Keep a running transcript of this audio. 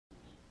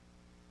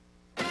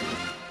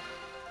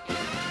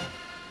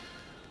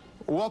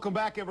Welcome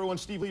back, everyone.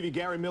 Steve Levy,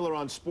 Gary Miller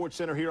on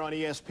SportsCenter here on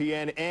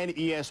ESPN and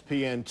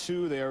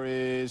ESPN2. There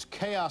is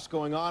chaos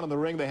going on in the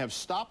ring. They have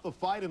stopped the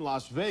fight in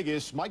Las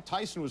Vegas. Mike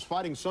Tyson was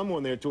fighting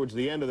someone there towards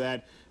the end of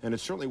that, and it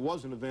certainly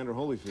wasn't Evander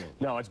Holyfield.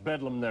 No, it's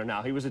bedlam there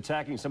now. He was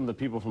attacking some of the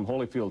people from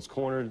Holyfield's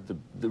corner.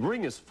 The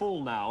ring is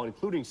full now,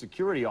 including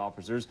security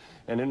officers,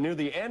 and then near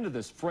the end of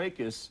this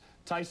fracas,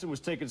 Tyson was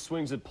taking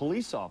swings at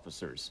police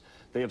officers.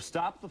 They have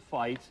stopped the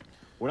fight.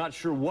 We're not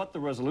sure what the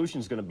resolution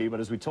is going to be,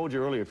 but as we told you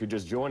earlier, if you're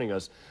just joining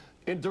us,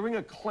 during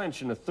a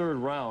clinch in the third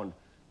round,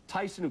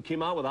 Tyson, who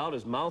came out without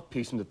his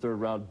mouthpiece in the third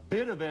round,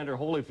 bit Evander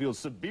Holyfield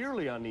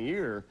severely on the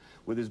ear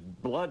with his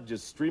blood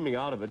just streaming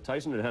out of it.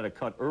 Tyson had a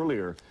cut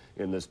earlier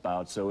in this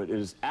bout, so it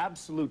is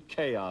absolute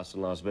chaos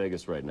in Las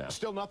Vegas right now.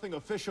 Still nothing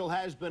official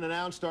has been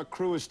announced. Our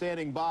crew is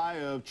standing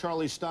by of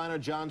Charlie Steiner,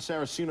 John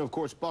Saraceno, of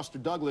course, Buster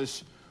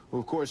Douglas, who,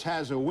 of course,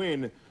 has a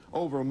win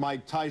over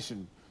Mike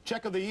Tyson.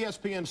 Check of the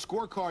ESPN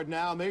scorecard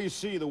now, and there you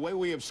see the way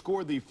we have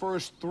scored the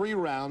first three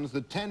rounds,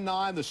 the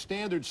 10-9, the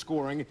standard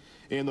scoring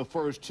in the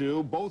first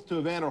two, both to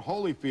Evander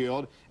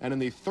Holyfield, and in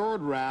the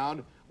third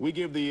round, we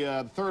give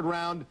the third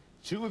round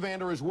to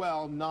Evander as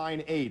well,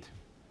 9-8.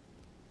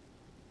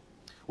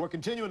 We're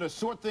continuing to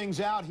sort things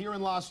out here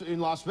in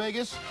Las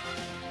Vegas.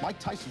 Mike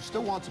Tyson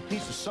still wants a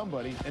piece of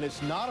somebody, and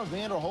it's not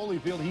Evander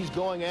Holyfield he's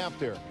going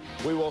after.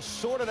 We will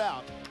sort it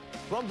out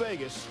from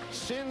Vegas,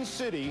 Sin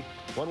City,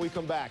 when we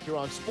come back here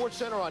on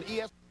SportsCenter on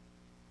ESPN.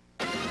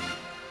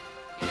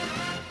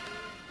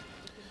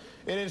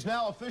 It is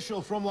now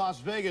official from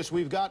Las Vegas.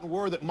 We've gotten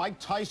word that Mike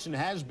Tyson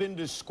has been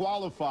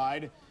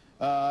disqualified,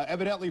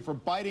 evidently for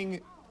biting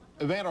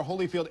Evander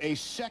Holyfield a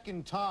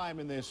second time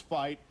in this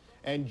fight.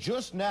 And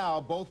just now,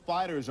 both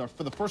fighters are,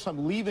 for the first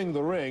time, leaving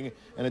the ring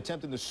and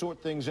attempting to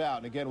sort things out.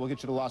 And again, we'll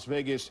get you to Las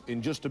Vegas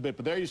in just a bit.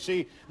 But there you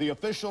see the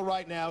official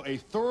right now, a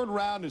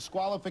third-round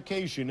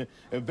disqualification.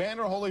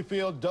 Evander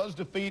Holyfield does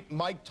defeat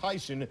Mike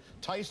Tyson.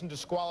 Tyson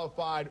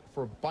disqualified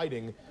for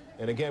biting.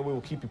 And again, we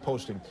will keep you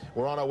posted.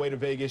 We're on our way to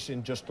Vegas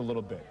in just a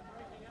little bit.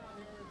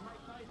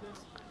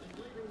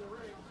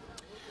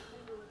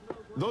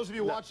 Those of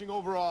you watching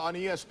over on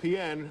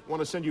ESPN, want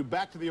to send you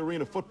back to the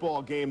arena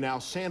football game now.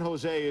 San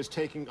Jose is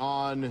taking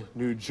on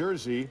New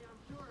Jersey.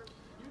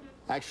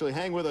 Actually,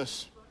 hang with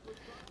us.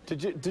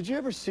 Did you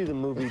ever see the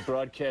movie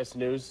Broadcast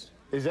News?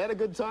 Is that a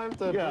good time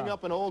to bring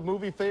up an old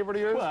movie favorite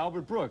of yours? Well,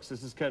 Albert Brooks.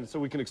 This is kind of so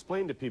we can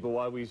explain to people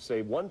why we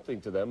say one thing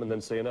to them and then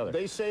say another.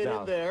 They say it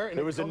in there. And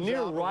there was a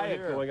near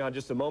riot going on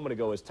just a moment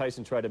ago as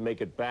Tyson tried to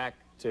make it back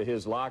to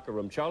his locker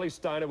room. Charlie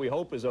Steiner, we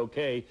hope, is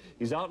okay.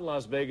 He's out in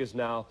Las Vegas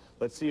now.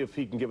 Let's see if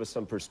he can give us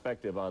some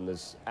perspective on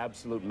this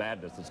absolute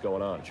madness that's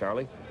going on.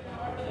 Charlie?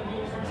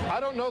 I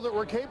don't know that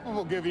we're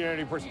capable of giving you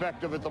any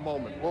perspective at the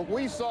moment. What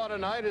we saw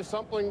tonight is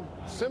something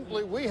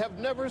simply we have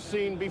never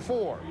seen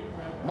before.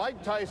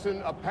 Mike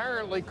Tyson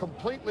apparently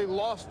completely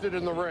lost it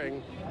in the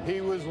ring.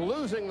 He was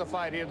losing the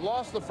fight. He had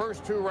lost the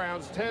first two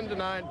rounds,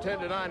 10-9,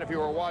 10-9, if you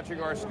were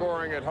watching our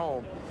scoring at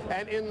home.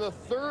 And in the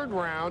third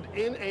round,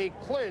 in a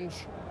clinch,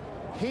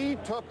 he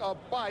took a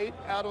bite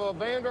out of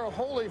Evander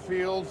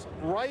Holyfield's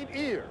right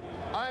ear.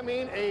 I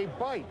mean, a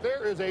bite.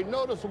 There is a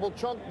noticeable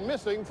chunk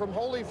missing from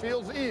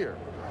Holyfield's ear.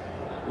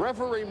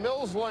 Referee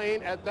Mills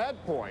Lane, at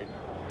that point,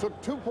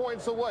 took 2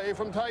 points away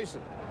from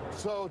Tyson.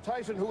 So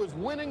Tyson, who was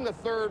winning the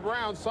third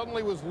round,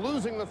 suddenly was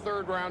losing the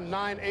third round,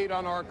 9-8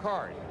 on our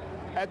card.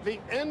 At the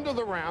end of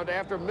the round,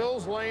 after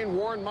Mills Lane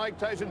warned Mike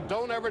Tyson,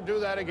 don't ever do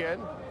that again,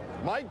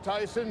 Mike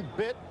Tyson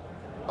bit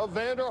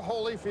Evander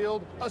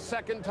Holyfield a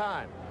second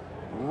time.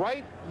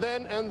 Right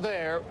then and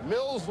there,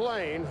 Mills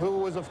Lane, who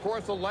was, of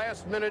course, a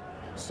last-minute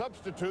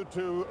substitute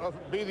to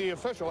be the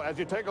official, as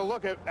you take a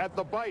look at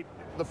the bite,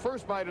 the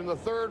first bite in the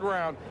third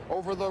round,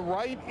 over the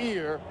right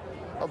ear,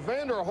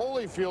 Evander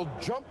Holyfield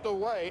jumped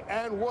away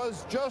and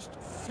was just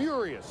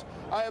furious.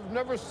 I have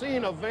never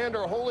seen Evander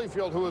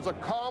Holyfield, who is a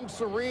calm,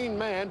 serene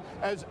man,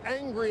 as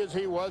angry as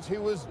he was. He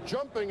was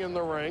jumping in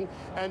the ring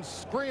and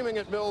screaming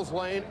at Mills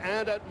Lane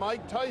and at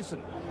Mike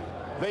Tyson.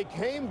 They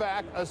came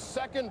back a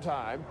second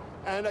time,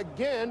 and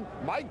again,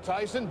 Mike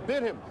Tyson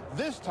bit him,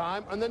 this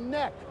time on the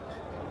neck.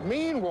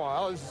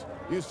 Meanwhile, as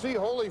you see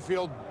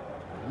Holyfield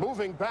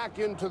moving back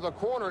into the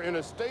corner in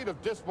a state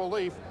of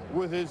disbelief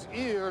with his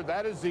ear,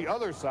 that is the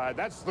other side,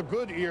 that's the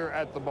good ear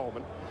at the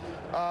moment.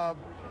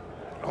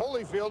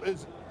 Holyfield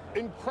is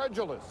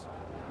incredulous.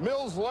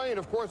 Mills Lane,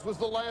 of course, was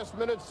the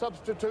last-minute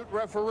substitute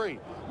referee.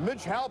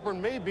 Mitch Halpern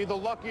may be the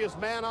luckiest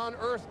man on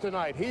earth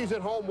tonight. He's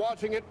at home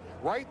watching it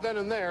right then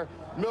and there.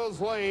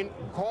 Mills Lane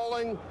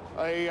calling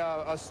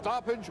a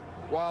stoppage,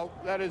 while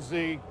that is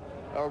the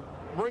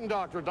ring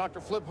doctor,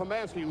 Dr. Flip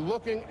Homansky,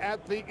 looking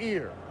at the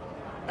ear.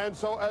 And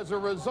so as a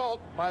result,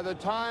 by the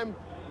time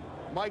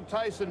Mike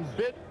Tyson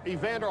bit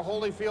Evander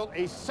Holyfield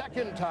a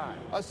second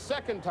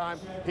time,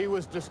 he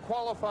was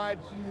disqualified,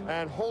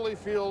 and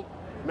Holyfield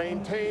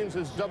maintains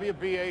his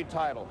WBA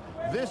title.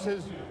 This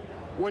is,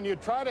 when you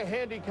try to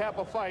handicap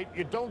a fight,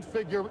 you don't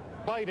figure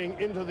biting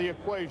into the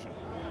equation.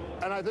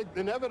 And I think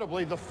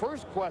inevitably the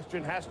first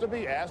question has to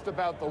be asked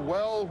about the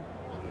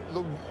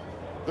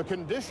the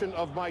condition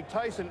of Mike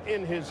Tyson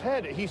in his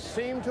head. He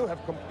seemed to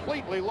have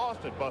completely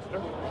lost it,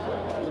 Buster.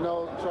 You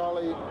know,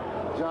 Charlie,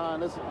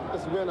 John,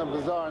 it's been a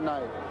bizarre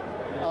night.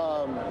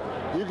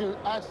 You can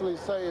actually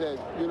say that,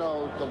 you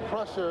know, the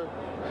pressure,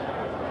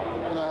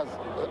 you know,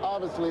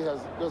 obviously has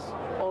just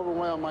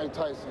overwhelmed Mike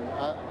Tyson.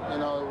 You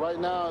know, right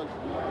now,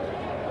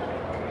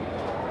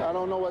 I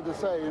don't know what to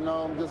say. You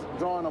know, I'm just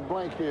drawing a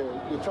blank here.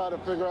 You try to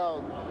figure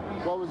out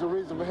what was the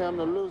reason for him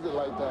to lose it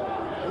like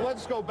that.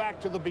 Let's go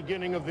back to the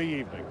beginning of the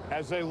evening.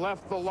 As they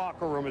left the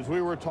locker room, as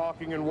we were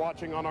talking and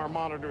watching on our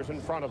monitors in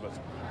front of us,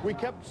 we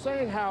kept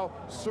saying how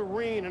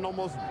serene and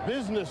almost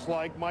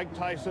businesslike Mike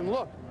Tyson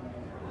looked.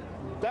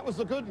 That was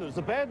the good news.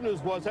 The bad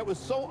news was that was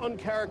so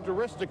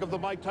uncharacteristic of the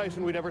Mike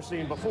Tyson we'd ever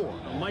seen before.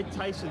 Mike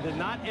Tyson did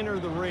not enter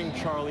the ring,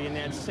 Charlie, in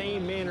that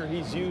same manner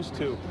he's used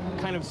to,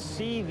 kind of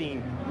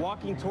seething,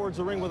 walking towards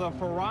the ring with a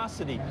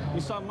ferocity.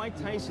 You saw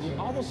Mike Tyson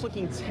almost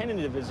looking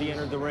tentative as he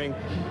entered the ring,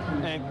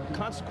 and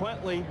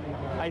consequently,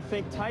 I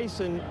think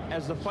Tyson,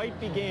 as the fight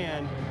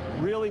began,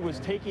 really was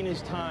taking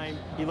his time.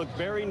 He looked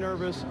very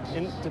nervous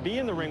to be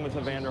in the ring with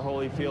Evander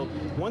Holyfield.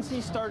 Once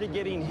he started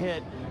getting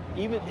hit,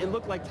 even it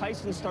looked like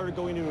Tyson started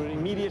going into an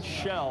immediate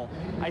shell.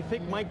 I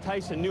think Mike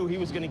Tyson knew he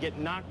was going to get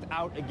knocked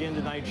out again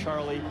tonight,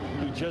 Charlie.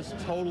 He just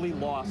totally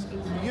lost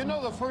it. You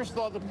know, the first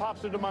thought that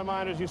pops into my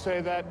mind as you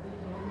say that,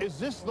 is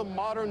this the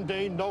modern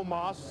day no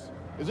mas?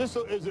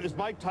 Is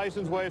Mike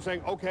Tyson's way of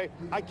saying, okay,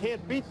 I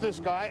can't beat this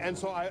guy, and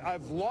so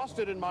I've lost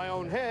it in my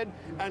own head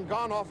and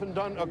gone off and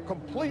done a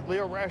completely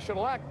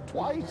irrational act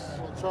twice?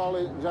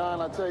 Charlie,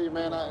 John, I tell you,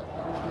 man,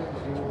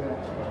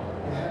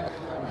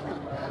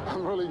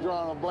 I'm really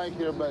drawing a blank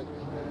here, but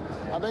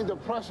I think the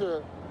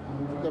pressure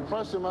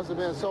must have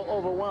been so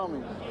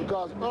overwhelming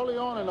because early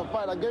on in the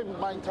fight, I gave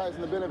Mike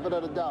Tyson the benefit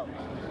of the doubt.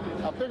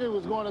 I figured he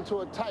was going into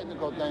a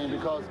technical thing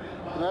because,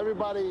 you know,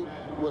 everybody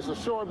was a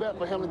sure bet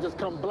for him to just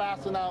come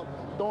blasting out,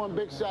 throwing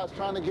big shots,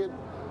 trying to get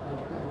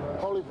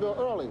Holyfield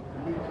early.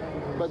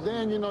 But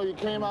then, you know, he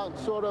came out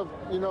sort of,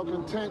 you know,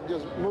 content,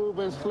 just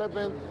moving,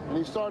 slipping, and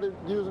he started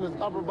using his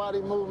upper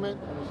body movement,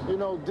 you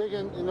know,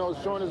 digging, you know,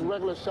 showing his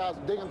regular shots,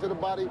 digging to the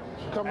body,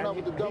 coming up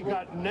with the double. He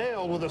got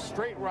nailed with a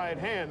straight right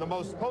hand. The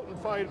most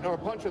potent fight or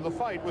punch of the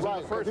fight was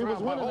in the first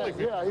round by Holyfield.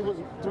 Yeah, he was,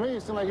 to me,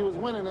 it seemed like he was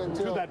winning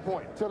until that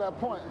point.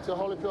 Until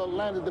Holyfield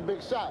landed the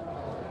big shot.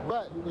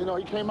 But, you know,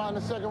 he came out in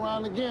the second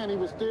round again. He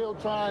was still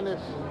trying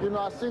to, you know,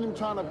 I seen him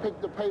trying to pick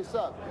the pace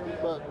up.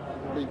 But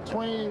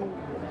between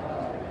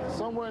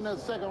somewhere in that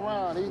second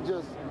round, he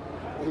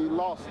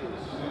lost it.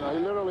 You know, he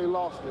literally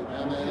lost it.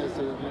 And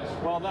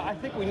well, I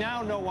think we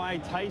now know why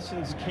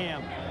Tyson's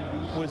camp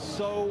was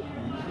so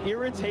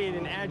irritated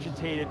and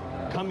agitated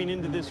coming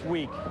into this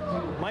week.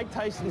 Mike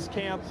Tyson's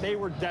camp, they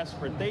were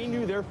desperate. They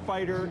knew their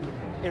fighter,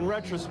 in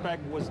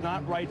retrospect, was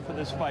not right for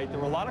this fight. There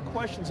were a lot of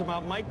questions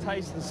about Mike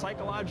Tyson's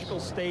psychological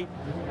state.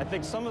 I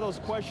think some of those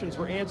questions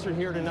were answered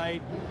here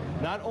tonight.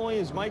 Not only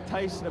does Mike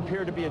Tyson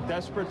appear to be a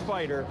desperate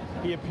fighter,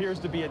 he appears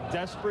to be a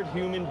desperate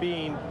human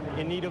being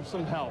in need of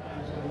some help.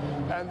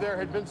 And there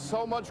had been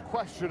so much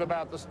question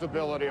about the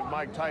stability of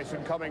Mike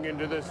Tyson coming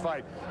into this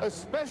fight,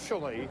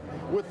 especially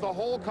with the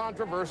whole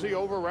controversy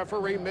over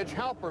referee Mitch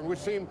Halpern, which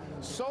seemed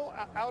so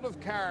out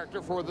of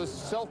character for the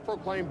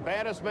self-proclaimed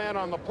baddest man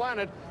on the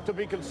planet to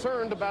be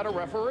concerned about a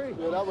referee.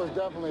 Yeah, that was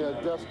definitely a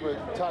desperate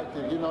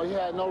tactic. You know, he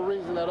had no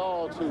reason at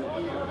all to,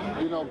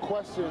 you know,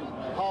 question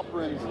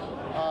Halpern's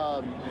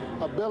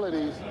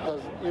abilities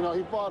because, you know,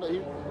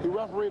 he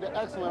refereed an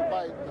excellent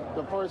fight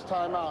the first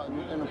time out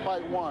in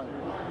fight one.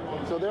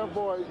 So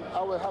therefore,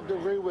 I would have to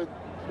agree with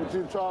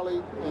you,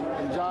 Charlie,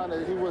 and John,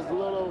 that he was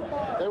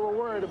they were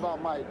worried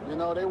about Mike. You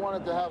know, they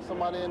wanted to have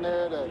somebody in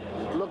there to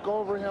look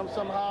over him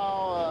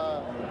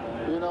somehow.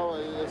 You know,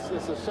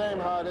 it's a shame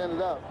how it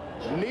ended up.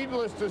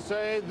 Needless to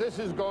say, this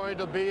is going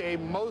to be a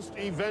most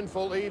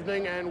eventful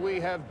evening, and we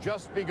have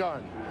just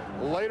begun.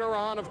 Later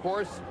on, of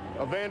course,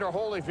 Evander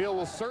Holyfield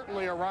will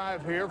certainly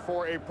arrive here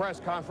for a press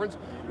conference.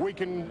 We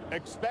can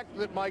expect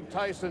that Mike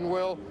Tyson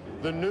will.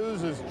 The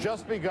news has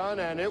just begun,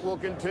 and it will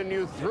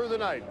continue through the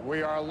night.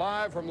 We are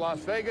live from Las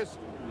Vegas.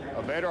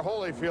 Evander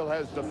Holyfield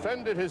has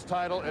defended his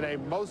title in a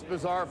most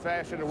bizarre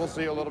fashion, and we'll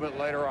see you a little bit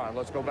later on.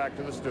 Let's go back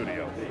to the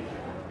studio.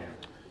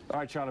 All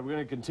right, Charlie, we're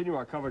going to continue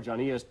our coverage on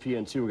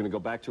ESPN2. We're going to go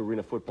back to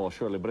arena football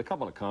shortly, but a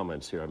couple of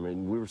comments here. I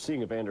mean, we were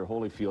seeing Evander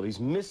Holyfield. He's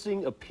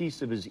missing a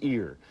piece of his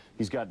ear.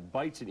 He's got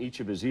bites in each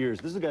of his ears.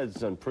 This is a guy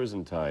that's on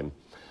prison time.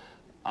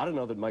 I don't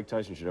know that Mike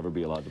Tyson should ever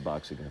be allowed to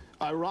box again.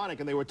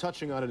 Ironic, and they were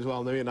touching on it as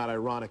well, maybe not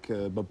ironic,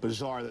 but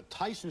bizarre, that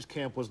Tyson's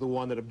camp was the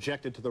one that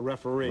objected to the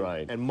referee.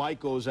 Right. And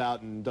Mike goes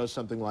out and does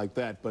something like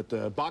that.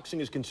 But boxing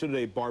is considered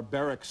a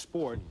barbaric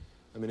sport.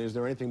 I mean, is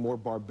there anything more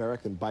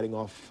barbaric than biting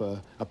off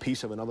a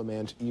piece of another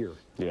man's ear?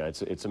 Yeah,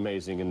 it's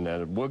amazing,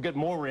 and we'll get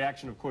more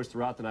reaction, of course,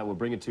 throughout the night. We'll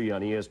bring it to you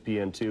on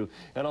ESPN2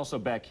 and also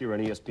back here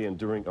on ESPN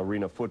during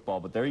Arena Football.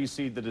 But there you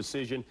see the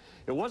decision.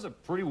 It was a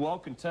pretty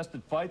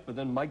well-contested fight, but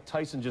then Mike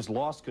Tyson just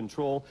lost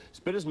control,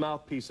 spit his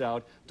mouthpiece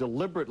out,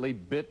 deliberately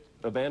bit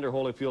Evander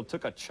Holyfield,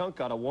 took a chunk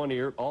out of one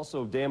ear,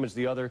 also damaged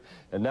the other,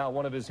 and now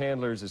one of his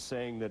handlers is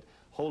saying that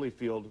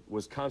Holyfield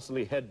was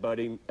constantly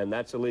headbutting, and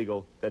that's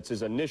illegal. That's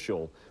his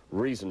initial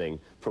reasoning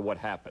for what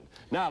happened.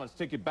 Now, let's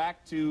take it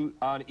back to,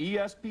 on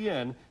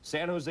ESPN,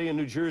 San Jose and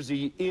New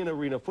Jersey in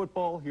arena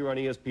football. Here on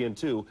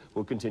ESPN2,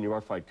 we'll continue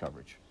our fight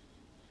coverage.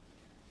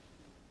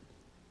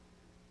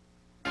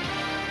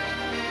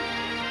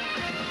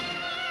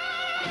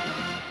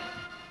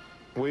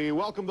 We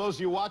welcome those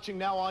of you watching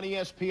now on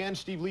ESPN.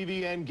 Steve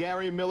Levy and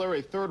Gary Miller.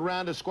 A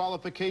third-round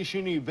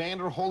disqualification.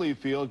 Evander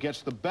Holyfield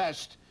gets the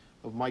best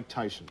of Mike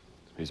Tyson.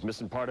 He's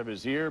missing part of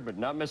his ear, but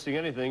not missing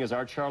anything is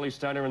our Charlie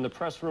Steiner in the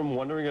press room,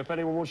 wondering if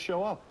anyone will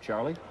show up.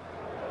 Charlie?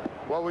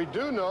 Well, we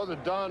do know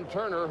that Don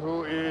Turner,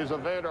 who is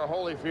Evander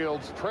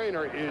Holyfield's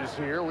trainer, is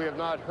here. We have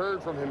not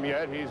heard from him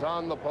yet. He's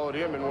on the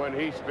podium, and when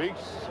he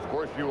speaks, of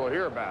course, you will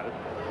hear about it.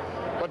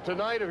 But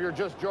tonight, if you're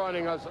just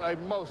joining us, a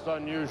most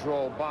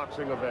unusual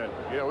boxing event.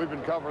 You know, we've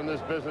been covering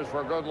this business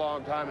for a good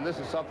long time, and this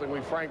is something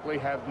we frankly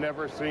have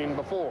never seen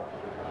before.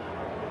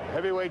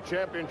 Heavyweight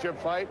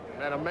championship fight,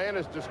 and a man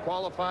is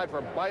disqualified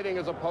for biting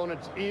his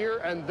opponent's ear,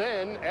 and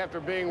then, after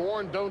being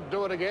warned, don't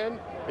do it again,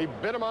 he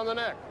bit him on the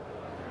neck.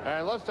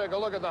 And let's take a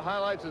look at the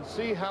highlights and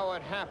see how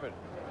it happened.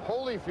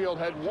 Holyfield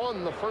had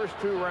won the first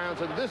 2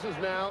 rounds, and this is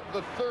now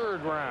the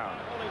 3rd round.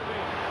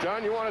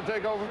 John, you want to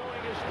take over?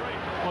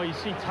 Well, you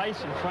see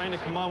Tyson trying to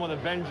come on with a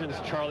vengeance,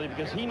 Charlie,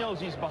 because he knows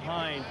he's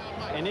behind.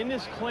 And in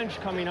this clinch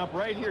coming up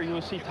right here, you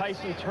will see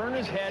Tyson turn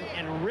his head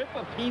and rip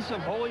a piece of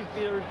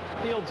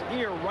Holyfield's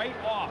ear right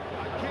off.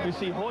 You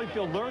see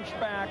Holyfield lurch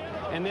back,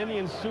 and then the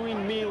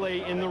ensuing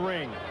melee in the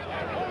ring.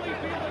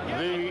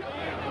 The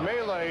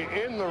melee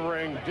in the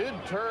ring did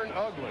turn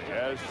ugly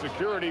as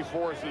security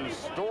forces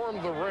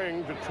stormed the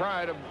ring to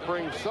try to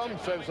bring some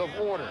sense of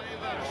order.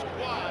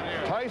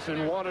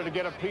 Tyson wanted to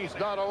get a piece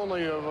not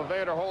only of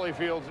Evander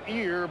Holyfield's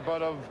ear,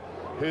 but of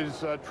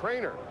his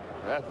trainer,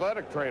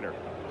 athletic trainer,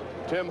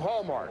 Tim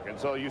Hallmark. And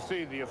so you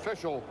see the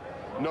official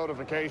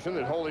notification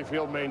that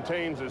Holyfield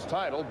maintains his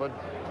title, but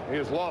he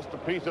has lost a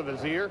piece of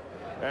his ear,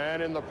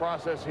 and in the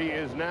process he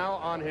is now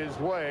on his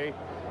way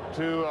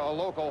to a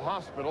local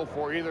hospital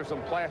for either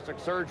some plastic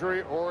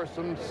surgery or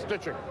some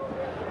stitching.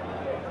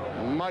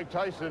 Mike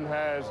Tyson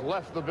has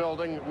left the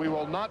building. We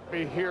will not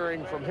be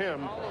hearing from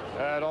him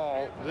at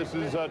all. This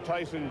is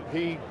Tyson.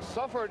 He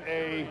suffered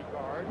a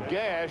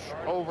gash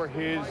over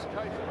his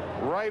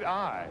right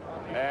eye,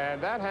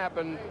 and that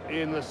happened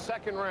in the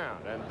 2nd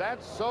round. And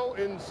that so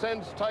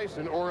incensed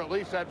Tyson, or at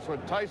least that's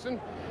what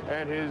Tyson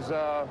and his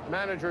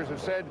managers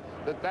have said,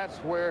 that that's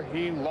where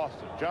he lost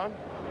it. John?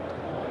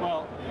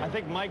 Well, I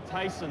think Mike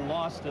Tyson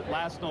lost it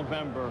last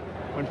November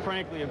when,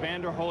 frankly,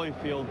 Evander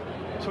Holyfield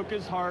took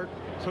his heart,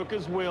 took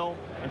his will,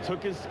 and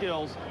took his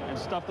skills and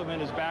stuffed them in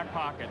his back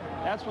pocket.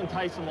 That's when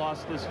Tyson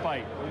lost this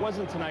fight. It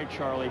wasn't tonight,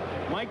 Charlie.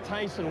 Mike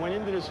Tyson went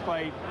into this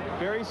fight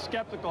very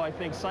skeptical, I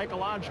think,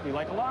 psychologically,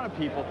 like a lot of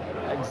people,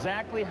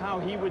 exactly how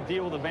he would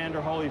deal with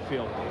Evander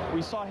Holyfield.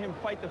 We saw him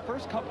fight the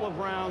first couple of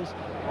rounds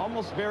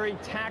almost very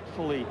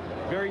tactfully,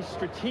 very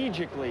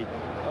strategically.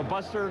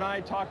 Buster and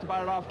I talked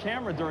about it off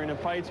camera during the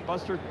fights.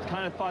 Buster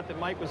kind of thought that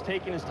Mike was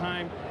taking his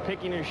time,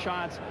 picking his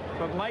shots.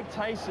 But Mike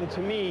Tyson, to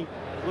me,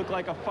 looked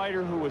like a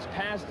fighter who was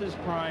past his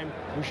prime,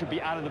 who should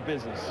be out of the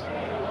business.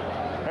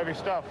 Heavy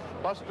stuff.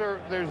 Buster,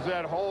 there's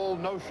that whole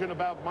notion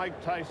about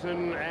Mike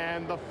Tyson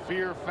and the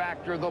fear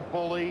factor, the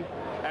bully.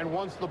 And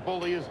once the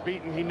bully is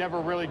beaten, he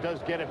never really does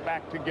get it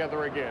back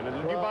together again.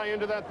 And did you buy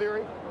into that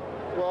theory?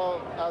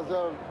 Well, as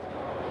of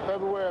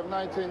February of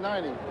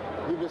 1990,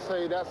 you could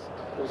say that's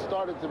what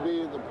started to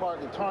be the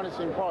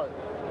tarnishing part,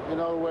 you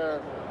know,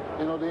 where,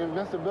 you know, the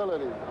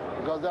invincibility.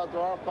 Because after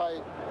our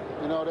fight,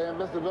 you know, the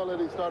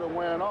invincibility started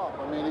wearing off.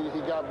 I mean, he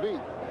got beat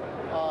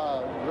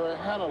very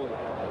handily.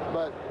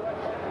 But,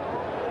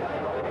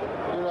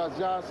 you know, as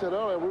John said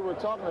earlier, we were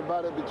talking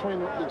about it between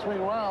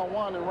round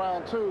 1 and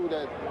round 2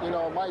 that, you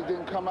know, Mike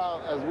didn't come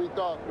out as we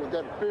thought with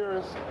that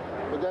fierce,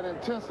 with that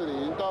intensity.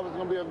 He thought it was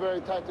going to be a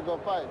very tactical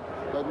fight.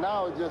 But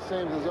now it just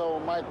seems as though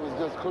Mike was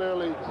just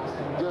clearly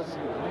just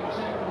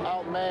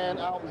outmanned,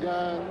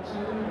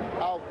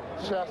 outgunned,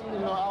 out-chest, you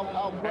know,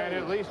 outplayed. And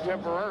at least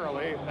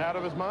temporarily out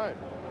of his mind.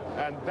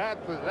 And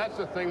that's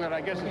the thing that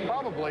I guess is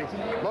probably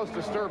most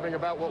disturbing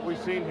about what we've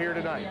seen here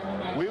tonight.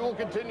 We will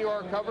continue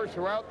our coverage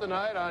throughout the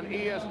night on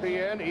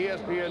ESPN,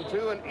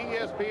 ESPN2, and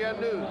ESPN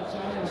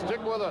News.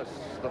 Stick with us.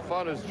 The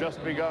fun has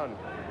just begun.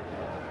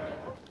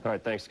 All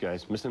right, thanks,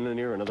 guys. Missing an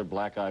ear, another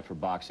black eye for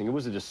boxing. It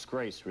was a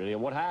disgrace, really.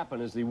 And what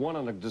happened is he won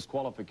on a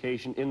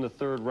disqualification in the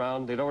 3rd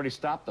round. They'd already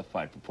stopped the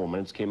fight for 4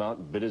 minutes, came out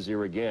and bit his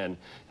ear again,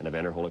 and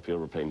Evander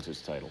Holyfield retains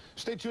his title.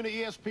 Stay tuned to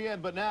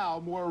ESPN, but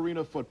now more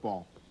arena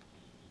football.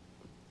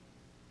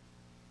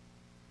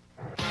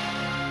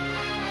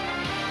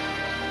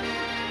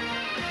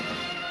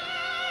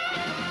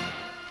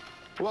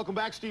 Welcome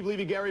back. Steve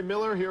Levy, Gary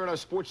Miller here in our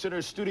Sports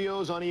Center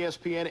studios on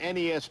ESPN and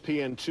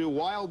ESPN2.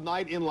 Wild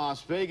night in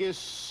Las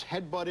Vegas.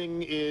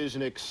 Headbutting is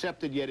an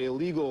accepted yet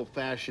illegal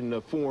fashion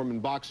form in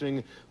boxing.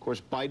 Of course,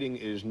 biting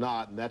is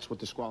not, and that's what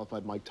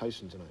disqualified Mike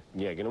Tyson tonight.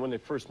 Yeah, you know, when they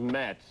first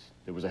met,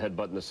 there was a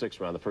headbutt in the 6th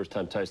round, the first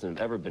time Tyson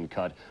had ever been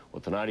cut.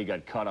 Well, tonight he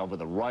got cut over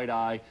the right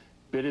eye.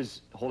 bit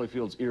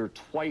Holyfield's ear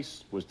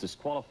twice, was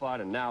disqualified,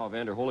 and now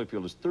Evander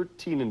Holyfield is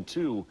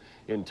 13-2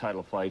 in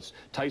title fights.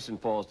 Tyson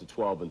falls to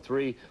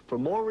 12-3. For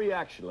more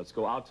reaction, let's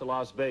go out to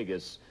Las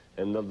Vegas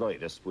and the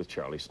latest with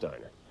Charlie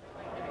Steiner.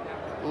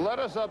 Let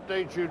us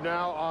update you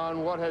now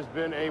on what has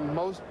been a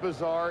most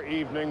bizarre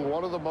evening,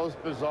 one of the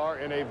most bizarre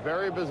in a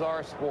very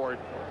bizarre sport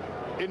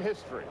in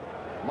history.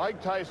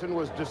 Mike Tyson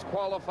was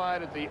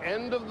disqualified at the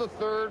end of the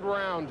third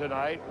round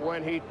tonight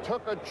when he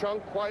took a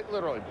chunk, quite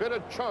literally, bit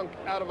a chunk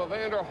out of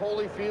Evander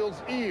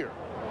Holyfield's ear.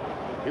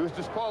 He was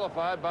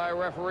disqualified by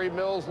referee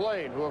Mills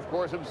Lane, who, of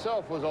course,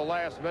 himself was a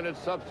last-minute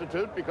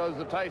substitute because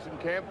the Tyson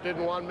camp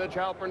didn't want Mitch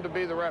Halpern to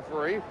be the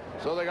referee,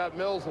 so they got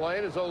Mills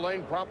Lane, and so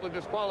Lane promptly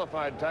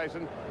disqualified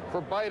Tyson for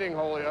biting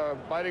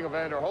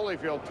Evander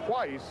Holyfield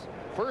twice,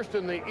 first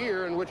in the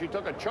ear, in which he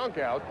took a chunk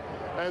out,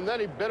 and then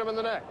he bit him in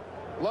the neck.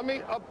 Let me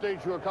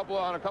update you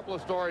on a couple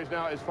of stories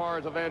now as far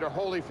as Evander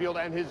Holyfield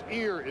and his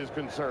ear is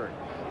concerned.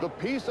 The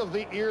piece of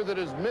the ear that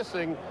is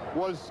missing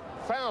was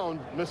found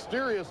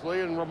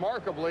mysteriously and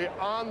remarkably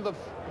on the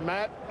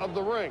mat of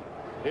the ring.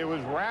 It was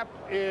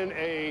wrapped in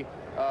a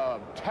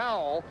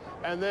towel,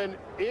 and then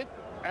it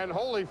and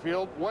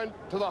Holyfield went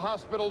to the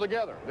hospital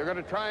together. They're going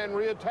to try and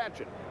reattach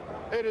it.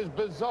 It is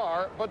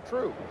bizarre, but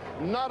true.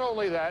 Not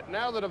only that,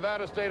 now the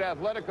Nevada State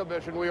Athletic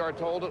Commission, we are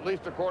told, at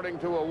least according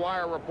to a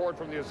wire report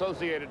from the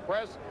Associated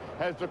Press,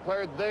 has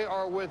declared they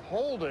are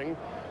withholding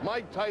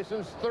Mike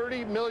Tyson's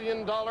 $30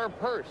 million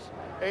purse,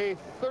 a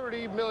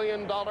 $30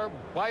 million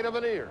bite of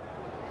an ear.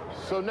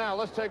 So now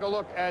let's take a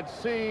look and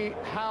see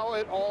how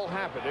it all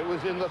happened. It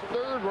was in the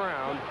third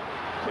round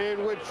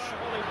in which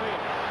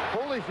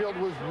Holyfield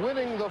was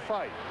winning the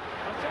fight.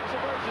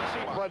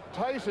 But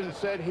Tyson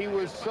said he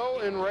was so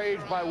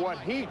enraged by what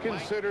he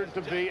considered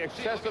to be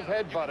excessive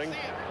headbutting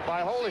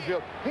by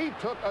Holyfield, he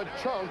took a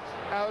chunk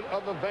out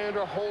of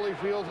Evander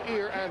Holyfield's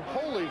ear, and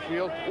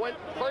Holyfield went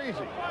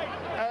crazy.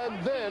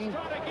 And then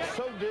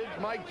so did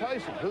Mike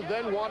Tyson, who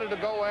then wanted to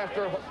go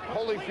after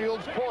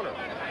Holyfield's corner.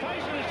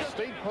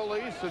 State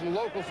police and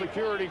local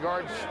security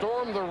guards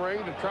stormed the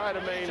ring to try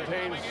to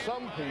maintain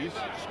some peace.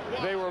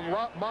 They were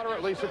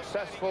moderately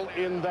successful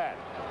in that.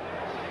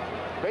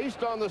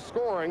 Based on the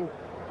scoring,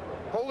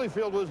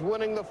 Holyfield was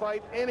winning the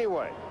fight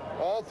anyway.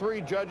 All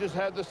three judges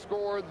had the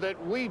score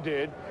that we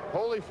did.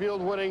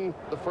 Holyfield winning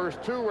the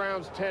first two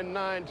rounds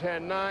 10-9,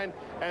 10-9,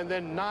 and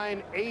then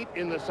 9-8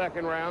 in the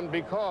second round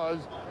because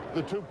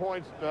the 2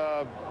 points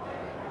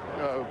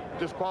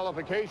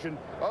disqualification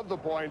of the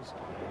points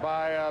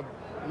by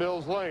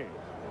Mills Lane.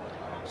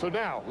 So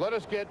now, let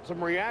us get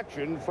some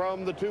reaction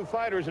from the two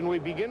fighters, and we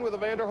begin with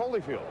Evander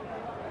Holyfield.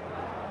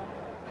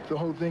 The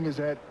whole thing is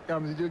that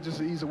there's just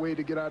an easy way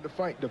to get out of the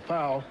fight, the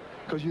foul,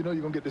 because you know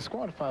you're going to get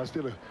disqualified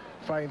instead of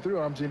fighting through.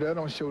 That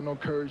don't show no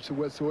courage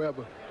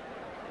whatsoever.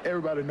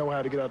 Everybody know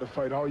how to get out of the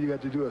fight. All you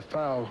got to do is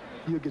foul.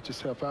 You'll get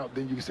yourself out.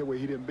 Then you can say, well,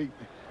 he didn't beat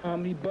me.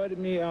 He butted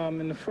me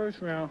in the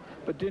first round,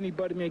 but then he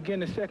butted me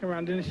again in the second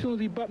round. Then as soon as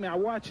he butted me, I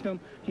watched him.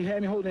 He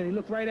had me holding, and he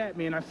looked right at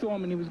me, and I saw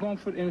him, and he was going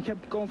for it, and he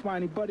kept going for it,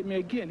 and he butted me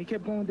again. He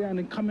kept going down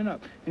and coming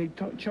up, and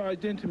he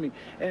charged into me.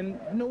 And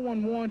no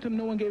one warned him.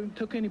 No one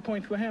took any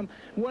points for him.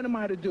 What am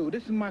I to do?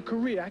 This is my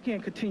career. I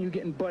can't continue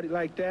getting butted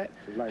like that.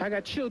 I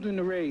got children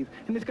to raise,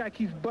 and this guy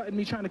keeps butting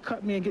me, trying to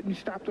cut me and get me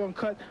stopped on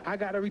cut. I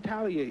got to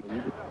retaliate.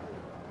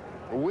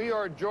 We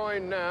are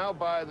joined now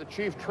by the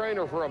chief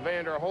trainer for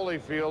Evander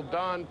Holyfield,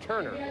 Don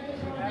Turner.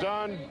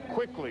 Don,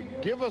 quickly,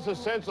 give us a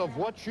sense of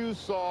what you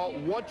saw,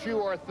 what you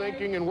are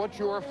thinking, and what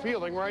you are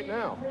feeling right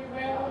now.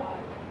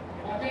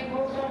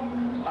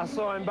 I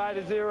saw him bite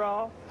his ear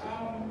off.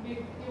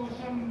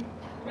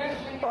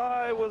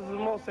 It was the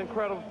most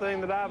incredible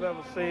thing that I've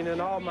ever seen in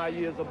all my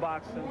years of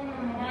boxing.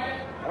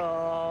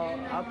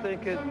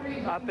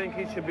 I think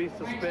he should be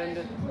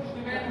suspended.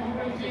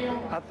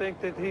 I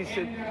think that he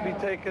should be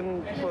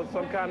taken for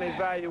some kind of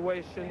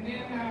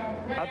evaluation.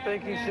 I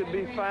think he should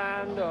be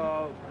fined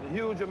a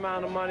huge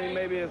amount of money,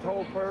 maybe his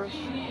whole purse.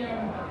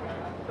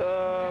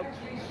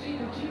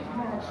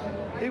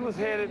 He was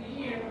headed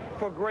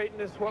for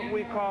greatness, what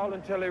we call,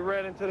 until he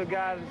ran into the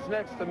guy that's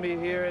next to me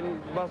here,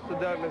 and Buster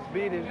Douglas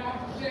beat him.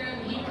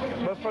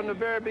 But from the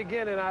very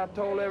beginning, I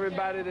told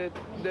everybody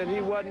that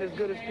he wasn't as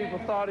good as people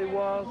thought he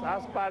was.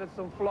 I spotted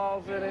some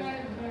flaws in him.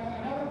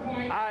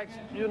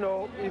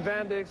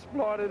 Evander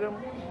exploited him.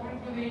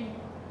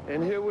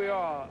 And here we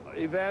are.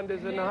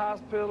 Evander's in the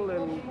hospital,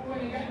 and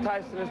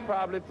Tyson is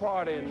probably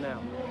partying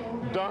now.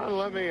 Don,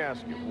 let me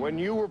ask you, when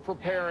you were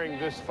preparing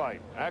this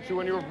fight, actually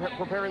when you were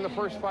preparing the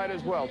first fight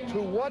as well,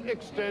 to what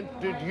extent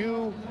did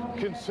you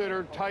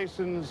consider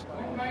Tyson's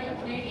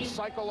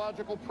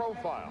psychological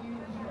profile?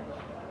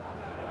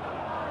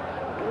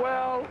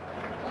 Well,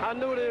 I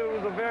knew that it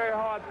was a very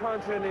hard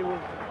puncher, and he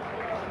was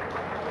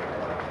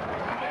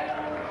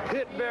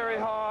hit very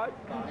hard.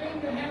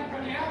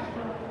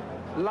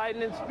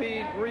 Lightning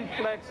speed,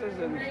 reflexes,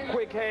 and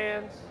quick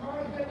hands.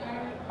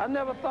 I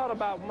never thought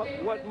about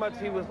what much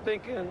he was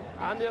thinking.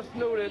 I just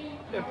knew that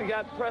if he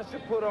got pressure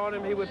put on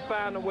him, he would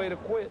find a way to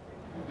quit.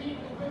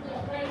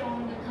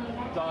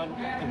 Don,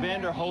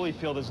 Evander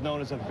Holyfield is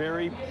known as a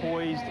very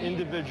poised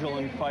individual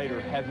and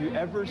fighter. Have you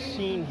ever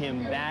seen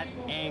him that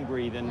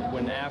angry than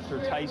when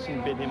after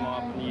Tyson bit him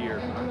off in the ear?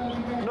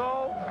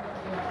 No.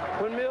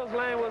 When Mills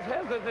Lane was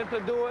hesitant to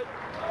do it,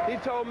 he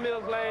told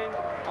Mills Lane,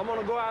 I'm going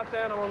to go out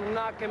there and I'm going to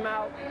knock him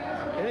out.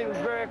 And he was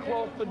very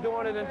close to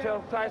doing it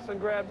until Tyson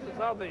grabbed his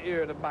other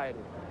ear to bite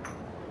him.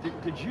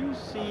 Did you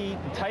see,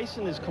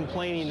 Tyson is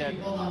complaining that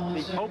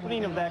the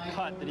opening of that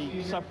cut that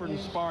he suffered in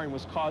sparring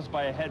was caused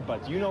by a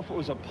headbutt. Do you know if it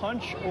was a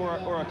punch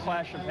or a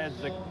clash of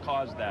heads that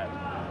caused that?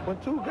 When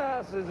two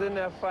guys is in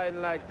there fighting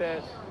like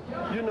that,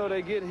 you know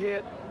they get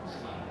hit.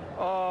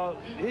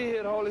 He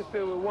hit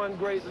Holyfield with one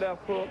great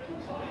left hook.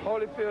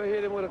 Holyfield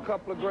hit him with a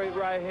couple of great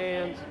right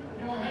hands.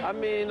 I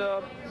mean,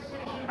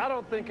 I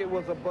don't think it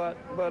was a butt,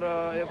 but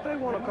if they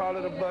want to call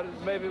it a butt,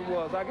 maybe it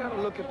was. I got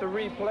to look at the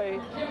replay.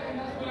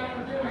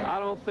 I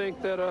don't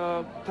think that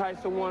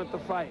Tyson wanted to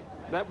fight.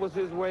 That was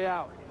his way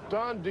out.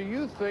 Don, do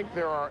you think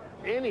there are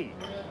any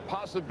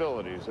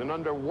possibilities, and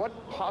under what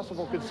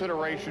possible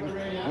consideration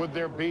would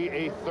there be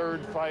a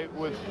third fight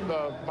with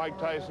Mike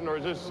Tyson, or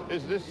is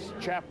this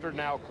chapter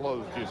now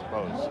closed, you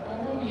suppose?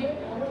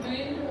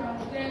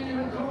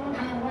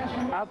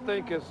 I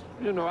think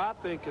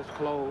it's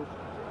closed.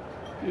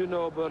 You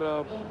know, but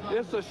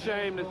it's a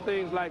shame that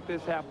things like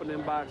this happen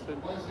in boxing.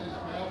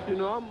 You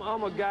know,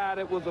 I'm a guy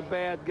that was a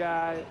bad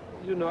guy.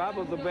 You know, I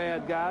was a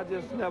bad guy. I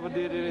just never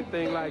did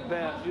anything like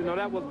that. You know,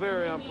 that was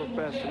very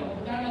unprofessional.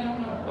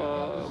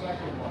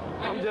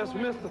 I'm just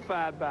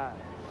mystified by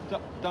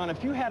it. Don,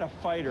 if you had a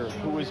fighter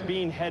who was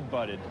being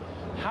headbutted,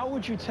 how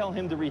would you tell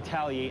him to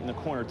retaliate in the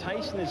corner?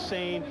 Tyson is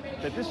saying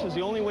that this was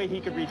the only way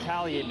he could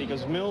retaliate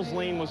because Mills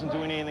Lane wasn't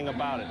doing anything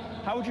about it.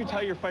 How would you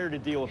tell your fighter to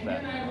deal with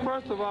that?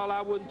 First of all,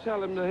 I wouldn't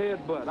tell him to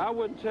headbutt. I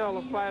wouldn't tell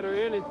a fighter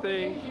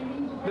anything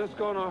that's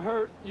going to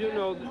hurt, you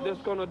know,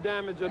 that's going to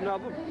damage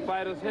another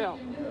fighter's health.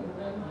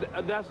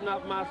 That's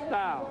not my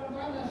style.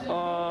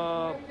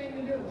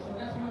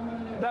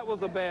 That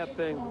was a bad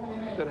thing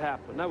that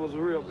happened. That was a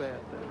real bad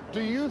thing.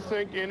 Do you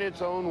think in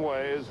its own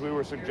way, as we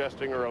were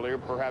suggesting earlier,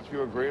 perhaps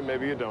you agree,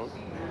 maybe you don't,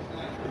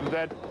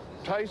 that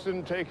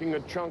Tyson taking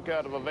a chunk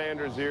out of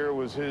Evander's ear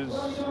was his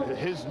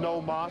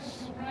no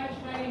mas?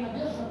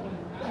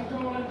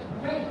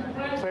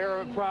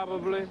 Fair,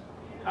 probably.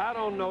 I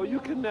don't know. You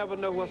can never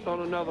know what's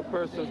on another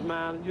person's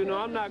mind. You know,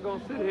 I'm not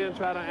going to sit here and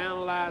try to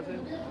analyze it.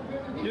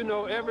 You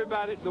know,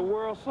 everybody, the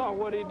world saw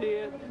what he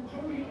did.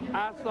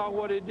 I saw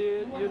what he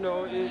did. You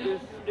know,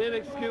 it's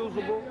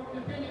inexcusable,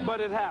 but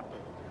it happened.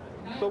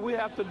 So we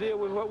have to deal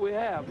with what we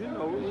have. You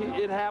know,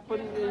 it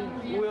happened,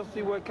 and we'll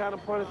see what kind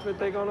of punishment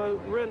they're going to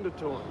render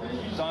to him.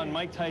 Don,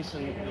 Mike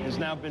Tyson has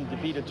now been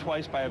defeated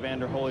twice by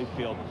Evander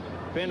Holyfield.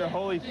 Evander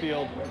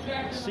Holyfield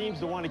seems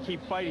to want to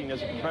keep fighting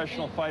as a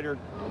professional fighter.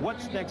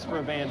 What's next for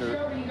Evander?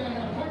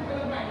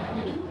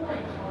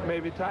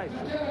 Maybe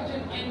Tyson.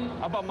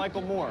 How about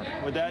Michael Moore?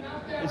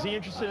 Is he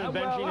interested in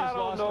avenging his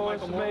loss to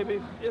Michael Moore?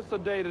 Maybe it's a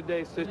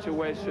day-to-day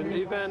situation.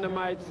 Evander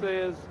might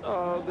says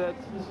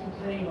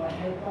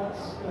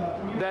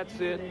that's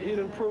it. He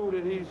done proved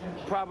that he's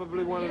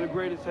probably one of the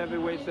greatest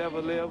heavyweights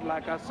ever lived,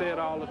 like I said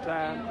all the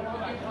time.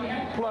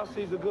 Plus,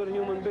 he's a good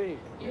human being.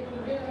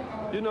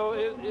 You know,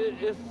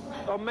 it's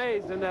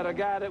amazing that a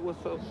guy that was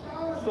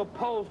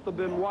supposed to have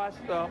been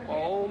washed up, an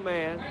old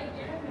man,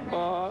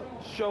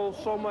 shows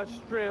so much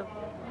strength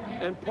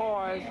and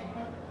poise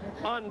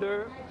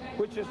under,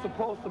 which is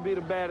supposed to be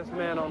the baddest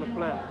man on the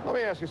planet. Let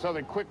me ask you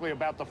something quickly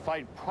about the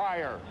fight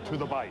prior to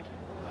the bite.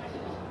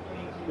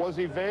 Was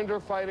Evander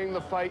fighting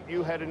the fight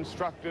you had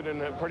instructed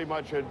and pretty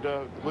much had,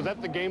 was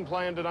that the game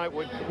plan tonight,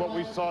 what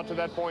we saw to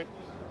that point?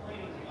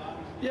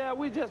 Yeah,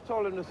 we just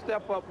told him to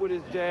step up with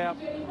his jab,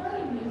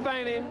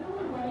 feint him,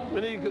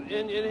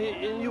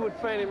 and you would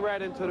feint him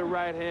right into the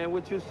right hand,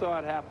 which you saw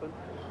it happen.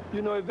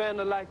 You know,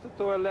 Evander likes to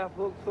throw a left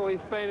hook, so he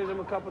feinted him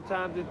a couple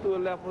times and threw a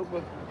left hook,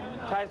 but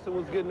Tyson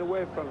was getting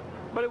away from him.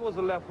 But it was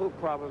a left hook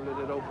probably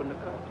that opened the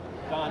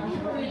cut.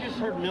 Don, we just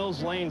heard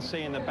Mills Lane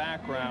say in the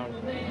background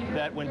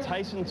that when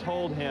Tyson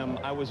told him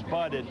I was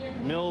butted,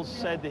 Mills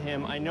said to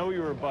him, I know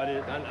you were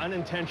butted, an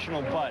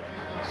unintentional butt.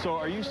 So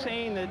are you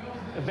saying that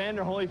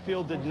Evander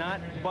Holyfield did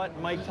not butt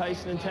Mike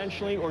Tyson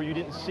intentionally, or you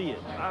didn't see it?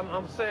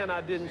 I'm saying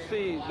I didn't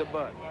see the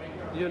butt.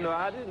 You know,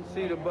 I didn't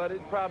see the butt.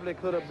 It probably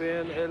could have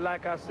been, and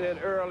like I said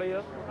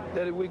earlier,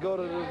 that if we go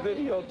to the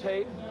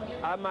videotape,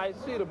 I might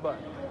see the butt.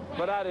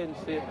 But I didn't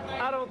see it.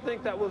 I don't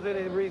think that was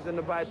any reason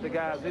to bite the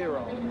guy's ear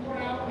off.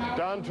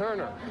 Don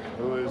Turner,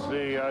 who is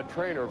the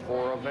trainer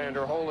for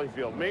Evander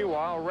Holyfield.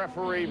 Meanwhile,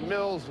 referee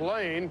Mills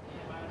Lane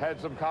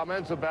had some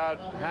comments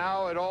about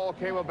how it all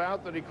came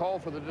about that he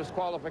called for the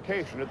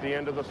disqualification at the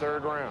end of the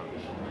third round.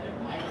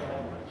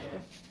 The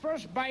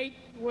first bite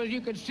was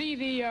you could see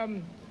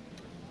the,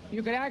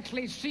 you could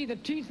actually see the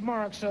teeth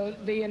marks,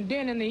 the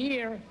indent in the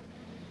ear.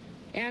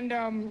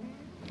 And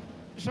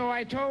so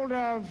I told,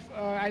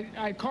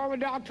 I called the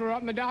doctor up,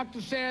 and the doctor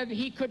said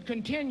he could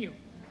continue.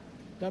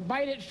 The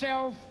bite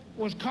itself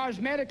was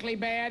cosmetically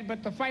bad,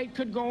 but the fight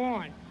could go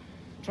on.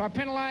 So I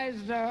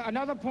penalized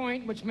another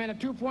point, which meant a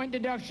 2-point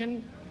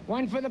deduction,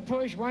 one for the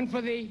push, one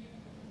for the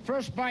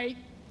first bite,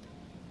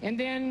 and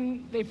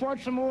then they fought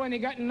some more, and they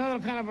got another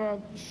kind of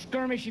a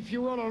skirmish, if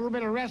you will, a little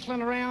bit of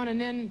wrestling around, and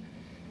then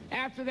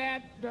after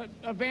that,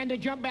 Evander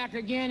jumped back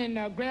again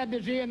and grabbed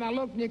his ear, and I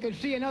looked, and you could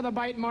see another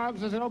bite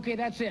marks. I said, okay,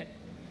 that's it.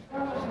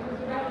 All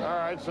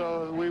right,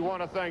 so we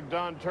want to thank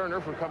Don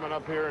Turner for coming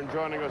up here and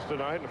joining us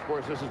tonight. And of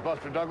course, this is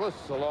Buster Douglas,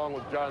 along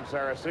with John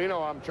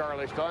Saraceno. I'm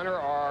Charlie Steiner.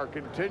 Our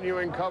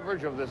continuing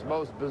coverage of this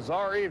most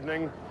bizarre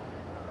evening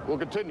will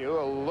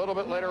continue a little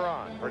bit later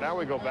on. For now,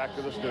 we go back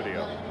to the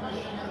studio.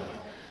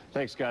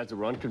 Thanks, guys. There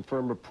were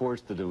unconfirmed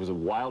reports that there was a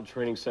wild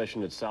training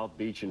session at South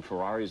Beach in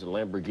Ferraris and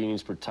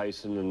Lamborghinis for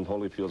Tyson, and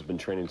Holyfield's been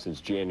training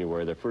since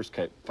January. Their first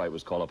fight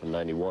was called up in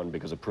 '91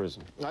 because of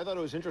prison. I thought it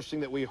was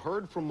interesting that we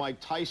heard from Mike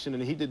Tyson,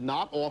 and he did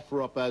not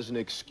offer up as an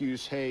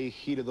excuse, hey,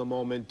 heat of the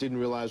moment, didn't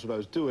realize what I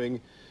was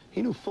doing.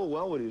 He knew full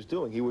well what he was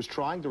doing. He was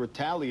trying to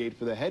retaliate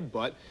for the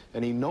headbutt,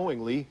 and he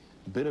knowingly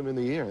bit him in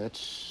the ear.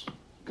 That's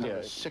kind of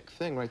a sick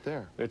thing right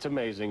there. It's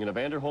amazing. And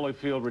Evander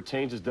Holyfield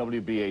retains his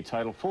WBA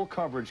title. Full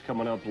coverage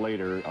coming up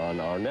later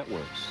on our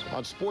networks.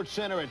 On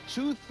SportsCenter at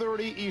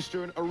 2:30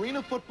 Eastern,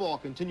 Arena Football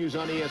continues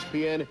on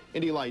ESPN.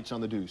 Indy Lights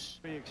on the Deuce.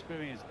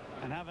 Experience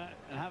and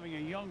having a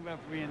young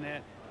referee in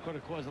there could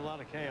have caused a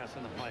lot of chaos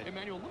in the fight.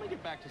 Emmanuel, let me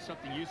get back to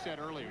something you said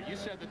earlier. You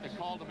said that the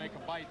call to make a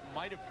bite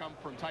might have come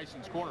from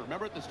Tyson's corner.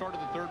 Remember at the start of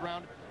the third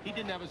round, he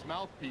didn't have his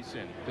mouthpiece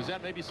in. Does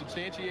that maybe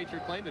substantiate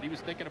your claim that he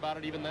was thinking about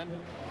it even then?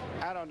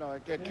 I don't know.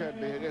 It could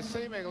be. It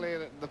seemingly,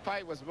 the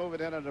fight was moving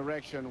in a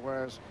direction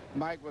whereas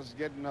Mike was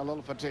getting a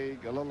little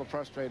fatigued, a little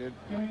frustrated.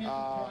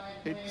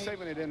 He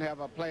seemingly didn't have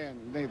a plan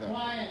neither.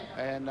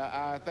 And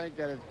I think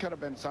that it could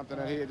have been something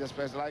that he had just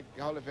basically, like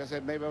Holyfield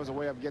said, maybe it was a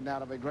way of getting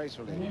out of it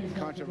gracefully,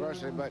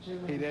 controversially, but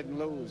he didn't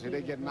lose. He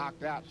didn't get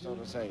knocked out, so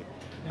to say.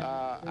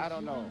 I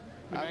don't know.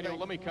 Emmanuel,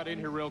 let me cut in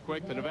here real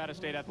quick. The Nevada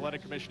State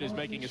Athletic Commission is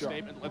making a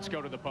statement. Let's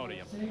go to the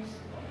podium.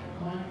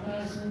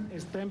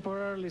 Is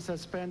temporarily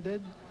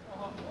suspended.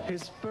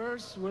 His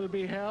purse will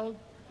be held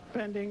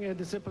pending a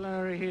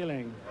disciplinary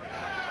hearing.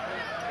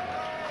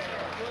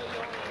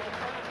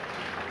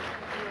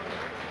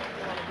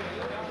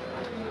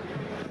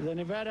 The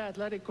Nevada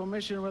Athletic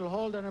Commission will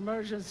hold an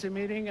emergency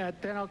meeting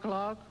at 10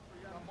 o'clock,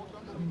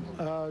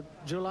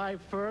 July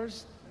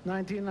 1st,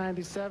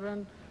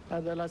 1997,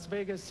 at the Las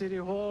Vegas City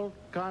Hall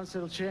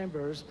Council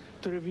Chambers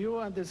to review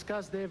and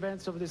discuss the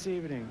events of this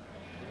evening.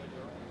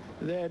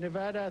 The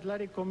Nevada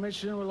Athletic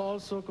Commission will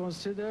also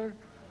consider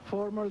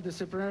formal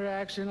disciplinary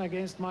action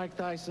against Mike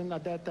Tyson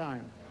at that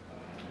time.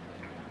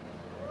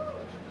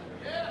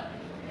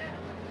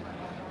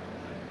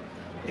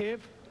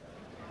 If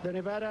the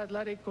Nevada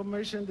Athletic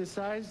Commission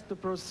decides to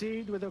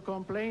proceed with a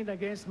complaint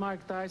against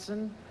Mike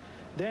Tyson,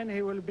 then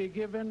he will be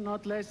given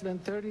not less than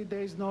 30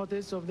 days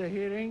notice of the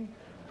hearing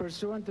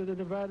pursuant to the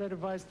Nevada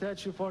Revised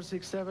Statute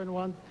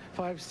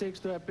 467156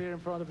 to appear in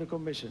front of the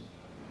commission.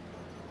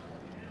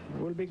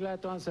 We'll be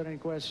glad to answer any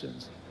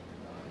questions.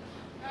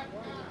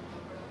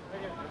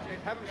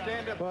 Have him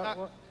stand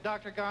up,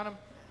 Dr. Ghanem.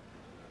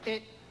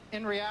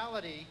 In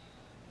reality,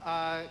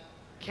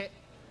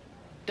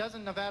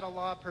 doesn't Nevada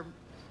law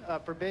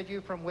forbid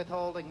you from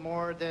withholding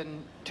more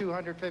than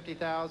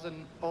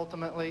 $250,000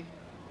 ultimately?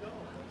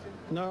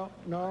 No,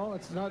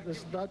 it's not.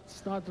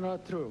 That's not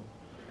true.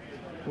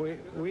 We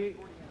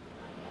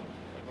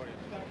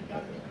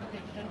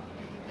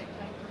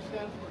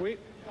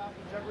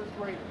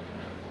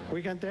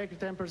can take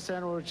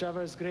 10% or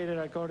whichever is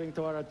greater according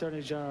to our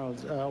Attorney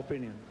General's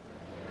opinion.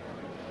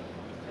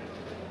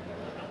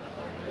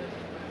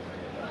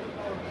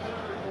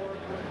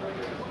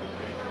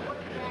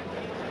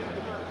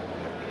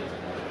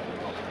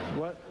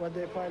 What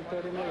they filed,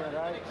 30 million,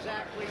 right?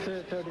 Exactly.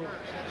 30.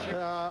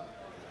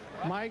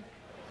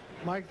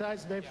 Mike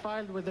Tyson, they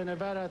filed with the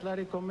Nevada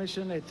Athletic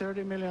Commission a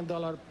 $30 million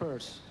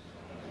purse.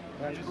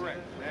 That is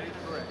correct. That is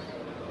correct.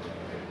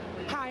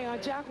 Hi,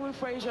 Jacqueline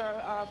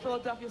Frazier,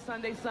 Philadelphia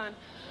Sunday Sun.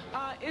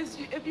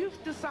 If you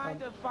decide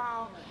to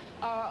file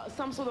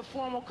some sort of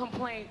formal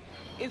complaint,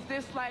 is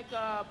this like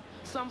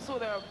some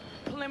sort of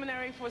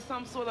preliminary for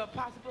some sort of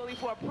possibility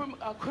for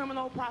a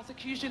criminal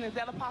prosecution? Is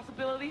that a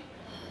possibility?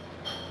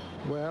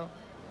 Well,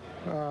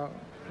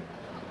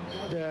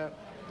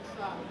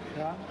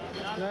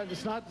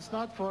 it's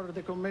not for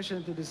the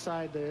commission to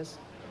decide this.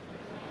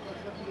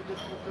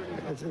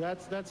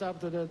 That's up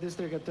to the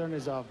district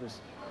attorney's office.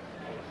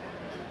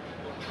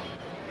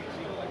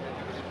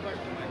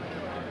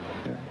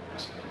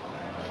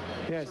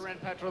 Yes. Ren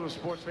Petrol, the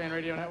Sports Fan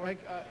Radio Network.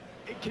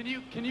 Can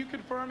you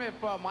confirm if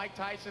Mike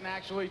Tyson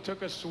actually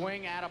took a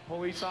swing at a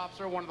police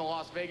officer, one of the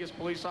Las Vegas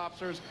police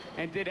officers,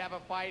 and did have a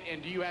fight?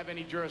 And do you have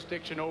any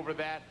jurisdiction over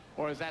that,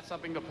 or is that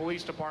something the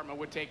police department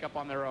would take up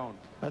on their own?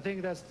 I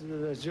think that's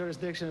the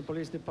jurisdiction the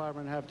police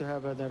department have to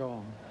have on their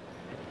own.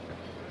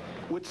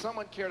 Would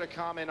someone care to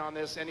comment on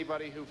this?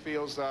 Anybody who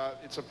feels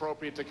it's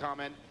appropriate to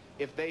comment,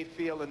 if they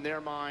feel in their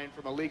mind,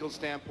 from a legal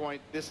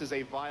standpoint, this is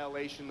a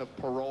violation of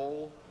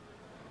parole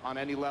on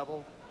any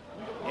level?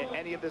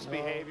 Any of this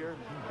behavior?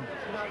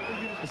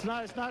 It's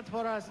not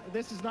for us.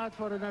 This is not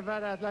for the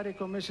Nevada Athletic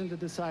Commission to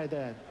decide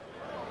that.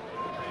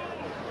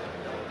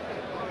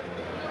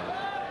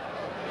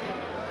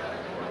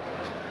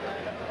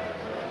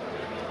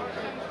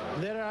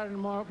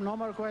 are no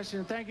more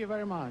questions. Thank you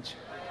very much.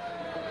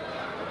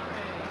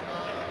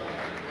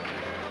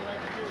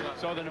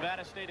 So the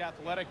Nevada State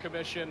Athletic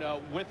Commission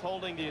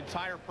withholding the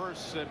entire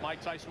purse that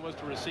Mike Tyson was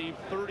to receive,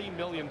 $30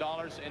 million,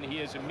 and he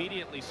is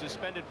immediately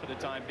suspended for the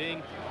time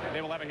being.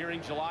 They will have a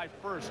hearing July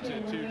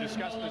 1st to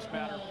discuss this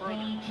matter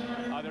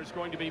further. There's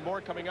going to be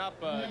more coming up.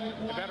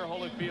 Evander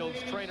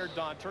Holyfield's trainer,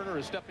 Don Turner,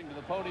 is stepping to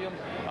the podium.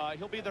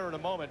 He'll be there in a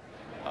moment,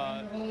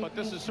 but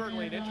this is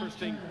certainly an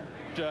interesting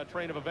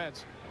train of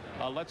events.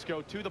 Let's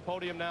go to the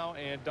podium now,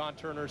 and Don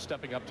Turner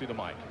stepping up to the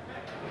mic.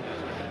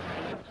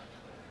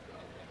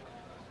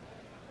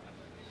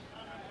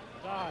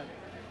 Don.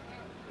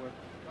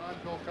 Don,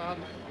 Bill Con.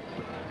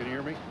 Can you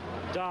hear me?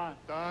 Don.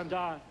 Don.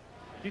 Don.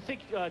 Do you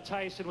think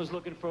Tyson was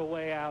looking for a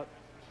way out?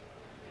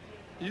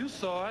 You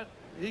saw it.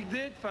 He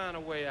did find a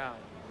way out.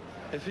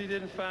 If he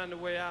didn't find a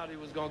way out, he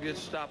was going to get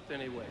stopped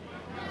anyway.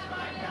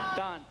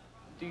 Don,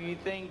 do you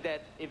think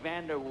that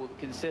Evander will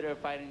consider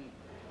fighting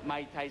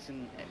Mike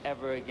Tyson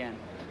ever again?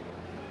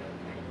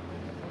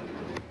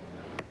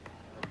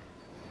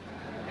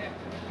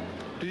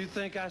 Do you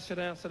think I should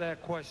answer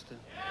that question?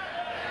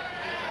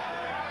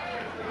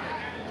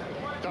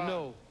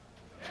 No.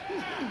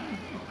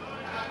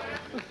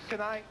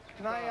 Can I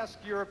ask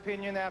your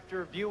opinion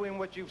after viewing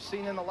what you've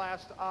seen in the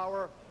last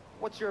hour?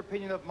 What's your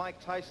opinion of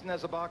Mike Tyson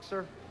as a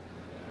boxer?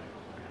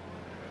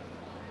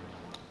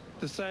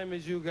 The same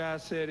as you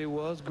guys said he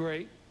was,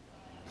 great.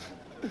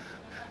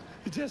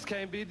 He just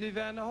can't beat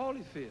Evander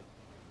Holyfield.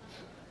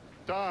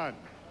 Don,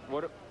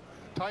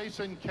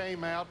 Tyson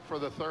came out for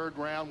the third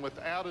round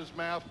without his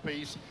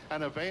mouthpiece,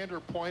 and Evander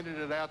pointed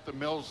it out to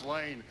Mills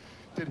Lane.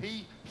 Did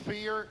he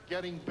fear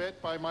getting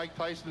bit by Mike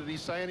Tyson? Did he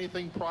say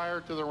anything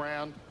prior to the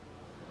round?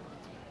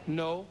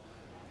 No.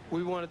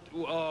 We wanted,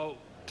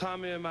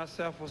 Tommy and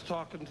myself was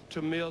talking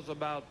to Mills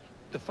about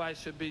the fight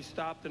should be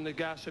stopped and the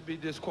guy should be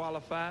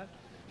disqualified.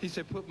 He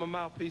said, put my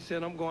mouthpiece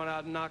in, I'm going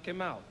out and knock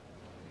him out.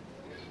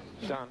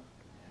 Don,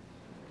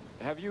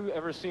 have you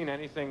ever seen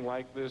anything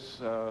like this?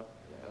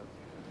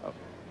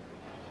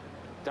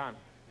 Don,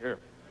 here.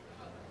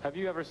 Have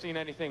you ever seen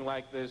anything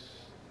like this,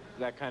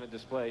 that kind of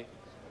display?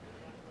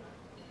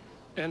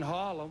 In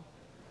Harlem.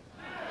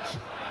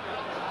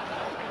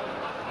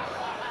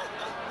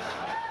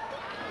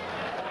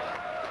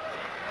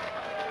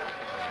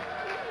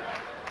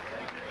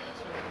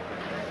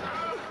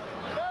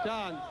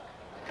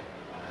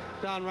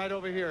 Don, right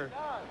over here.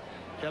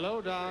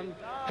 Hello, Don.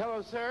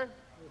 Hello, sir.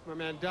 My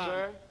man, Don.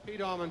 Sir.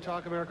 Pete Allman,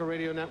 Talk America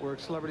Radio Network,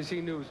 Celebrity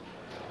Scene News.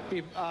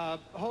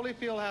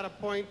 Holyfield had a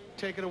point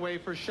taken away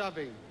for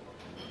shoving.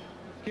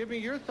 Give me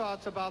your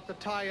thoughts about the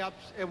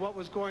tie-ups and what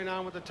was going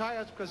on with the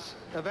tie-ups, because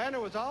Evander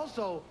was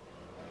also,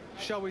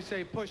 shall we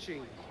say,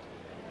 pushing.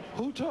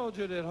 Who told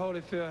you that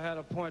Holyfield had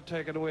a point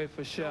taken away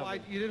for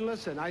shoving? No, you didn't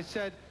listen. I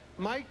said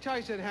Mike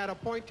Tyson had a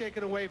point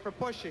taken away for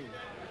pushing.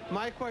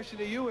 My question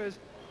to you is,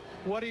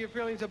 what are your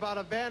feelings about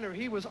Evander?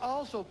 He was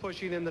also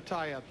pushing in the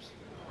tie-ups.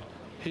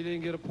 He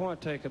didn't get a point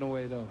taken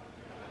away, though.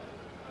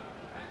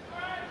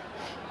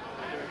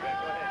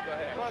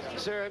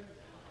 Sir,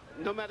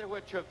 no matter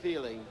what you're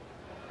feeling,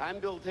 I'm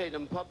Bill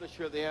Tatum,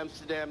 publisher of the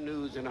Amsterdam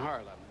News in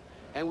Harlem,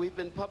 and we've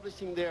been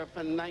publishing there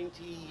for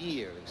 90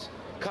 years,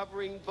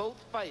 covering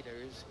both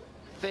fighters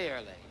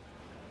fairly.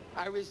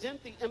 I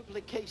resent the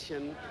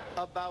implication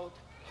about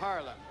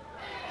Harlem.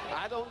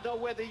 I don't know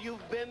whether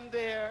you've been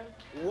there,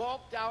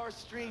 walked our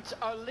streets,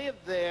 or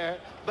lived there,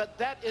 but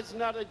that is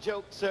not a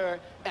joke, sir,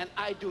 and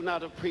I do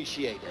not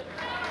appreciate it.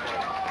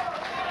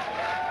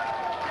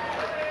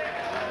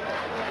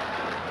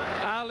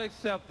 I'll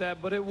accept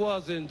that, but it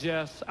was in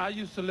jest. I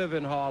used to live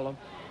in Harlem.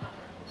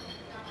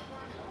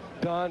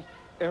 Don,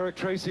 Eric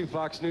Tracy,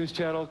 Fox News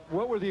Channel.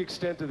 What were the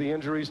extent of the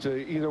injuries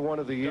to either one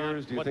of the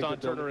ears? What Don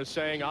Turner is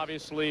saying,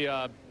 obviously,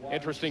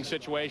 interesting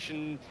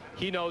situation.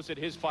 He knows that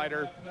his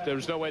fighter,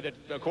 there's no way that,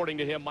 according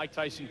to him, Mike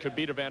Tyson could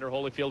beat Evander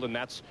Holyfield, and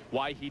that's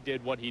why he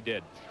did what he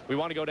did. We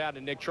want to go down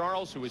to Nick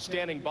Charles, who is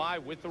standing by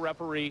with the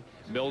referee,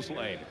 Mills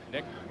Lane.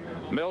 Nick?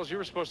 Mills, you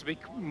were supposed to be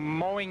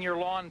mowing your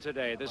lawn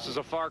today. This is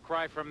a far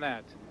cry from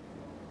that.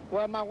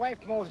 Well, my wife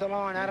mows the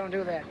lawn. I don't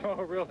do that. Oh,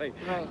 really?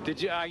 Right.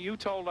 Did you? You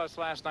told us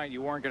last night you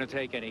weren't going to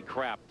take any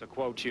crap, to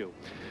quote you.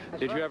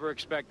 Did you ever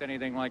expect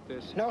anything like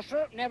this? No,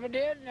 sir. Never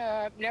did.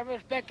 Never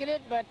expected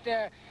it. But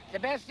the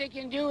best thing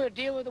you can do is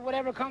deal with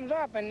whatever comes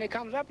up. And it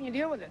comes up and you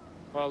deal with it.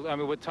 Well, I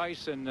mean, with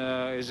Tyson,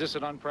 is this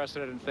an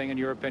unprecedented thing, in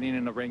your opinion,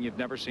 in the ring? You've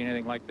never seen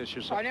anything like this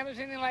yourself? I've never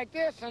seen anything like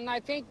this. And I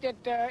think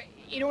that,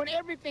 you know, in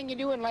everything you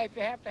do in life,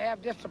 you have to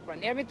have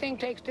discipline. Everything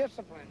takes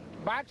discipline.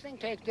 Boxing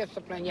takes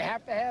discipline. You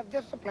have to have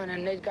discipline,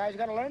 and these guys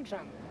got to learn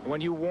something.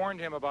 When you warned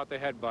him about the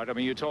headbutt, I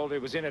mean, you told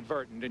it was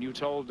inadvertent, and you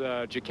told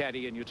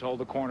Giacchetti and you told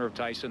the corner of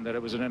Tyson that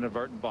it was an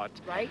inadvertent butt.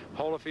 Right.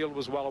 Holyfield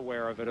was well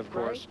aware of it, of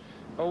course.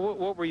 Well,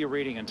 what were you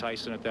reading in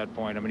Tyson at that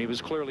point? I mean, he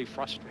was clearly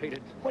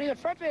frustrated. Well, he was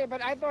frustrated,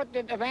 but I thought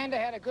that Evander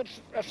had a good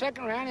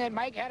second round and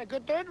Mike had a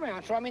good third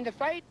round. So, I mean, the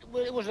fight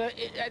was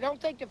I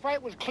don't think the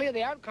fight was clear,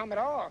 the outcome at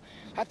all.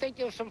 I think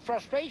there was some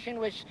frustration,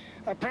 which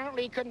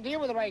apparently he couldn't deal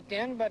with right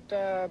then, but,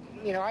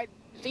 you know,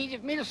 It's easy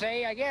for me to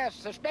say, I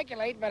guess, to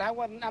speculate, but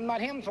I'm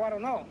not him, so I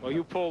don't know. Well,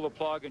 you pulled the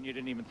plug and you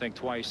didn't even think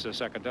twice a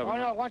second of it. Oh,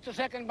 no, once the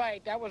second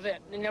bite, that was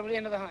it. And that was the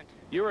end of the hunt.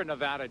 You're a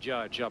Nevada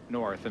judge up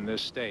north in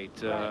this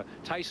state. Right.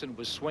 Tyson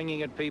was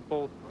swinging at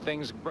people.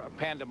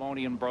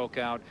 Pandemonium broke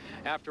out.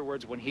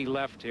 Afterwards, when he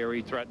left here,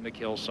 he threatened to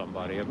kill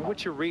somebody. I mean,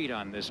 what's your read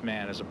on this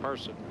man as a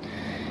person?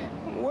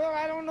 Well,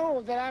 I don't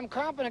know that I'm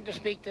competent to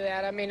speak to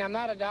that. I mean, I'm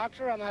not a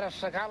doctor. I'm not a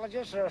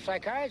psychologist or a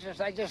psychiatrist.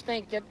 I just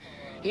think that,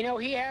 you know,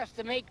 he has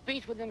to make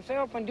peace with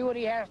himself and do what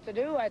he has to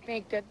do. I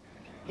think that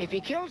if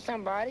he kills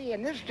somebody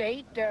in this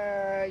state,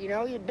 you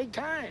know, he's big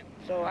time.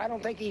 So I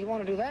don't think he'd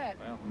want to do that.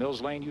 Well,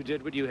 Mills Lane, you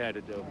did what you had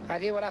to do. I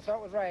did what I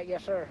thought was right.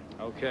 Yes, sir.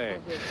 Okay.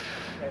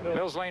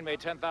 Mills Lane made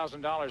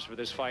 $10,000 for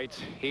this fight.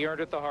 He earned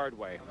it the hard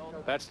way.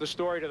 That's the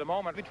story to the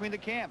moment. Between the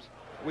camps,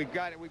 we've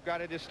got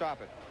to just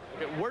stop it.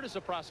 Where does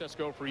the process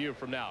go for you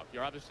from now?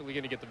 You're obviously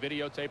going to get the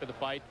videotape of the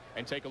fight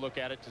and take a look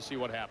at it to see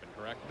what happened,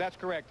 correct? That's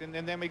correct. And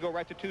then we go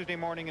right to Tuesday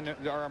morning in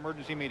our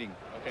emergency meeting.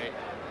 Okay.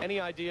 Any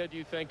idea, do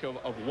you think, of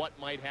what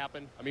might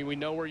happen? I mean, we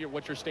know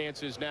what your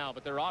stance is now,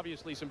 but there are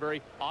obviously some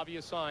very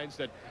obvious signs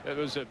that there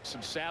was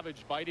some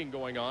savage biting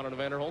going on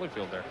Evander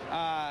Holyfield there.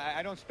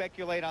 I don't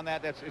speculate on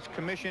that. It's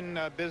commission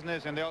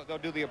business, and they'll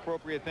do the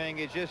appropriate thing.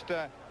 It's just,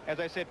 as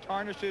I said,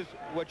 tarnishes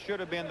what should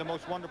have been the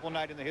most wonderful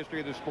night in the history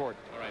of the sport.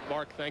 All right,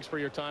 Mark, thanks for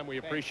your time. We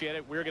appreciate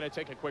it. We're going to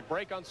take a quick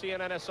break on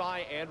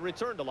CNNSI and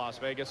return to Las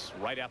Vegas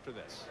right after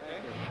this.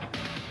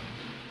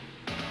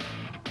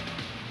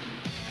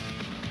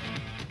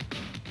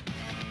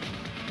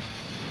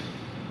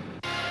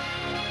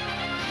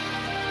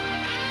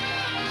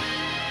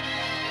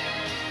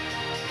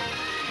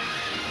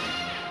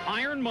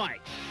 Iron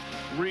Mike,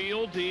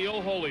 real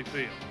deal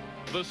Holyfield,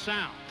 the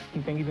sound.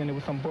 You think he's in there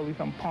with some bully,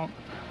 some punk?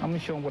 I'm going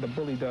to show him what a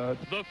bully does.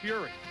 The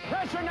Fury.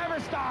 Pressure never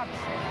stops.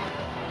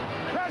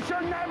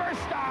 Pressure never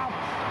stops.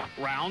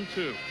 Round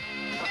 2.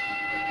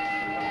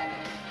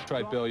 That's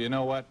right, Bill. You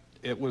know what?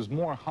 It was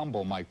more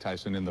humble, Mike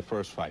Tyson, in the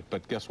first fight.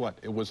 But guess what?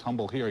 It was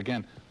humble here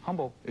again.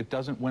 Humble, it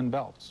doesn't win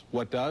belts.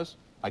 What does?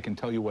 I can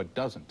tell you what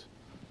doesn't.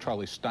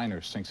 Charlie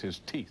Steiner sinks his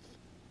teeth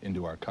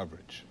into our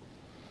coverage.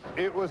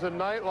 It was a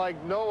night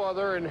like no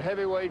other in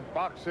heavyweight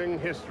boxing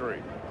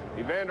history.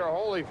 Evander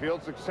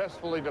Holyfield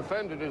successfully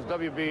defended his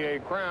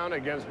WBA crown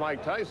against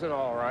Mike Tyson,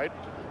 all right,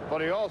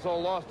 but he also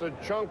lost a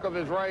chunk of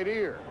his right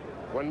ear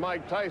when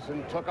Mike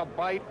Tyson took a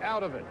bite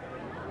out of it.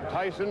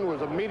 Tyson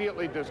was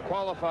immediately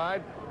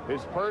disqualified,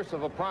 his purse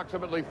of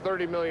approximately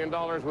 $30 million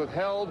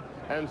withheld,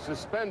 and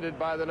suspended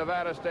by the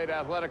Nevada State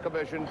Athletic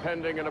Commission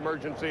pending an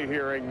emergency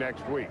hearing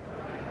next week.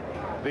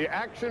 The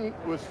action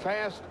was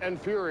fast and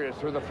furious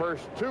through the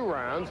first 2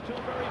 rounds,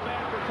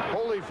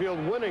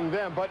 Holyfield winning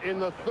them, but in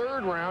the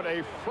 3rd round,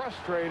 a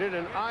frustrated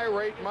and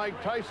irate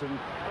Mike Tyson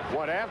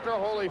went after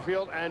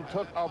Holyfield and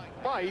took a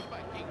bite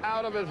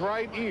out of his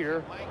right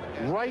ear,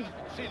 right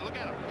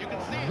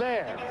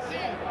there.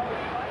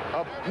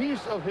 A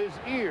piece of his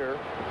ear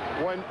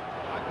went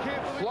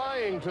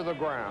flying to the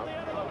ground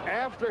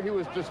after he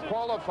was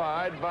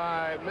disqualified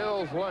by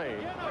Mills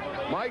Lane.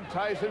 Mike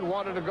Tyson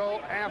wanted to go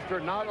after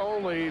not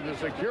only the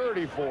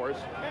security force,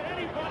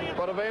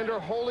 but Evander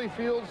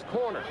Holyfield's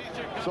corner.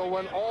 So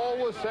when all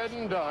was said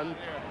and done,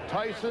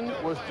 Tyson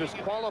was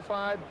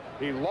disqualified.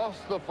 He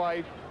lost the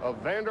fight.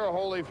 Evander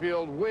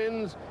Holyfield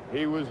wins.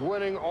 He was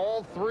winning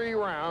all 3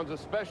 rounds,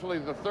 especially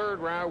the 3rd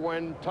round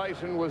when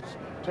Tyson was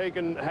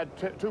had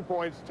 2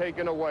 points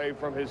taken away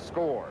from his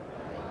score.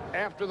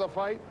 After the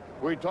fight,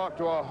 we talked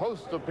to a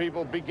host of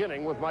people,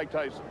 beginning with Mike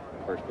Tyson.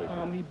 First, please.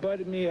 He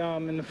butted me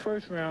in the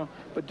 1st round,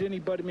 but then he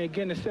butted me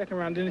again in the 2nd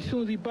round. Then as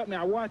soon as he butted me,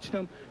 I watched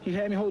him. He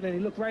had me holding, and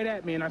he looked right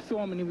at me, and I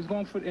saw him, and he was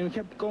going for it, and he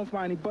kept going for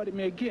it, and he butted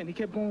me again. He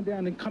kept going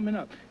down and coming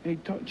up, and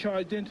he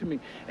charged into me.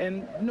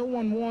 And no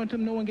one warned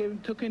him. No one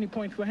took any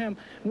points for him.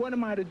 What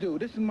am I to do?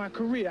 This is my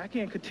career. I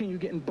can't continue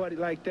getting butted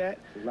like that.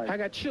 I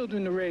got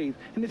children to raise,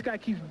 and this guy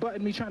keeps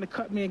butting me, trying to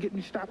cut me and get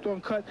me stopped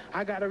on cut.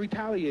 I got to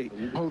retaliate.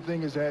 The whole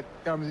thing is that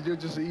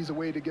it's just an easy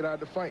way to get out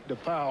of the fight, the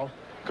foul,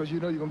 because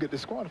you know you're going to get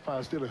disqualified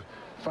instead of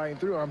fighting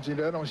through.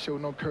 That don't show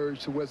no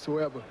courage to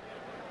whatsoever.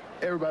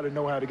 Everybody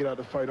know how to get out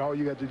of the fight. All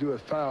you got to do is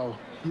foul.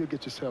 You'll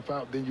get yourself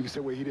out. Then you can say,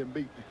 well, he didn't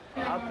beat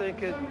me. I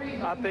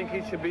think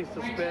he should be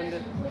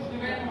suspended.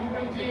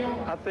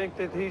 I think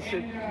that he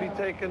should be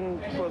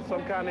taken for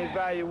some kind of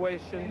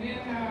evaluation.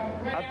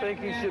 I think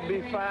he should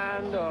be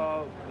fined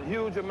a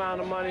huge amount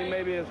of money,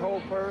 maybe his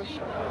whole purse.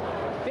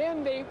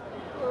 Then they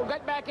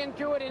got back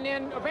into it, and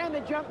then Evander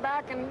jumped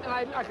back, and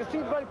I could see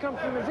blood come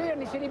from his ear,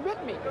 and he said he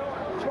bit me.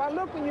 So I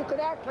looked, and you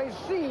could actually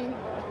see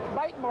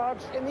bite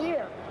marks in the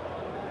ear.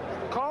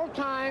 Called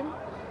time,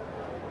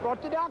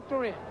 brought the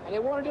doctor in, and they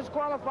wanted to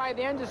disqualify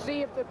then to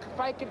see if the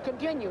fight could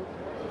continue.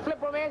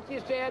 Flip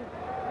Romanci said,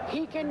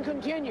 he can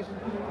continue.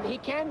 He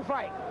can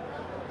fight.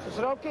 So I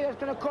said, okay, that's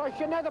going to cost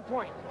you another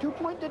point.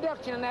 2-point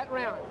deduction in that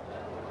round.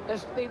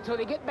 So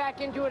they get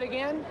back into it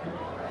again.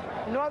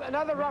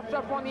 Another rough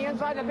up on the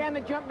inside.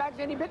 Evander jumped back,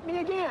 and he bit me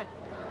again.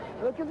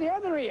 Look at the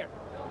other ear.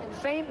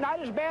 Same, not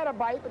as bad a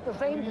bite, but the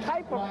same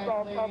type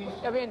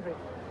of injury.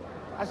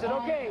 I said,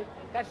 okay,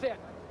 that's it.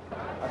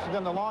 It's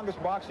been the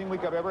longest boxing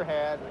week I've ever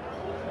had.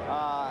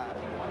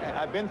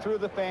 I've been through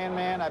the Fan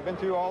Man. I've been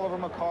through Oliver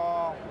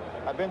McCall.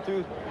 I've been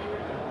through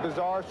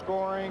bizarre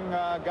scoring,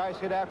 guys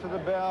hit after the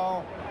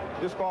bell,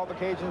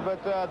 disqualifications.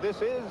 But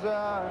this is,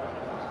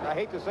 I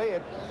hate to say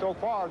it, so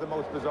far the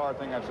most bizarre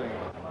thing I've seen.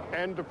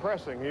 And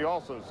depressing, he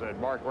also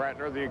said. Mark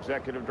Ratner, the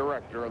executive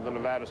director of the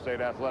Nevada State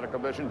Athletic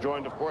Commission,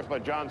 joined, of course, by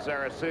John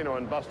Saraceno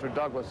and Buster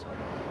Douglas.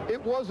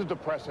 It was a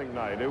depressing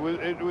night. It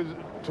was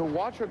to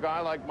watch a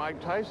guy like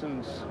Mike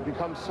Tyson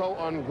become so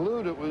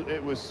unglued.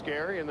 It was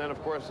scary. And then,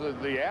 of course,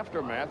 the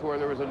aftermath where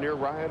there was a near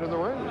riot in the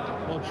ring.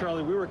 Well,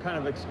 Charlie, we were kind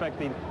of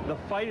expecting the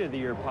fight of the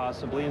year,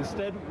 possibly.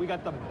 Instead, we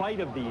got the bite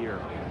of the year.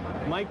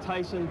 Mike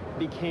Tyson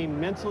became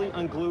mentally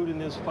unglued in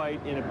this fight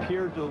and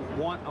appeared to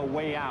want a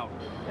way out,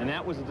 and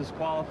that was a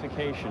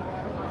disqualification.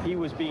 He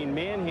was being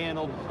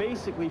manhandled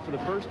basically for the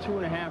first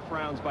 2.5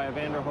 rounds by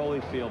Evander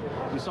Holyfield.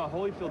 We saw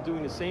Holyfield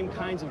doing the same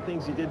kinds of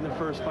things he did in the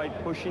first fight,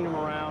 pushing him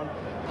around.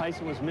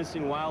 Tyson was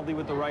missing wildly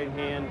with the right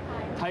hand.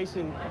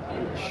 Tyson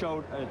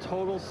showed a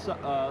total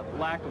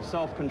lack of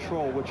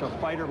self-control, which a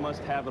fighter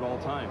must have at all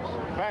times.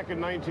 Back in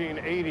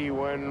 1980,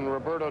 when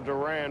Roberto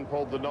Duran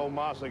pulled the no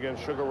mas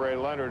against Sugar Ray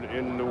Leonard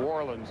in New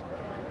Orleans,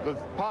 the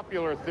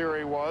popular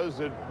theory was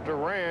that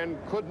Duran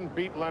couldn't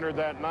beat Leonard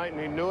that night,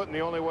 and he knew it, and the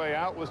only way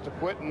out was to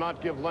quit and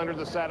not give Leonard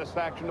the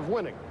satisfaction of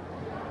winning.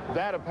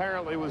 That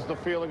apparently was the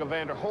feeling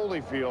Evander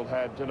Holyfield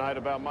had tonight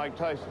about Mike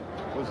Tyson.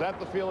 Was that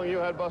the feeling you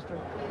had, Buster?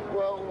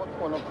 Well,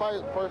 when the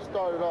fight first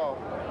started off,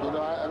 you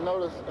know, I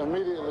noticed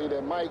immediately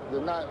that Mike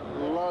did not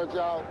large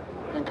out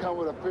and come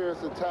with a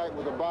fierce attack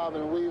with a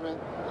bobbing and weaving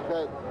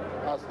that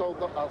I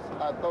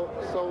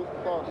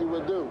thought he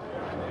would do.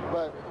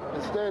 But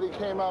instead, he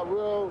came out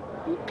real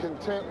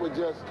content with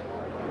just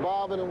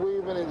bobbing and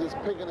weaving and just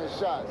picking his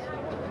shots.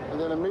 And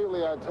then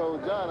immediately I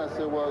told John, I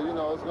said, well, you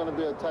know, it's going to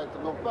be a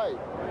tactical fight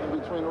in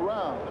between the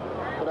rounds.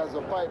 But as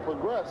the fight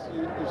progressed,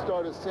 you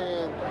started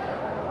seeing,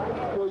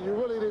 well, you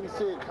really didn't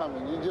see it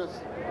coming. You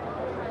just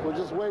were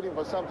just waiting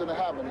for something to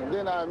happen. And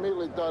then I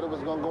immediately thought it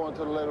was going to go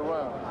into the later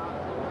rounds.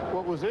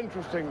 What was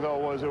interesting, though,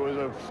 was it was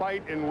a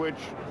fight in which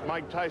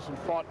Mike Tyson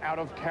fought out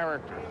of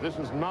character. This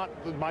was not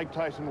the Mike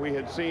Tyson we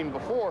had seen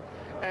before,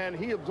 and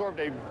he absorbed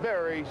a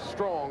very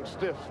strong,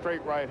 stiff,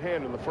 straight right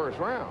hand in the first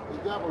round. He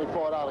definitely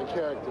fought out of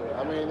character.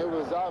 I mean, it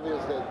was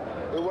obvious that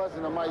it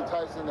wasn't a Mike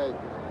Tyson that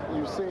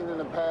you've seen in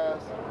the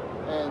past,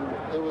 and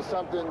it was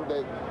something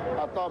that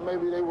I thought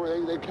maybe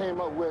they came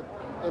up with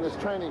in his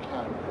training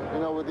camp, you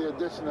know, with the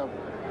addition of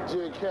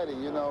Giacchetti,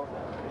 you know.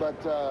 But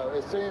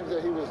it seems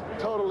that he was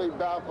totally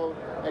baffled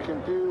and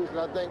confused. And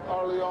I think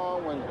early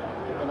on, when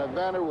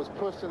Evander was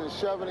pushing and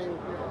shoving him,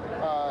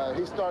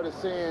 he started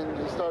seeing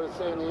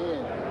the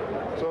end.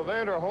 So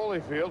Evander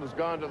Holyfield has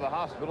gone to the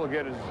hospital to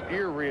get his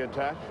ear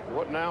reattached.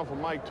 What now for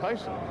Mike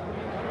Tyson?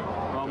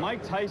 Well,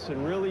 Mike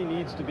Tyson really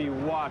needs to be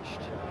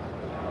watched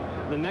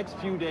the next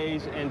few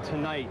days and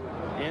tonight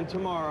and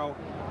tomorrow.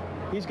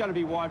 He's got to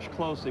be watched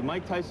closely.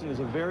 Mike Tyson is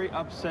a very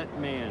upset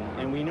man,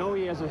 and we know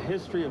he has a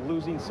history of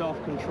losing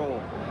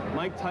self-control.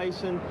 Mike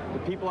Tyson, the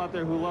people out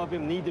there who love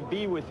him need to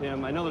be with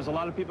him. I know there's a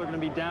lot of people are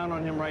going to be down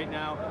on him right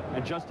now,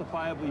 and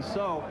justifiably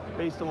so,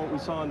 based on what we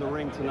saw in the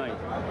ring tonight.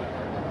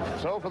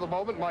 So for the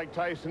moment, Mike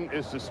Tyson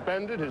is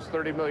suspended. His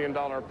 $30 million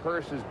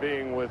purse is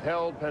being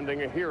withheld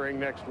pending a hearing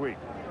next week.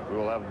 We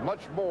will have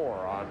much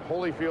more on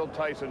Holyfield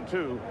Tyson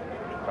 2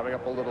 coming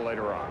up a little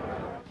later on.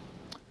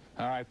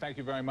 All right, thank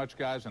you very much,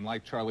 guys. And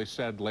like Charlie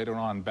said, later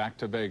on, back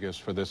to Vegas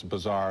for this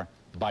bizarre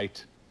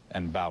bite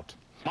and bout.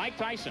 Mike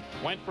Tyson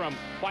went from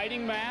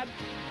fighting mad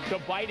to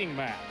biting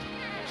mad.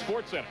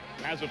 SportsCenter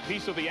has a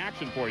piece of the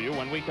action for you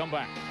when we come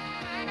back.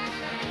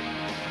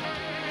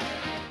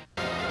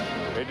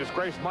 A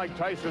disgraced Mike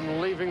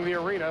Tyson leaving the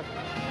arena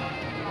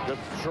just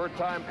a short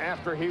time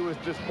after he was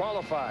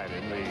disqualified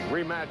in the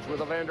rematch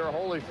with Evander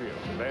Holyfield.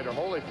 Evander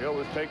Holyfield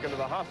was taken to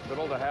the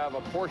hospital to have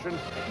a portion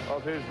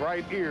of his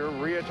right ear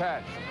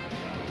reattached.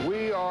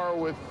 We are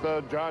with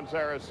John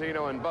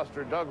Saraceno and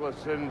Buster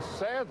Douglas, and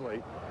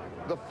sadly,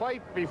 the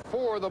fight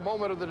before the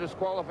moment of the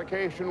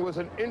disqualification was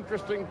an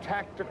interesting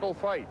tactical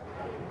fight.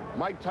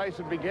 Mike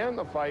Tyson began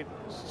the fight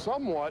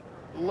somewhat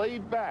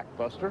laid back,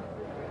 Buster.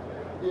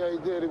 Yeah, he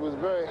did. He was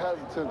very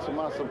hesitant, to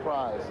my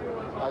surprise.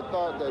 I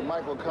thought that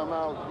Mike would come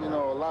out, you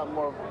know, a lot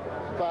more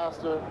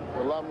faster,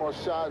 a lot more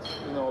shots,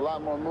 you know, a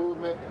lot more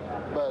movement.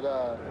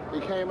 But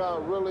he came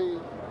out really,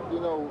 you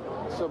know,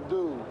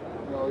 subdued.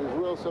 You know, he was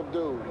real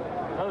subdued.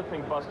 Another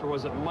thing, Buster,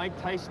 was that Mike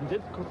Tyson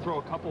did throw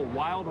a couple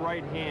wild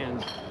right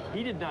hands.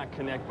 He did not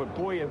connect, but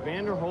boy,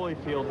 Evander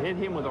Holyfield hit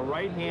him with a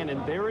right hand,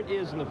 and there it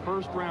is in the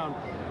first round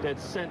that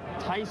sent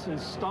Tyson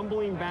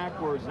stumbling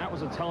backwards, and that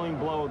was a telling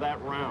blow of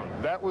that round.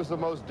 That was the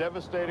most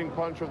devastating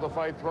punch of the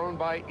fight thrown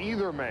by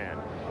either man.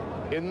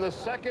 In the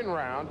second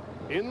round,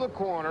 in the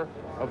corner,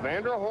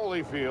 Evander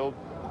Holyfield,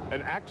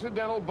 an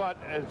accidental butt,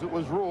 as it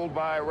was ruled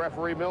by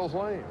referee Mills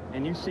Lane.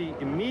 And you see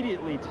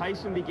immediately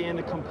Tyson began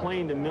to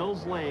complain to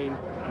Mills Lane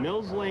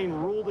Mills Lane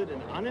ruled it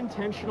an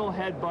unintentional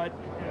headbutt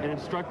and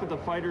instructed the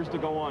fighters to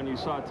go on. You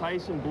saw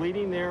Tyson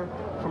bleeding there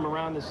from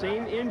around the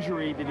same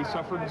injury that he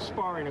suffered in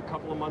sparring a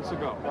couple of months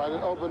ago. Right,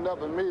 it opened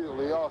up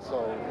immediately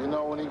also. You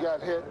know, when he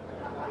got hit,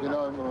 you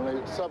know, when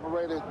they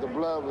separated, the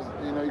blood was,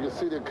 you know, you could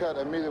see the cut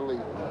immediately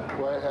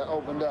where it had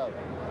opened up.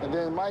 And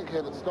then Mike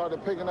had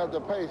started picking up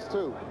the pace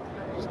too.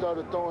 He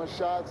started throwing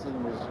shots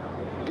and was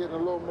getting a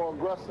little more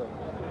aggressive.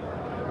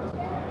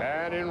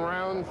 And in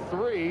round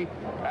 3,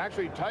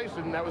 actually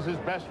Tyson, that was his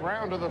best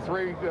round of the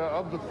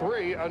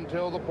three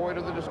until the point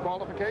of the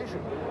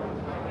disqualification.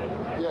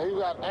 Yeah, he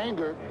got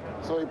angered,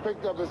 so he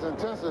picked up his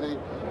intensity,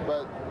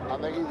 but I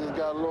think he just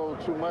got a little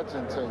too much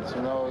intense,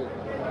 you know.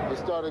 He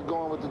started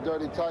going with the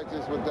dirty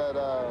tactics with that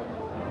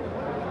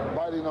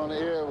biting on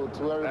the ear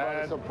to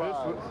everybody's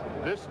surprise.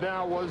 This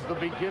now was the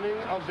beginning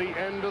of the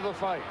end of the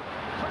fight.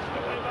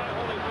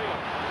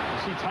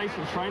 You see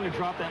Tyson trying to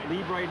drop that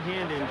lead right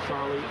hand in,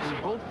 Charlie,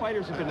 and both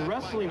fighters have been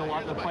wrestling a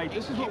lot in the fight.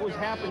 This is what was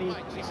happening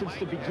since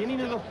the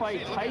beginning of the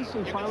fight.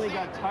 Tyson finally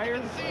got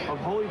tired of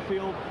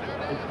Holyfield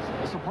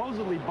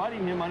supposedly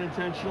butting him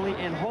unintentionally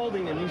and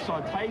holding, and you saw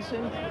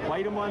Tyson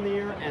bite him on the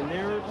ear, and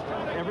there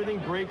everything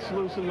breaks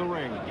loose in the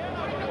ring.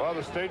 Well,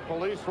 the state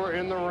police were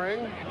in the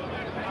ring.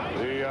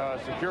 The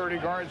security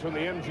guards from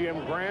the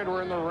MGM Grand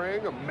were in the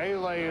ring. A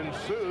melee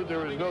ensued. There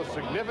was no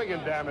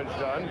significant damage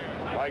done.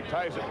 Mike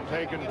Tyson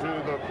taken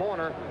to the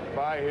corner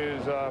by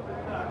his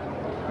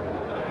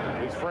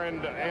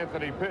friend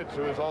Anthony Pitts,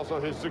 who is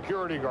also his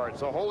security guard.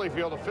 So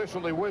Holyfield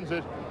officially wins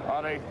it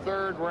on a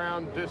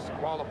third-round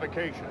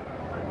disqualification.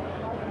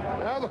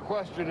 Now the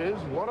question is,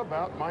 what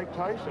about Mike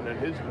Tyson and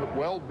his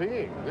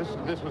well-being?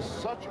 This was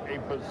such a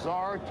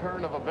bizarre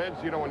turn of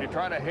events. You know, when you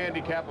try to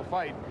handicap a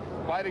fight,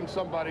 biting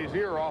somebody's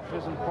ear off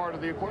isn't part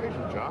of the equation,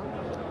 John.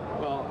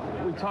 Well,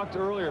 we talked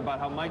earlier about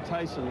how Mike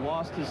Tyson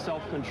lost his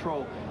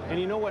self-control. And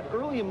you know what?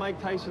 Early in Mike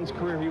Tyson's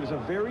career, he was a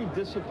very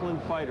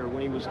disciplined fighter.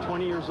 When he was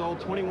 20 years old,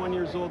 21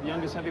 years old, the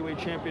youngest heavyweight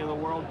champion of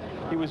the world,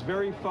 he was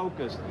very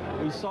focused.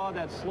 We saw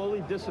that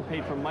slowly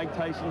dissipate from Mike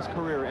Tyson's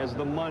career as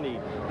the money,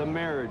 the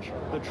marriage,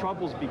 the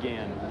troubles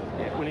began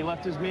when he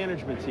left his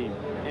management team.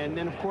 And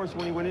then, of course,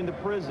 when he went into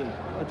prison.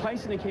 The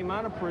Tyson that came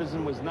out of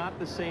prison was not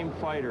the same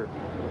fighter.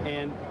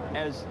 And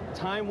as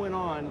time went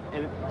on,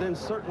 and then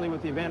certainly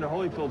with the Evander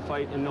Holyfield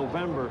fight in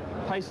November,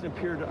 Tyson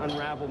appeared to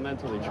unravel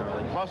mentally,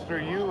 Charlie. Buster,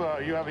 you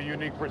have a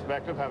unique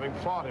perspective, having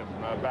fought him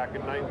back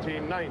in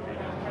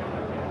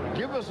 1990.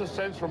 Give us a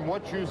sense from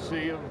what you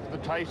see of the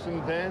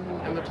Tyson then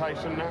and the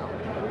Tyson now.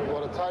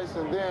 Well, the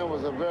Tyson then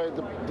was a very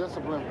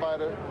disciplined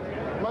fighter,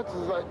 much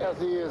as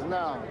he is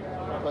now.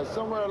 But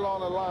somewhere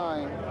along the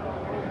line,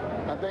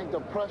 I think the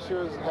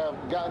pressures have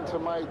gotten to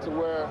Mike to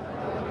where,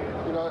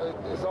 you know,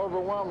 it's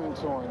overwhelming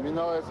to him. You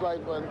know, it's like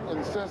in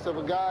the sense of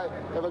if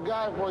a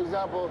guy, for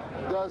example,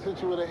 does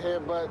hit you with a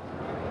headbutt,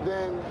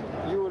 then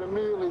you would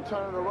immediately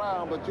turn it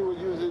around, but you would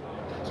use it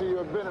to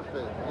your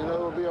benefit. You know,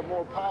 it would be a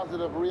more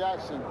positive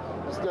reaction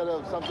instead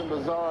of something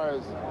bizarre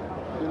as,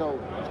 you know,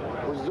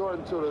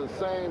 resorting to the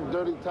same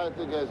dirty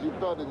tactic as you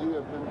felt that you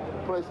had been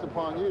placed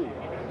upon you.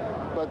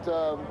 But,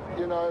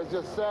 you know, it's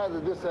just sad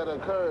that this had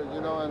occurred, you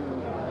know,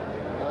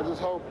 and I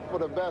just hope for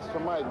the best for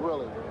Mike,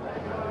 really.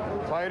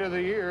 Fight of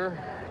the year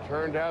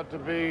turned out to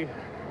be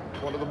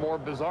one of the more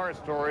bizarre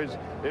stories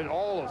in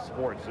all of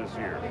sports this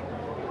year.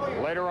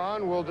 Later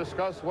on, we'll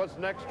discuss what's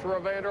next for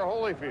Evander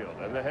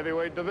Holyfield and the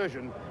heavyweight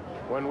division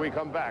when we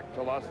come back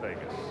to Las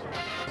Vegas.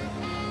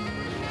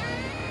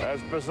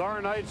 As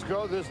bizarre nights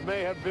go, this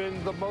may have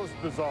been the most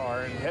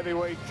bizarre in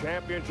heavyweight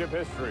championship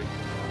history.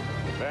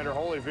 Evander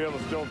Holyfield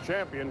is still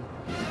champion,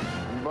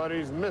 but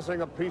he's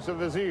missing a piece of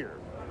his ear.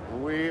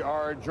 We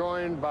are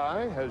joined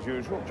by, as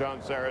usual, John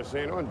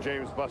Saraceno and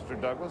James Buster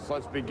Douglas.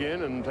 Let's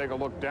begin and take a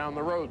look down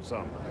the road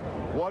some.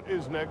 What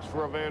is next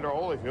for Evander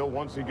Holyfield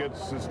once he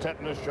gets his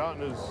tetanus shot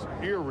and his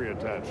ear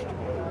reattached?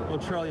 Well,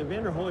 Charlie,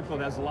 Evander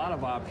Holyfield has a lot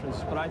of options,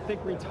 but I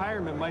think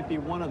retirement might be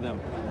one of them.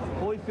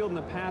 Holyfield in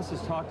the past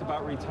has talked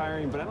about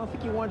retiring, but I don't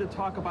think he wanted to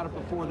talk about it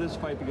before this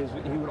fight because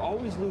he would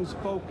always lose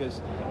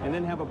focus and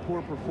then have a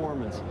poor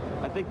performance.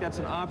 I think that's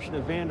an option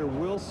Evander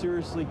will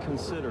seriously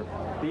consider.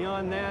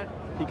 Beyond that,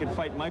 he could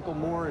fight Michael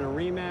Moore in a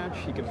rematch.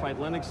 He could fight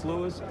Lennox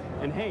Lewis.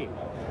 And hey,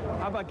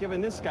 how about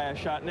giving this guy a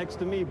shot next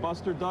to me,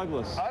 Buster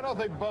Douglas? I don't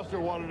think Buster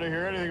wanted to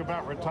hear anything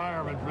about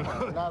retirement.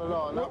 Not at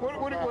all.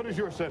 What is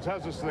your sense?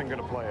 How's this thing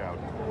going to play out?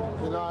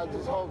 You know, I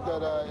just hope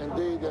that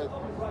indeed that,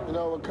 you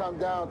know, it will come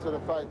down to the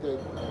fight that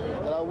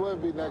I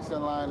would be next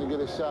in line to get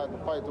a shot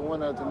and fight the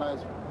winner of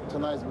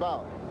tonight's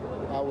bout.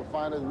 I would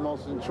find it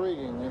most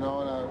intriguing, you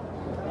know,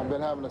 and I've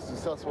been having a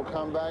successful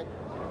comeback.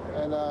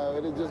 And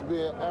it'll just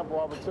be an ample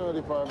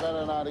opportunity for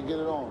Evander and I to get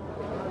it on.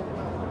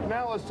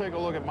 Now let's take a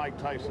look at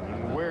Mike Tyson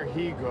and where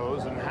he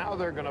goes and how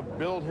they're going to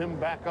build him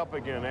back up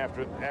again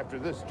after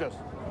this just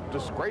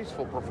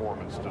disgraceful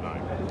performance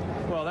tonight.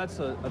 Well, that's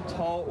a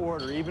tall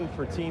order, even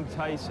for Team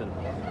Tyson.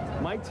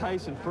 Mike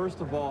Tyson, first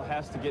of all,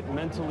 has to get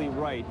mentally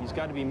right. He's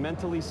got to be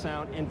mentally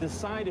sound and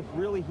decide if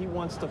really he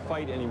wants to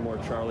fight anymore,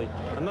 Charlie.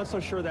 I'm not so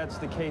sure that's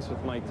the case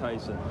with Mike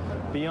Tyson.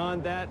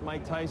 Beyond that,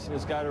 Mike Tyson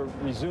has got to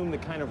resume the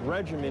kind of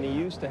regimen he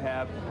used to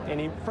have,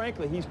 and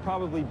frankly, he's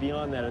probably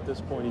beyond that at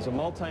this point. He's a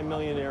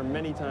multi-millionaire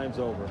many times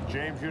over.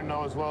 James, you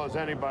know as well as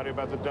anybody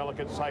about the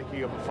delicate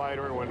psyche of a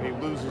fighter when he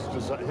loses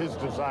his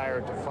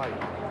desire to fight.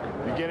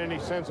 You get any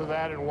sense of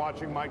that in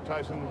watching Mike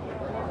Tyson?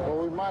 Well,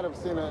 we might have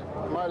seen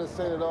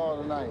it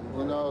all tonight.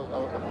 You know,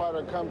 a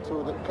fighter come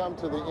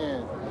to the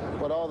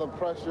end with all the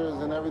pressures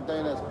and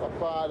everything that's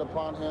applied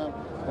upon him,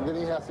 and then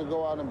he has to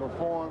go out and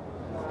perform.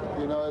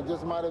 You know, it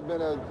just might have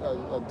been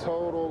a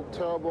total,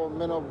 terrible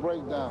mental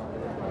breakdown.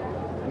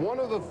 One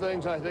of the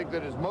things I think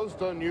that is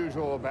most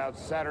unusual about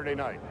Saturday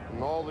night,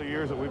 in all the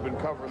years that we've been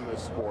covering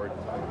this sport,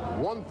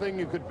 one thing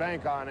you could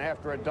bank on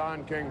after a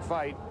Don King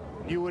fight,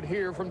 you would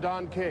hear from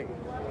Don King.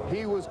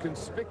 He was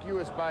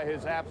conspicuous by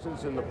his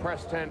absence in the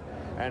press tent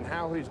and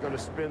how he's going to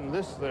spin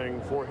this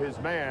thing for his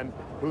man,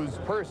 whose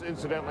purse,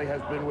 incidentally,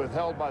 has been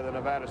withheld by the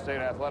Nevada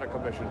State Athletic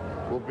Commission.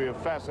 Will be a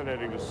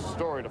fascinating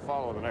story to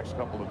follow in the next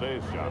couple of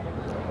days, John.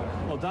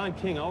 Well, Don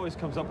King always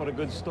comes up with a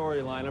good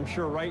storyline. I'm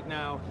sure right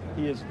now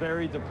he is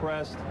very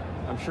depressed.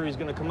 I'm sure he's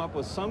going to come up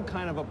with some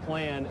kind of a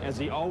plan, as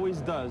he always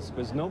does,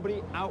 because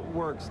nobody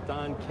outworks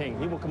Don King.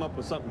 He will come up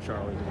with something,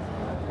 Charlie.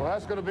 Well,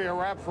 that's going to be a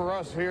wrap for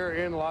us here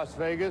in Las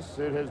Vegas.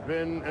 It has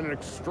been an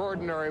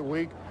extraordinary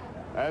week.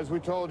 As we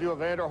told you,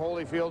 Evander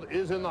Holyfield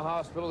is in the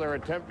hospital. They're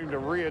attempting to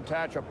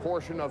reattach a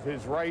portion of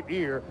his right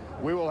ear.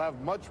 We will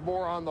have much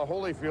more on the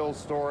Holyfield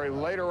story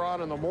later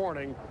on in the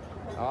morning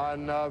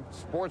on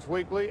Sports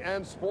Weekly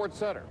and Sports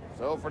Center.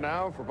 So for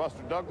now, for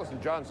Buster Douglas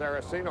and John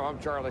Saraceno, I'm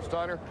Charlie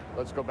Steiner.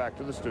 Let's go back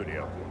to the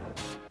studio.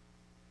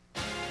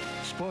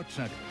 Sports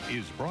Center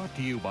is brought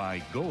to you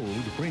by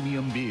Gold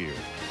Premium Beer,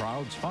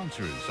 proud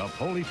sponsors of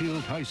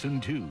Holyfield Tyson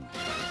 2.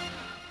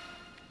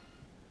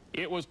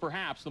 It was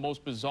perhaps the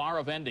most bizarre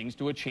of endings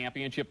to a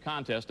championship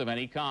contest of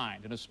any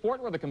kind. In a sport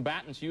where the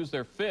combatants use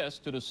their fists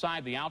to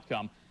decide the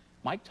outcome,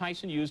 Mike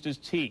Tyson used his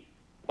teeth,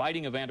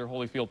 biting Evander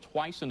Holyfield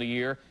twice in the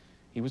ear.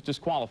 He was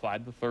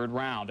disqualified in the third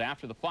round.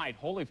 After the fight,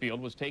 Holyfield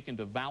was taken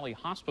to Valley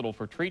Hospital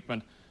for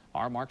treatment.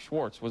 Our Mark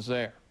Schwartz was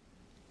there.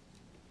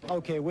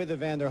 Okay, with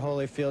Evander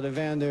Holyfield.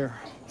 Evander,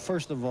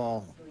 first of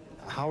all,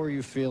 how are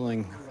you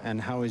feeling and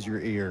how is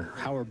your ear?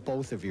 How are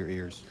both of your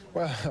ears?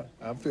 Well,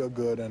 I feel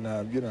good,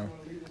 and, you know,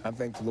 I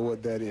thank the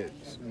Lord that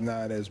it's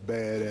not as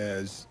bad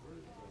as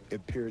it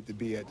appeared to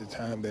be at the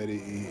time that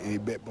he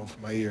bit both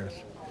of my ears.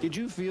 Did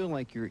you feel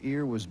like your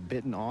ear was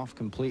bitten off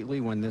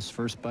completely when this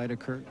first bite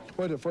occurred?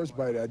 Well, the first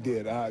bite I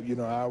did,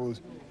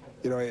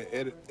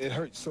 it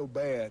hurt so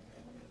bad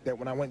that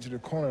when I went to the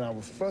corner, I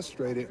was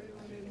frustrated,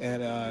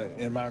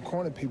 and my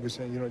corner people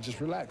saying, you know,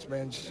 just relax,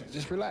 man,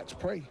 just relax,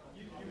 pray.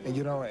 And,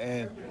 you know,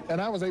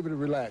 and I was able to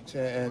relax,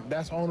 and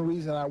that's the only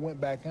reason I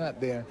went back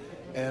out there.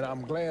 And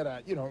I'm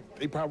glad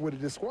they probably would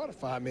have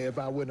disqualified me if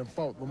I wouldn't have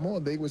fought. But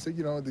more, they would say,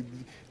 you know,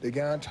 the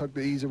guy took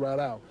the easy route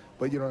out.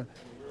 But, you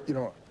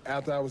know,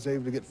 after I was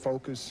able to get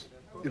focused,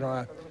 you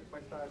know,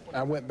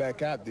 I went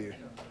back out there.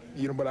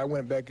 You know, but I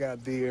went back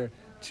out there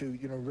to,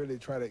 you know, really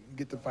try to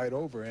get the fight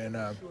over. And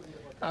I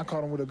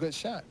caught him with a good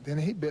shot. Then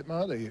he bit my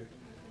other ear.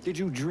 Did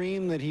you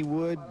dream that he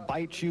would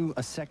bite you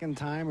a second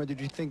time, or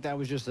did you think that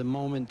was just a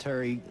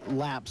momentary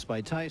lapse by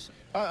Tyson?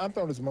 I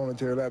thought it was a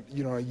momentary lapse.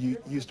 You know,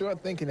 you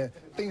start thinking that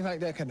things like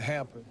that can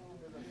happen.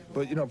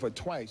 But, you know, for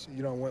twice,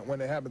 you know,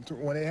 when it happened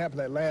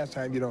that last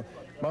time, you know,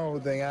 my whole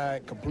thing, I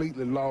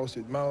completely lost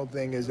it. My whole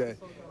thing is that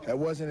it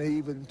wasn't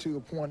even to a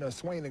point of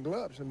swinging the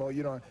gloves anymore.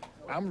 You know,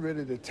 I'm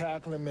ready to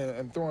tackle him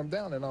and throw him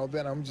down and all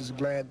that. I'm just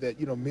glad that,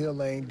 you know, Mill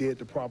Lane did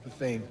the proper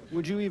thing.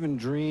 Would you even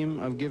dream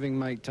of giving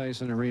Mike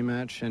Tyson a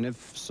rematch, and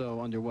if so,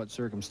 under what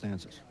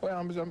circumstances?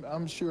 Well,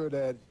 I'm sure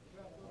that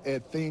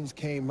if things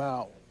came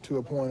out to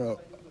a point of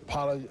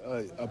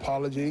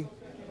apology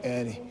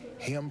and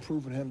him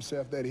proving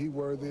himself that he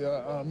worthy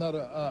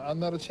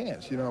another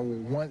chance. You know,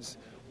 once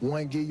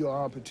one give you an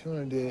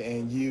opportunity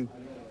and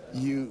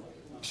you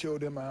show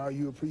them how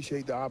you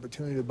appreciate the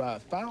opportunity by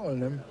following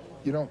them,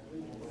 you know,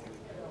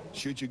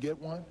 should you get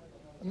one?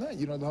 No,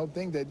 you know, the whole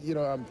thing that, you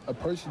know, a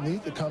person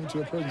needs to come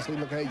to a person and say,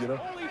 look, hey, you know,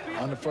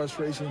 under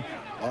frustration,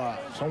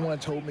 someone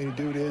told me to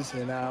do this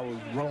and I was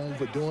wrong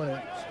for doing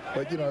it.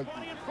 But, you know,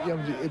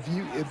 if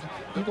you're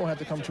going to have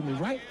to come to me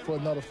right for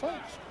another fight.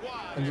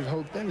 And the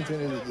whole thing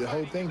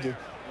to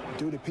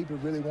do the people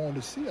really want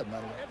to see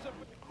another one.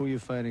 Who are you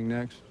fighting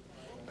next?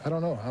 I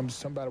don't know. I'm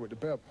somebody with the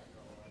belt.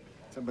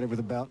 Somebody with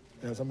a belt?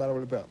 Yeah, somebody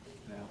with a belt.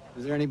 Yeah.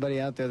 Is there anybody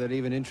out there that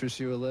even interests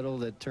you a little,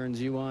 that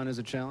turns you on as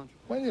a challenge?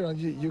 Well, you know,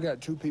 you got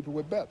two people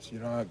with belts. You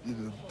know,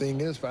 the thing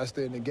is, if I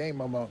stay in the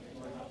game, I'm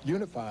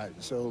unified.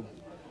 So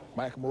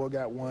Michael Moore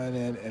got one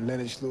and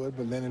Lennox Lewis,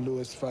 but Lennox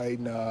Lewis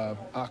fighting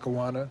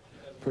Akawana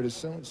pretty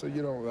soon. So,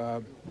 you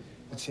know,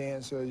 a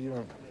chance of, you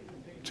know,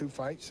 2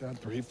 fights,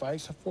 3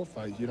 fights, or 4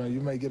 fights. You know, you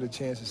may get a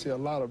chance to see a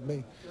lot of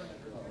me.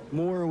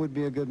 Moore would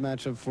be a good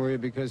matchup for you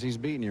because he's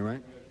beating you,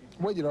 right?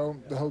 Well, you know,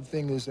 the whole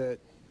thing is that,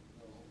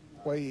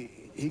 well,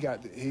 he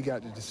got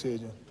the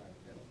decision,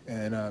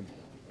 and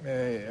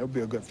it'll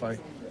be a good fight.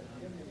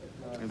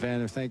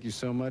 Evander, thank you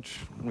so much.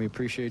 We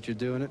appreciate you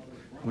doing it.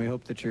 We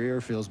hope that your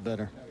ear feels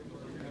better.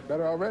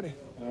 Better already.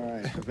 All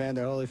right.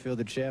 Evander Holyfield,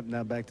 the champ,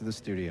 now back to the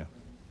studio.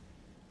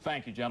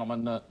 Thank you,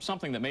 gentlemen.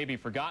 Something that may be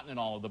forgotten in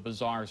all of the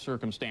bizarre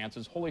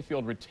circumstances,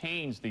 Holyfield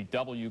retains the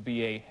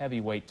WBA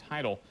heavyweight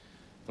title.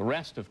 The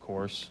rest, of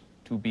course,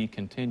 to be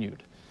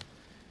continued.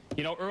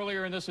 You know,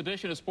 earlier in this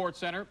edition of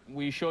SportsCenter,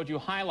 we showed you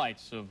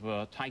highlights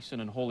of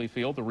Tyson and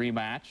Holyfield, the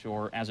rematch,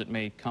 or as it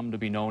may come to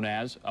be known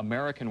as,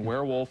 American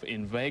Werewolf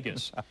in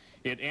Vegas.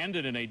 It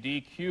ended in a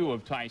DQ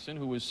of Tyson,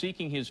 who was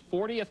seeking his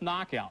 40th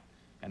knockout.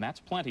 And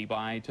that's plenty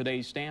by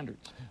today's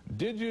standards.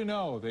 Did you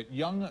know that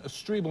young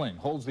Strebling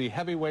holds the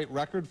heavyweight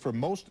record for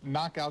most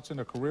knockouts in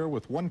a career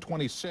with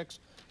 126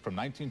 from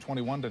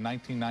 1921 to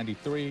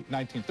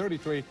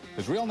 1933?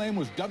 His real name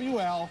was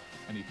WL,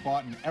 and he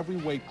fought in every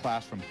weight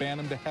class from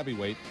bantam to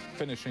heavyweight,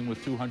 finishing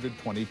with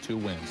 222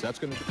 wins. That's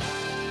going to...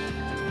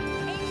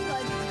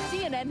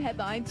 CNN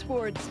Headline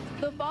Sports.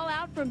 The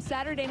fallout from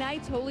Saturday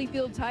night's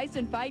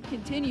Holyfield-Tyson fight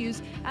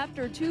continues.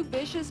 After 2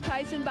 vicious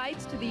Tyson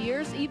bites to the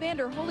ears,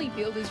 Evander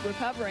Holyfield is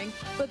recovering.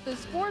 But the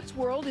sports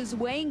world is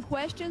weighing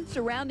questions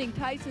surrounding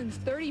Tyson's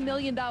 $30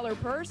 million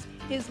purse,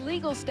 his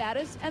legal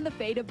status, and the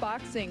fate of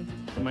boxing.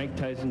 Mike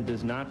Tyson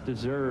does not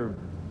deserve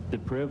the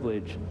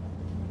privilege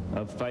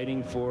of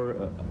fighting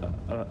for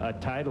a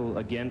title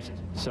against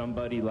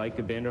somebody like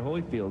Evander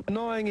Holyfield.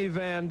 Knowing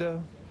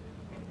Evander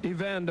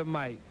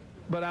might,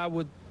 but I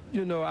would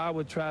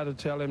try to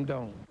tell him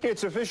don't.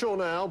 It's official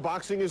now.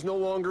 Boxing is no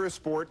longer a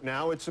sport.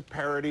 Now it's a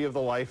parody of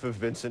the life of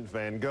Vincent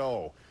van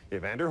Gogh.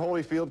 Evander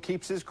Holyfield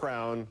keeps his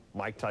crown.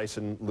 Mike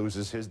Tyson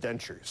loses his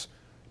dentures.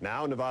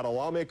 Now Nevada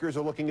lawmakers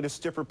are looking into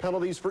stiffer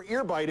penalties for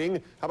ear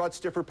biting. How about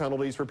stiffer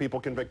penalties for people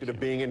convicted of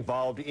being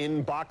involved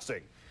in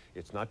boxing?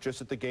 It's not just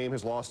that the game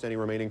has lost any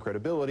remaining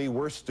credibility.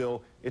 Worse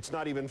still, it's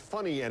not even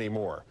funny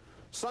anymore.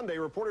 Sunday,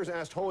 reporters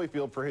asked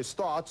Holyfield for his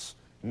thoughts.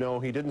 No,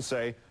 he didn't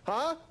say,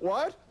 huh?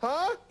 What?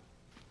 Huh?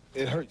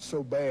 It hurt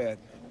so bad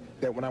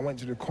that when I went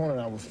to the corner,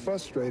 I was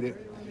frustrated,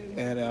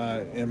 and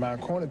in my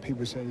corner,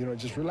 people said, you know,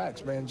 just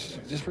relax, man,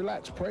 just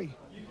relax, pray,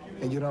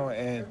 and you know,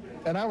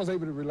 and I was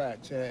able to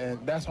relax, and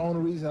that's the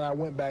only reason I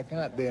went back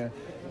out there,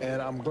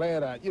 and I'm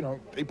glad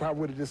they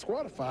probably would have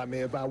disqualified me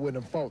if I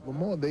wouldn't have fought, but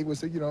more they would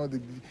say, you know,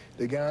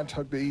 the guy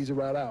took the easy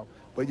route out,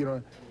 but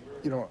you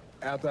know,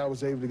 after I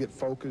was able to get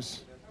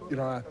focused, you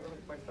know,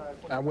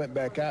 I went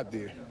back out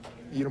there,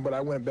 you know, but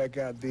I went back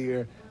out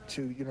there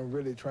to, you know,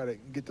 really try to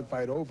get the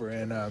fight over,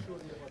 and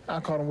I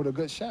caught him with a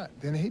good shot.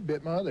 Then he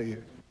bit my other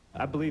ear.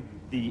 I believe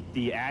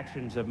the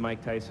actions of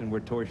Mike Tyson were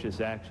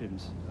tortious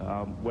actions.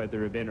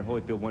 Whether Evander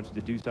Holyfield wants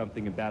to do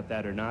something about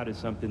that or not is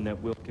something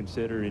that we'll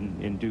consider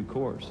in due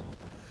course.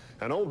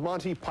 An old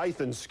Monty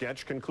Python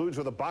sketch concludes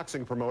with a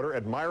boxing promoter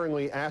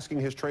admiringly asking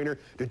his trainer,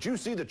 "Did you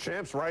see the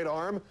champ's right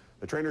arm?"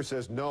 The trainer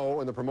says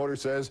no, and the promoter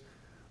says,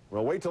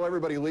 "Well, wait till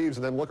everybody leaves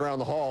and then look around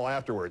the hall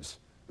afterwards."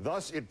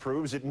 Thus, it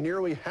proves it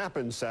nearly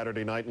happened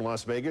Saturday night in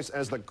Las Vegas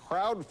as the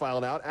crowd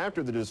found out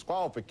after the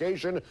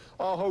disqualification.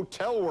 A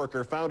hotel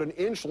worker found an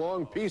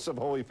inch-long piece of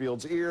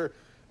Holyfield's ear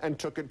and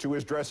took it to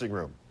his dressing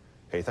room.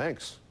 Hey,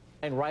 thanks.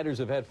 And writers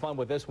have had fun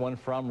with this one,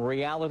 from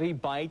reality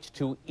bites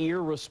to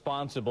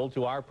irresponsible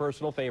to our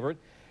personal favorite,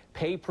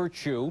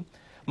 pay-per-chew.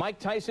 Mike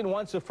Tyson,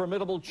 once a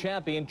formidable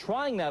champion,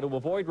 trying now to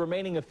avoid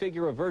remaining a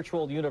figure of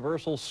virtual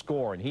universal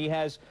scorn. He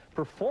has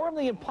performed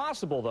the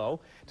impossible, though,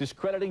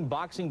 discrediting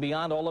boxing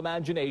beyond all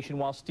imagination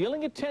while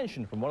stealing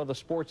attention from one of the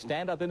sport's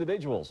stand-up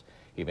individuals,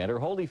 Evander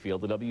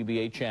Holyfield, the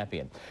WBA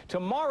champion.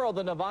 Tomorrow,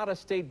 the Nevada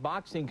State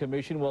Boxing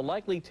Commission will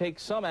likely take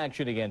some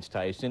action against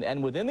Tyson,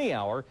 and within the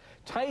hour,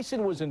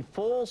 Tyson was in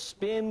full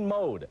spin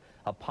mode,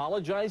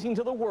 apologizing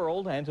to the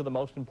world and to the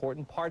most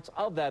important parts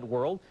of that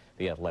world,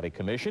 the Athletic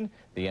Commission,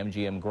 the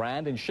MGM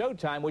Grand, and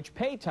Showtime, which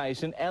pay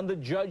Tyson, and the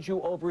judge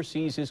who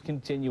oversees his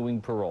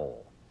continuing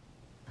parole.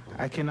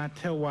 I cannot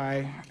tell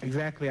why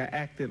exactly I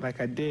acted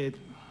like I did,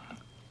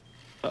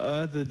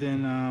 other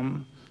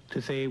than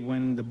to say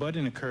when the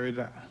budding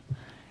occurred,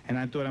 and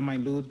I thought I might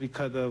lose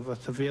because of a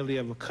severely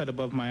of a cut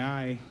above my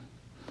eye,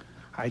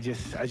 I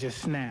just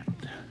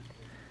snapped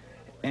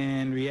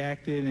and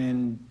reacted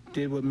and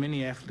did what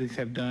many athletes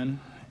have done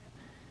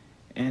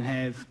and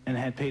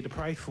had paid the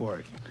price for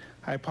it.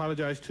 I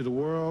apologize to the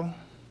world,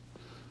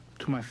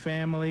 to my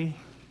family,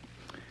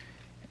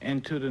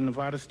 and to the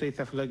Nevada State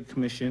Athletic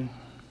Commission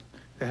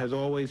that has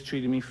always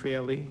treated me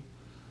fairly,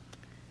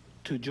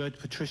 to Judge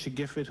Patricia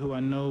Gifford, who I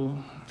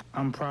know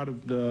I'm proud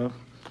of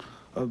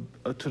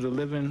to the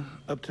living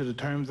up to the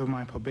terms of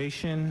my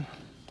probation.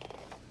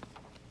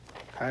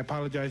 I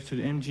apologize to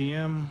the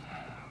MGM,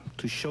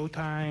 to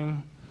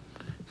Showtime,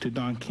 to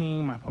Don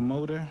King, my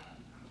promoter,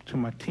 to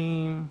my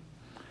team,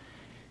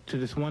 to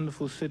this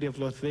wonderful city of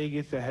Las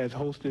Vegas that has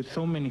hosted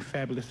so many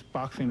fabulous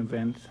boxing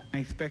events. I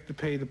expect to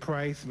pay the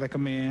price like a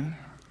man,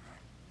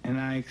 and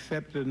I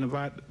accept the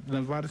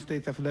Nevada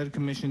State Athletic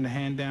Commission to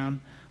hand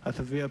down a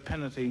severe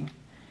penalty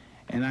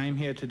and I'm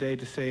here today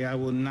to say I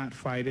will not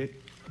fight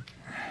it.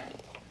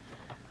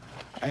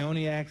 I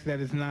only ask that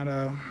it's not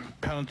a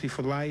penalty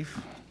for life.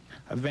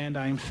 Evander,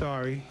 I'm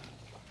sorry.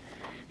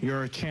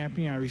 You're a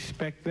champion, I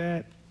respect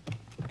that.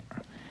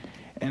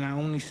 And I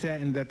only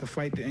saddened that the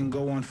fight didn't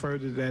go on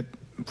further, that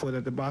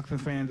the boxing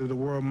fans of the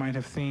world might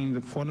have seen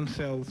for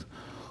themselves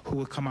who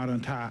would come out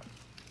on top.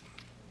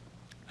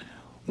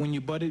 When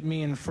you butted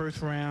me in the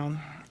first round,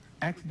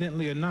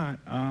 accidentally or not,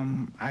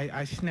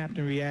 I snapped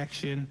in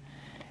reaction,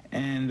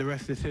 and the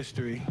rest is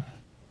history.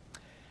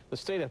 The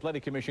State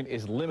Athletic Commission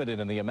is limited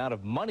in the amount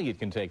of money it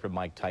can take from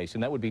Mike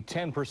Tyson. That would be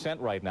 10%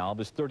 right now of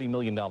his $30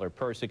 million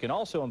purse. It can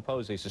also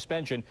impose a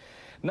suspension.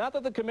 Not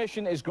that the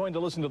commission is going to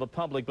listen to the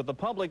public, but the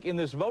public in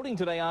this voting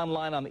today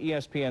online on the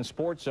ESPN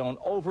Sports Zone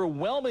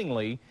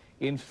overwhelmingly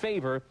in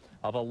favor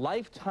of a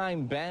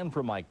lifetime ban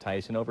for Mike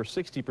Tyson. Over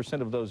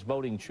 60% of those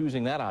voting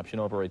choosing that option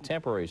over a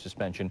temporary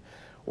suspension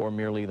or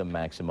merely the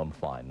maximum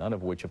fine, none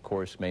of which, of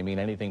course, may mean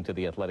anything to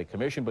the Athletic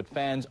Commission, but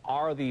fans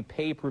are the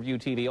pay-per-view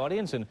TV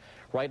audience, and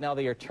right now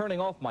they are turning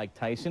off Mike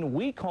Tyson.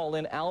 We call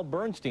in Al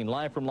Bernstein,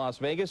 live from Las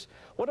Vegas.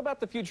 What about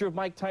the future of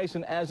Mike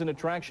Tyson as an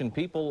attraction?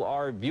 People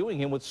are viewing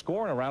him with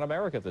scorn around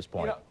America at this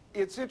point. You know,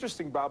 it's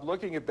interesting, Bob,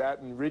 looking at that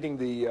and reading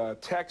the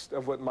text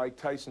of what Mike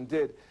Tyson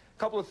did. A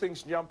couple of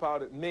things jump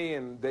out at me,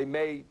 and they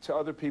may to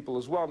other people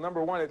as well.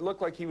 Number one, it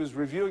looked like he was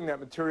reviewing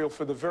that material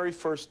for the very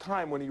first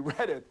time when he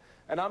read it.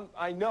 And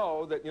I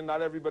know that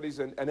not everybody's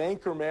an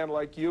anchor man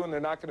like you, and they're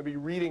not going to be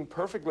reading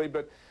perfectly,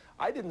 but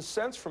I didn't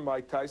sense from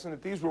Mike Tyson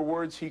that these were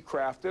words he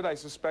crafted. I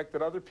suspect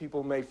that other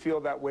people may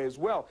feel that way as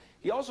well.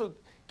 He also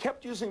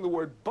kept using the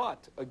word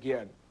but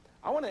again.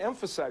 I want to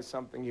emphasize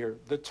something here.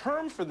 The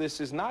term for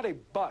this is not a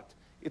but.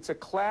 It's a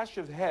clash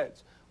of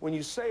heads. When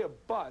you say a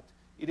but,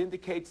 it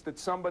indicates that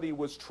somebody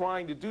was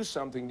trying to do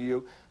something to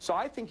you. So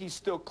I think he's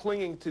still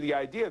clinging to the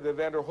idea that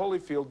Evander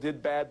Holyfield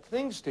did bad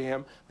things to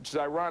him, which is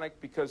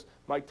ironic because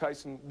Mike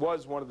Tyson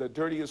was one of the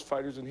dirtiest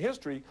fighters in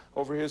history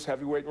over his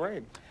heavyweight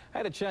reign. I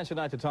had a chance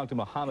tonight to talk to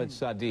Mohammed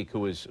Sadiq,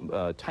 who is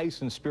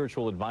Tyson's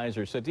spiritual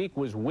advisor. Sadiq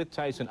was with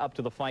Tyson up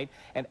to the fight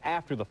and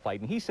after the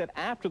fight. And he said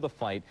after the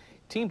fight,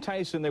 Team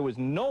Tyson, there was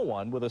no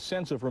one with a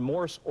sense of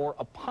remorse or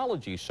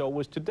apology. So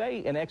was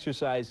today an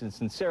exercise in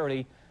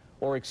sincerity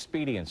or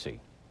expediency?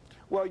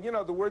 Well, you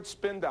know, the word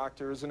spin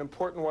doctor is an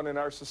important one in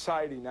our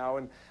society now,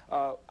 and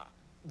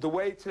the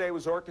way today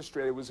was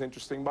orchestrated was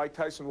interesting. Mike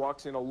Tyson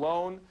walks in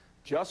alone,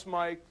 just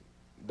Mike,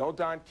 no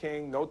Don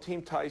King, no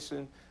Team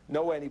Tyson,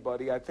 no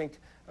anybody. I think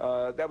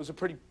that was a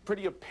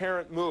pretty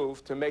apparent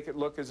move to make it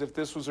look as if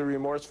this was a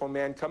remorseful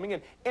man coming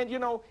in. And, you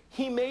know,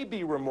 he may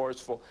be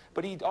remorseful,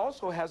 but he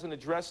also hasn't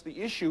addressed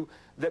the issue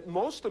that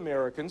most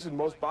Americans and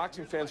most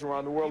boxing fans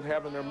around the world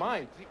have in their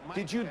mind.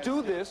 Did you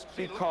do this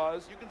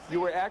because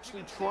you were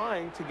actually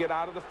trying to get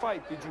out of the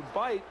fight? Did you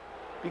bite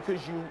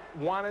because you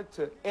wanted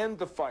to end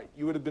the fight?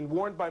 You would have been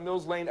warned by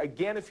Mills Lane,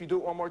 again, if you do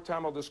it one more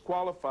time, I'll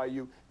disqualify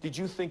you. Did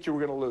you think you were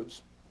going to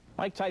lose?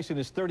 Mike Tyson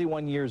is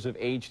 31 years of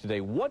age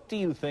today. What do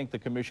you think the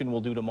commission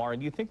will do tomorrow?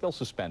 Do you think they'll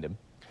suspend him?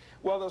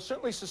 Well, they'll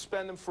certainly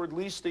suspend him for at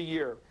least a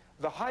year.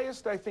 The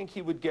highest I think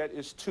he would get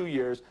is 2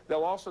 years.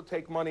 They'll also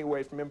take money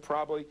away from him,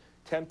 probably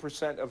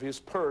 10% of his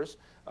purse.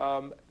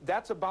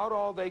 That's about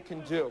all they can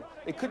do.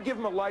 They could give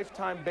him a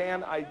lifetime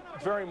ban. I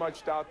very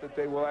much doubt that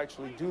they will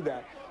actually do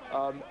that.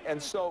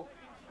 And so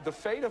the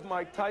fate of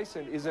Mike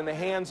Tyson is in the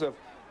hands of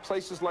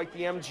places like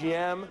the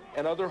MGM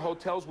and other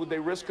hotels. Would they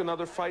risk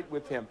another fight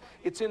with him?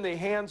 It's in the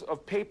hands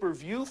of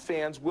pay-per-view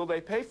fans. Will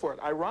they pay for it?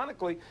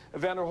 Ironically,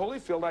 Evander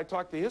Holyfield, I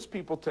talked to his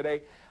people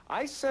today.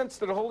 I sense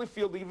that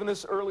Holyfield, even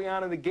this early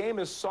on in the game,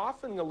 is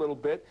softening a little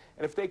bit.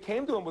 And if they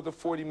came to him with a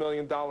 $40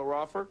 million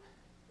offer,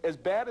 as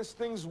bad as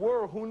things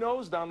were, who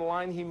knows down the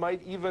line, he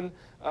might even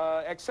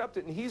accept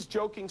it. And he's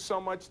joking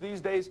so much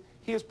these days,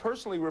 he is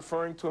personally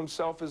referring to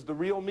himself as the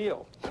real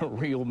meal. The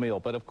real meal.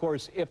 But, of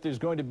course, if there's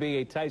going to be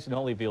a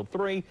Tyson-Holyfield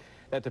 3,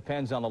 that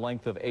depends on the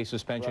length of a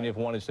suspension, right, if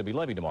one is to be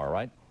levied tomorrow,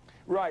 right?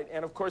 Right,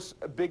 and of course,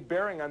 a big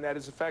bearing on that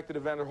is the fact that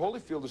Evander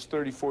Holyfield is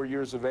 34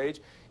 years of age.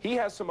 He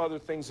has some other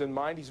things in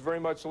mind. He's very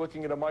much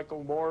looking at a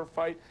Michael Moore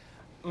fight.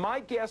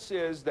 My guess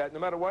is that no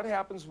matter what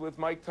happens with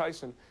Mike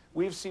Tyson,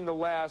 we've seen the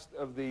last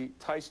of the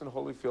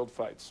Tyson-Holyfield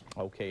fights.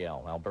 Okay,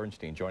 Al. Al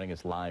Bernstein joining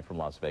us live from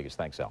Las Vegas.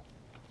 Thanks, Al.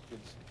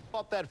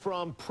 Thought that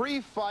from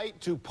pre-fight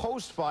to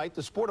post-fight,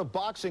 the sport of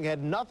boxing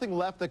had nothing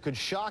left that could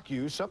shock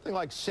you. Something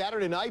like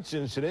Saturday night's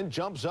incident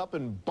jumps up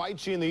and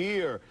bites you in the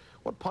ear.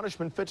 What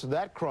punishment fits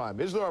that crime?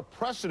 Is there a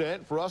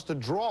precedent for us to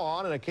draw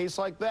on in a case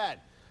like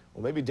that?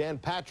 Well, maybe Dan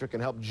Patrick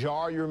can help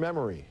jar your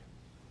memory.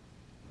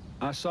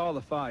 I saw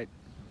the fight,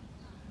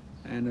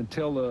 and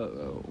until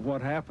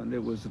what happened,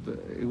 it was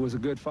a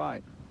good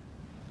fight,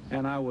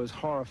 and I was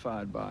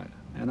horrified by it,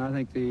 and I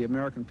think the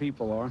American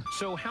people are.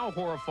 So how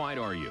horrified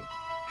are you?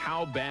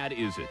 How bad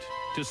is it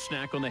to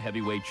snack on the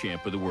heavyweight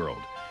champ of the world,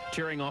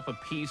 tearing off a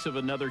piece of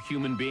another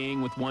human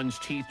being with one's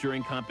teeth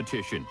during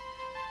competition?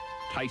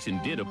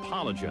 Tyson did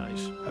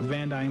apologize.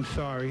 Evander, I'm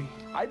sorry.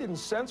 I didn't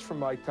sense from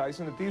Mike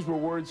Tyson that these were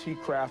words he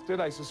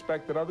crafted. I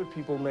suspect that other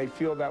people may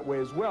feel that way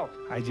as well.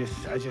 I just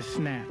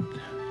snapped.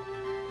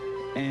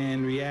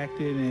 and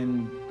reacted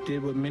and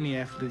did what many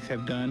athletes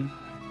have done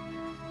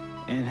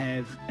and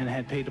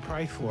had paid the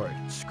price for it.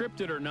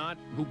 Scripted or not,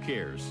 who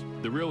cares?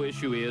 The real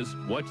issue is,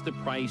 what's the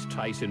price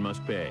Tyson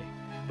must pay?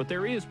 But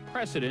there is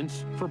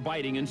precedence for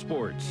biting in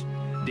sports.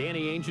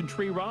 Danny Ainge and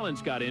Tree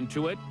Rollins got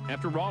into it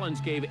after Rollins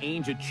gave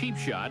Ainge a cheap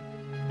shot,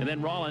 and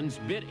then Rollins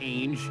bit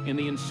Ainge in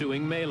the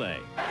ensuing melee.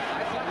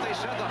 I thought they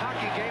said the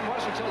hockey game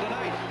wasn't until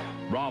tonight.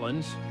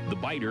 Rollins, the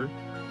biter,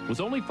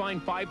 was only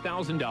fined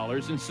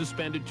 $5,000 and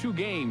suspended 2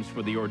 games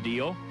for the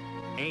ordeal.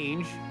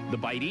 Ainge, the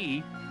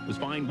bitee, was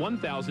fined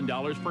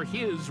 $1,000 for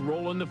his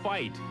role in the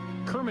fight.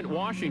 Kermit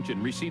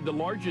Washington received the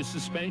largest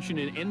suspension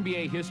in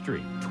NBA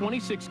history,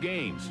 26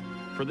 games,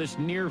 for this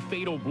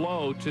near-fatal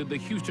blow to the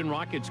Houston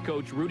Rockets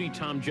coach Rudy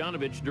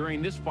Tomjanovich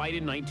during this fight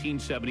in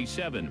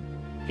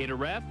 1977. Hit a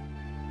ref,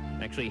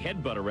 actually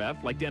headbutt a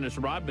ref, like Dennis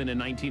Rodman in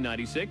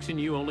 1996,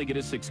 and you only get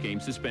a 6-game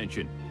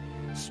suspension.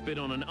 Spit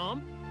on an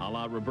ump, a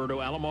la Roberto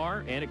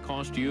Alomar, and it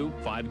cost you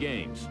 5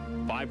 games,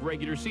 5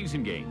 regular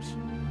season games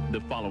the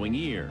following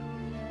year.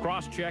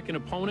 Cross-check an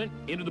opponent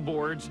into the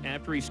boards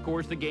after he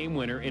scores the game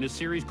winner in a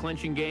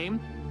series-clinching game,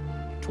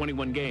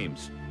 21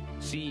 games.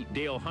 See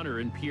Dale Hunter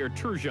and Pierre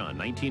Turgeon,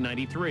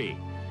 1993.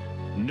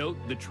 Note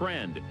the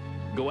trend.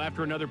 Go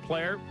after another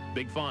player,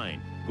 big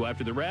fine. Go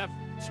after the ref,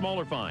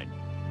 smaller fine.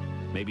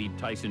 Maybe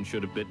Tyson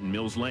should have bitten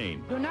Mills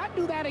Lane. Do not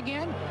do that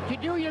again. If you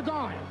do, you're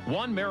gone.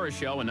 Juan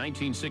Marichal in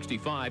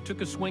 1965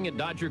 took a swing at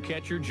Dodger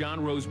catcher John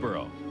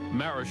Roseboro.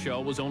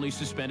 Marichal was only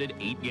suspended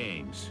 8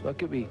 games.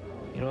 Look at me.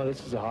 You know,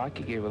 this is a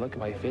hockey game, but look at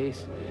my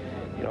face.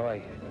 You know,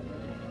 I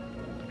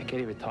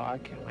can't even talk.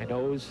 My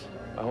nose,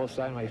 my whole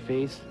side of my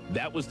face.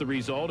 That was the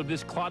result of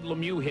this Claude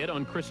Lemieux hit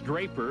on Chris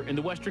Draper in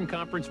the Western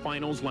Conference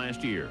Finals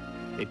last year.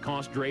 It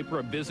cost Draper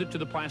a visit to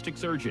the plastic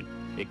surgeon.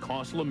 It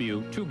cost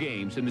Lemieux 2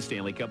 games in the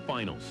Stanley Cup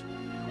Finals.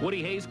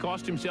 Woody Hayes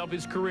cost himself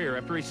his career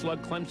after he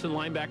slugged Clemson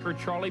linebacker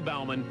Charlie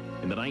Bauman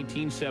in the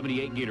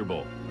 1978 Gator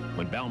Bowl,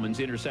 when Bauman's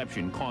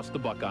interception cost the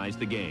Buckeyes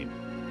the game.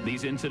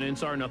 These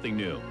incidents are nothing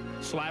new.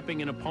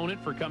 Slapping an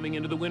opponent for coming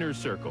into the winner's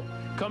circle,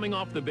 coming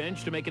off the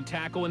bench to make a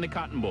tackle in the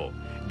Cotton Bowl,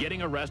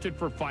 getting arrested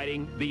for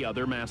fighting the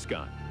other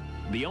mascot.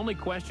 The only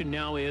question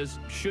now is,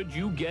 should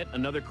you get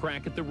another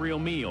crack at the real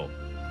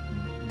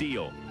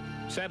deal?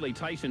 Sadly,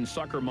 Tyson's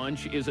sucker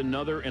munch is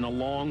another in a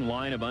long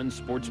line of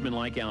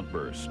unsportsmanlike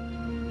outbursts.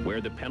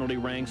 Where the penalty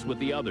ranks with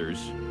the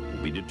others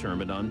will be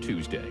determined on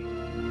Tuesday.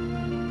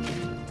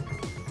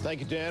 Thank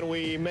you, Dan.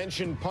 We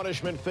mentioned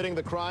punishment fitting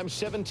the crime.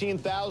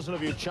 17,000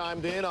 of you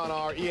chimed in on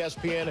our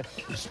ESPN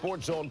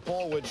Sports Zone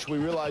poll, which we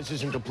realize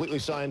isn't completely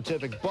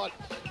scientific, but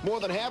more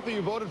than half of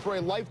you voted for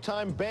a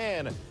lifetime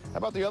ban. How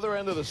about the other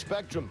end of the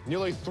spectrum?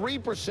 Nearly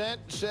 3%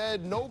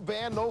 said no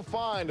ban, no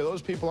fine. To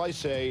those people, I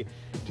say,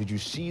 did you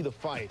see the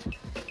fight?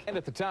 And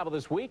at the top of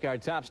this week, our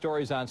top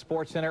stories on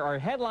SportsCenter are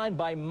headlined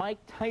by Mike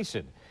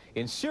Tyson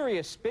in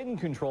serious spin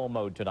control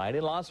mode tonight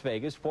in Las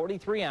Vegas,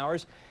 43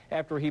 hours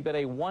after he bit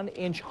a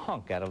 1-inch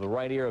hunk out of the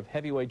right ear of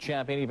heavyweight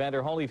champion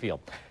Evander Holyfield.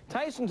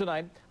 Tyson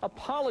tonight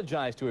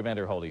apologized to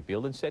Evander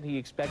Holyfield and said he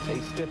expects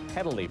a stiff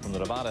penalty from the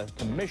Nevada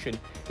Commission.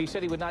 He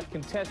said he would not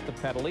contest the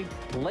penalty.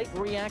 Late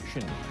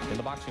reaction in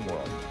the boxing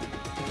world.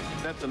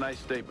 That's a nice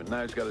statement.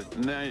 Now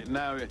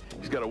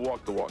he's got to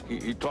walk the walk.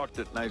 He talked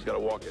it. Now he's got to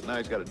walk it. Now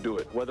he's got to do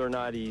it. Whether or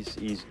not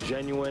he's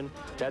genuine,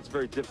 that's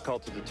very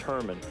difficult to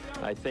determine.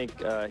 I think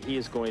he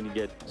is going to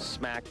get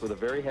smacked with a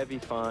very heavy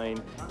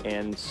fine,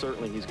 and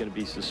certainly he's going to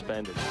be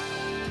suspended.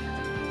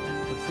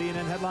 With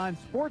CNN headlines,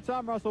 Sports,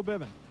 I'm Russell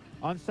Biven.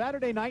 On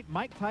Saturday night,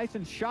 Mike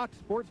Tyson shocked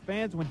sports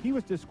fans when he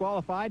was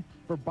disqualified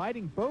for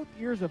biting both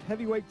ears of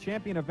heavyweight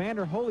champion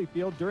Evander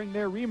Holyfield during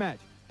their rematch.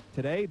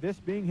 Today, this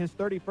being his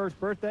 31st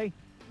birthday,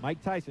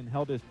 Mike Tyson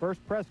held his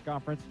first press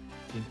conference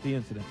since the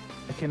incident.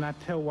 I cannot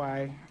tell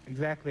why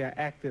exactly I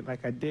acted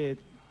like I did,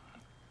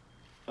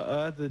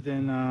 other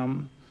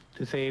than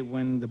to say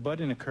when the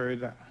butting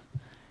occurred,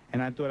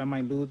 and I thought I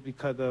might lose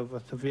because of a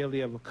severely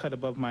of a cut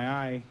above my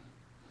eye,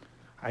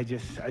 I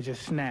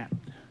just snapped.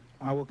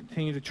 I will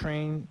continue to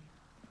train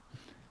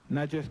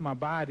not just my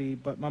body,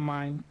 but my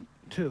mind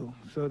too,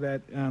 so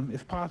that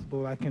if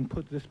possible, I can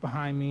put this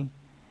behind me,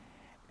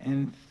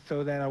 and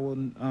so that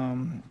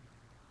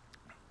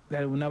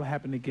that it will never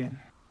happen again.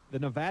 The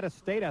Nevada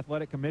State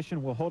Athletic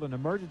Commission will hold an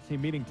emergency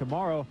meeting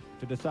tomorrow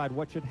to decide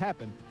what should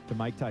happen to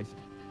Mike Tyson.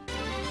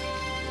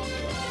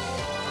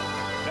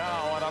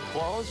 Now on Up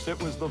Close, it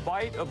was the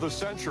fight of the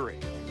century.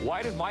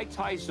 Why did Mike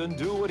Tyson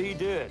do what he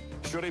did?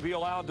 Should he be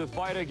allowed to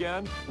fight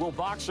again? Will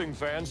boxing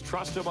fans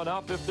trust him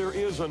enough if there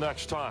is a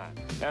next time?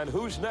 And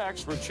who's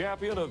next for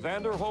champion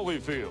Evander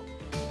Holyfield?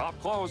 Up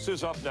Close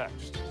is up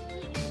next.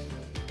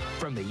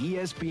 From the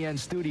ESPN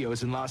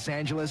studios in Los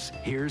Angeles,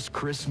 here's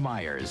Chris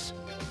Myers.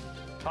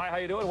 Hi, how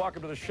you doing?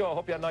 Welcome to the show.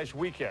 Hope you had a nice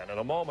weekend. In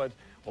a moment,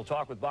 we'll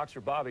talk with boxer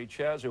Bobby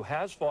Chez, who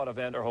has fought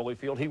Evander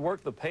Holyfield. He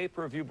worked the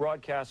pay-per-view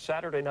broadcast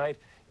Saturday night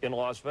in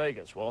Las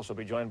Vegas. We'll also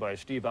be joined by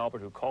Steve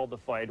Albert, who called the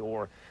fight,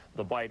 or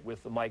the bite,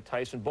 with Mike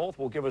Tyson. Both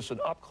will give us an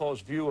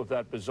up-close view of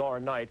that bizarre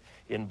night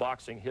in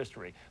boxing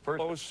history.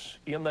 First,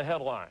 in the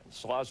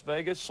headlines, Las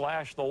Vegas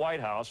 / the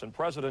White House, and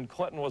President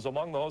Clinton was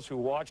among those who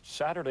watched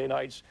Saturday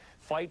night's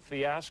fight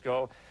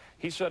fiasco.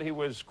 He said he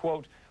was,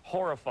 quote,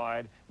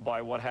 horrified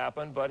by what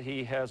happened, but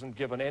he hasn't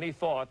given any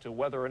thought to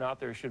whether or not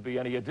there should be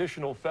any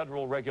additional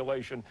federal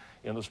regulation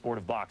in the sport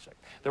of boxing.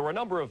 There were a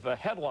number of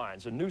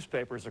headlines in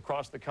newspapers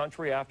across the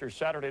country after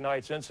Saturday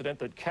night's incident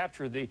that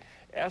captured the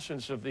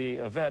essence of the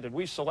event, and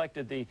we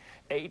selected the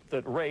 8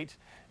 that rate.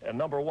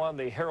 Number 1,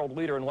 the Herald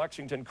Leader in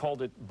Lexington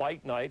called it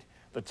Bite Night.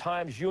 The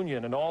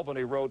Times-Union in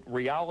Albany wrote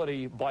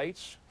Reality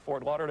Bites.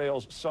 Fort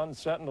Lauderdale's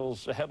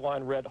Sun-Sentinel's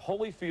headline read,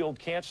 Holyfield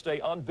can't stay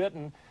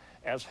unbitten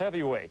as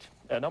heavyweight.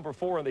 Number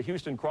 4 in the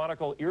Houston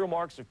Chronicle,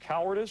 Earmarks of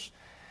Cowardice.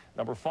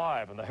 Number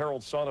 5 in the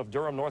Herald Sun of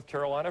Durham, North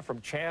Carolina,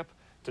 From Champ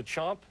to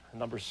Chump.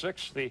 Number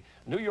 6, the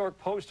New York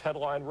Post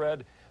headline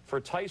read,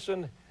 For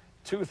Tyson,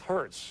 Tooth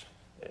Hurts.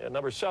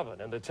 Number 7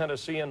 in the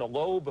Tennessean, a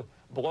Loeb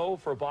blow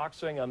for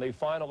boxing, on the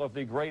final of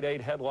the Grade 8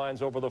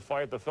 headlines over the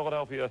fight. The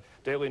Philadelphia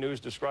Daily News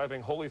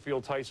describing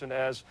Holyfield Tyson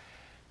as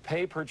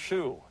pay per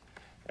chew.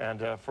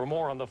 And for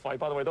more on the fight,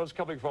 by the way, those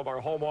coming from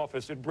our home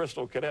office in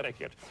Bristol,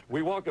 Connecticut,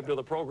 we welcome to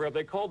the program.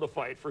 They called the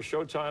fight for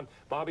Showtime.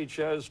 Bobby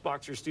Ches,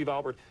 boxer Steve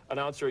Albert,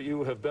 announcer.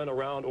 You have been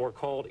around or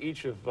called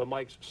each of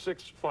Mike's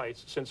 6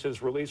 fights since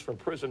his release from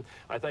prison.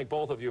 I thank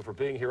both of you for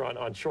being here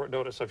on short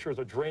notice. I'm sure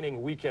it's a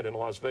draining weekend in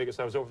Las Vegas.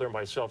 I was over there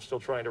myself, still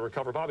trying to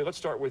recover. Bobby, let's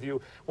start with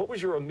you. What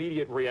was your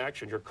immediate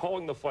reaction? You're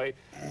calling the fight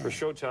for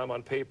Showtime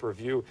on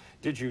pay-per-view.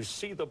 Did you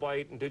see the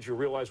bite, and did you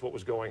realize what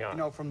was going on? You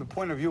know, from the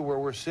point of view where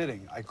we're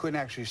sitting, I couldn't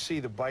actually see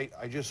the bite.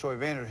 I just saw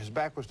Evander, his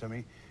back was to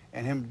me,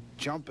 and him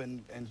jump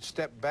and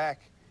step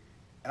back,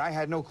 and I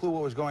had no clue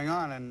what was going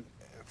on, and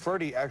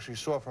Ferdy actually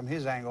saw from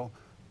his angle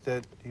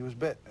that he was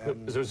bit.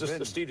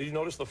 Steve, did you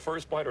notice the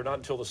first bite, or not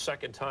until the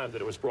second time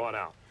that it was brought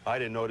out? I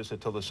didn't notice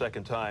it till the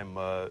second time.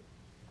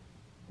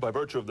 By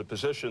virtue of the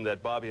position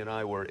that Bobby and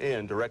I were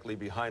in, directly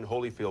behind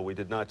Holyfield, we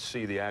did not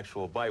see the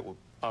actual bite. We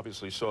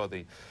obviously saw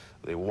the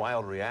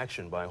wild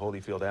reaction by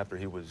Holyfield after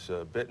he was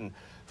bitten.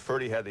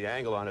 Ferdy had the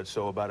angle on it,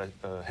 so about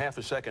a half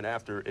a second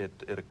after it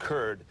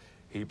occurred,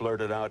 he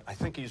blurted out, I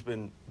think he's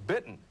been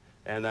bitten.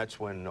 And that's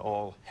when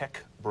all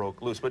heck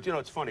broke loose. But, you know,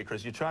 it's funny,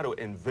 Chris, you try to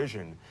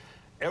envision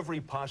every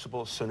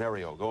possible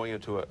scenario going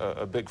into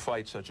a big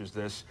fight such as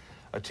this,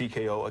 a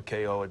TKO, a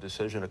KO, a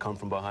decision, a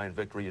come-from-behind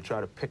victory. You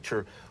try to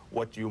picture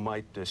what you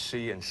might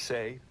see and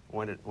say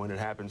when it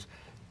happens.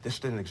 This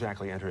didn't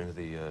exactly enter into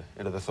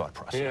the thought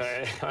process.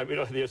 Yeah, I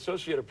mean, the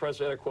Associated Press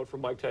had a quote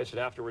from Mike Tyson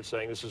afterwards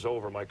saying, this is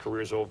over, my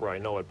care's over, I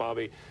know it.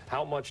 Bobby,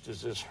 how much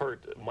does this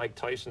hurt Mike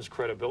Tyson's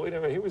credibility?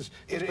 I mean,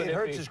 it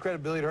hurts his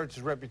credibility, it hurts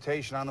his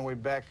reputation on the way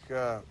back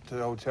to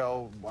the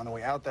hotel, on the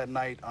way out that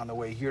night, on the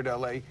way here to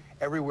L.A.,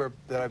 everywhere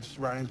that I've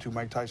run into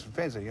Mike Tyson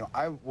fans. You know,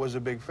 I was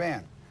a big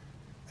fan,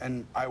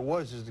 and I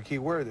was is the key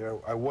word there.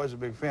 I was a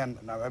big fan,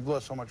 and I've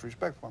lost so much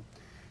respect for him.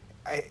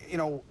 You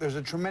know, there's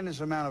a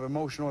tremendous amount of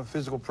emotional and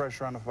physical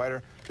pressure on the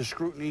fighter. The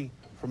scrutiny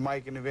for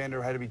Mike and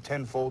Evander had to be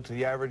tenfold to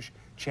the average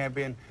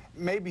champion.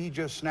 Maybe he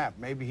just snapped.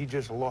 Maybe he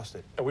just lost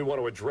it. And we want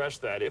to address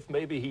that. If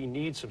maybe he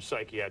needs some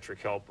psychiatric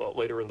help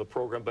later in the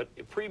program, but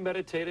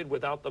premeditated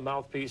without the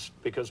mouthpiece,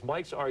 because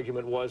Mike's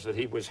argument was that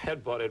he was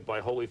headbutted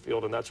by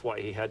Holyfield, and that's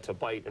why he had to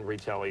bite in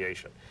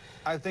retaliation.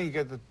 I think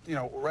at the, you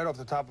know, right off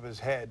the top of his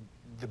head,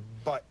 the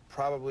butt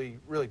probably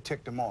really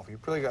ticked him off. He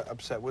really got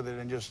upset with it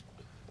and just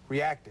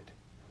reacted.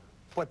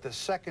 But the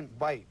second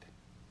bite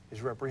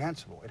is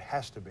reprehensible. It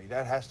has to be.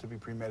 That has to be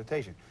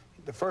premeditation.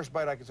 The first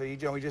bite, I could say, you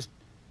know, he just,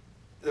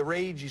 the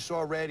rage, he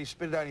saw red, he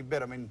spit it out, and he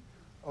bit. I mean,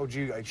 oh,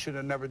 gee, I should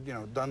have never, you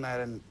know, done that.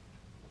 And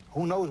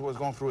who knows what was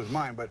going through his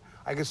mind, but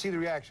I could see the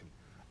reaction.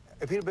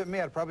 If he'd have bit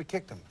me, I'd probably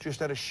kicked him,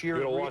 just out of sheer,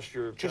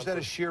 just out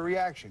of sheer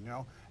reaction, you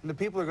know. And the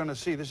people are going to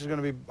see, this is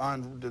going to be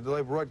on the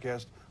delayed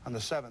broadcast on the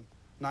 7th,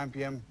 9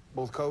 p.m.,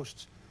 both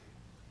coasts.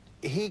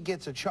 He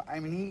gets a, I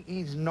mean,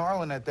 he's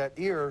gnarling at that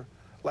ear,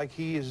 like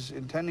he is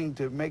intending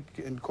to make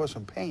and cause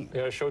some pain.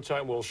 Yeah,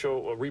 Showtime will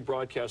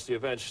rebroadcast the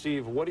event.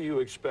 Steve, what do you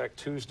expect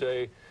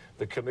Tuesday?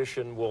 The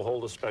commission will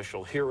hold a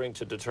special hearing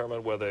to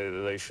determine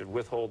whether they should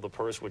withhold the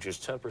purse, which is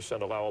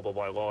 10% allowable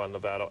by law in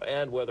Nevada,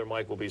 and whether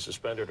Mike will be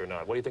suspended or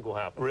not. What do you think will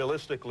happen?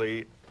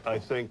 Realistically, I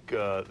think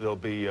there'll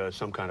be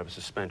some kind of a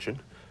suspension.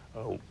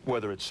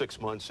 Whether it's 6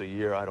 months, a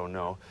year, I don't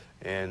know.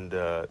 And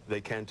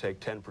they can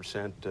take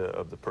 10%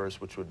 of the purse,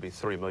 which would be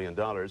 $3 million.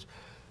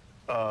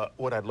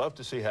 What I'd love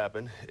to see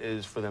happen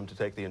is for them to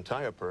take the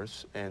entire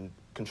purse and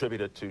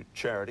contribute it to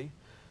charity,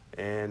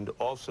 and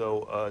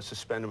also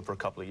suspend him for a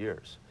couple of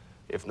years,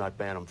 if not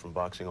ban him from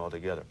boxing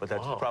altogether. But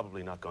that's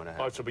probably not going to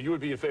happen. Oh, so, but you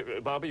would be in favor,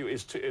 Bobby,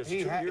 is 2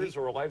 years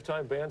or a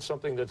lifetime ban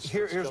something that's...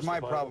 Here's my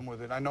problem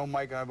with it. I know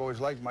Mike, and I've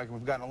always liked Mike, and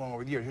we've gotten along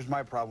over the years. Here's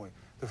my problem with it.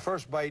 The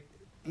first bite,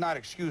 not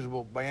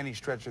excusable by any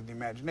stretch of the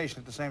imagination.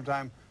 At the same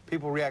time,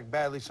 people react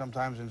badly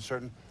sometimes in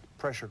certain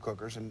pressure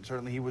cookers, and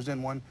certainly he was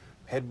in one.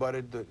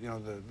 Headbutted, the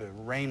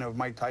reign of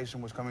Mike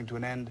Tyson was coming to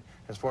an end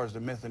as far as the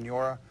myth and the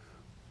aura.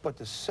 But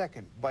the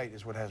second bite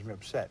is what has me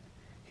upset.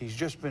 He's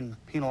just been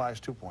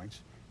penalized 2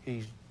 points.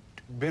 He's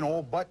been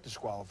all but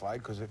disqualified,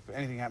 because if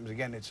anything happens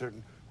again, it's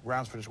certain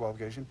grounds for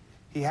disqualification.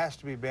 He has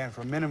to be banned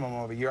for a minimum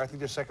of a year. I think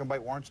the second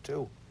bite warrants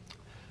 2.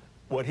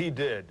 What he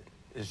did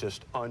is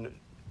just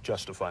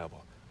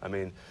unjustifiable. I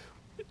mean,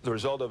 the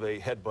result of a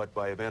headbutt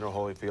by Evander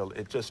Holyfield,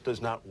 it just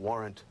does not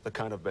warrant the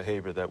kind of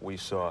behavior that we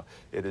saw.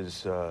 It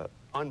is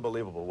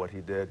unbelievable what he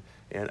did.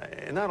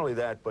 And not only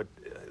that, but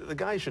the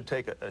guy should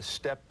take a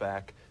step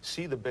back,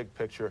 see the big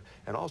picture,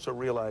 and also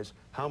realize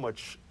how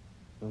much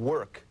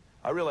work.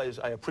 I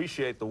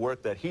appreciate the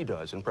work that he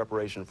does in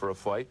preparation for a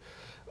fight,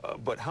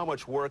 but how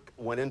much work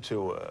went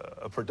into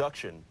a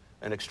production,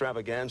 an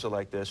extravaganza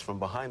like this, from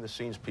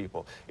behind-the-scenes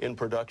people, in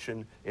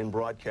production, in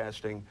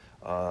broadcasting,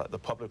 the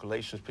public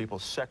relations people,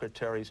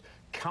 secretaries,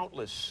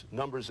 countless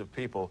numbers of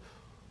people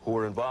who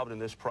were involved in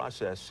this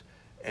process.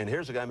 And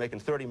here's a guy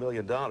making $30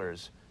 million.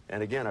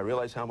 And again, I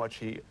realize how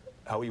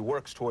he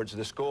works towards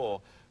this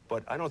goal,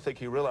 but I don't think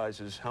he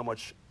realizes how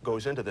much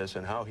goes into this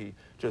and how he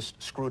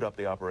just screwed up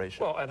the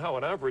operation. Well, and how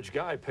an average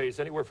guy pays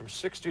anywhere from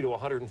 $60 to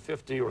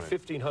 $150 or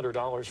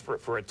 $1,500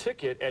 for a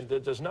ticket and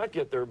does not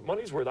get their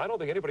money's worth. I don't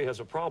think anybody has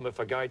a problem if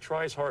a guy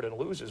tries hard and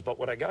loses, but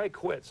when a guy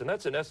quits, and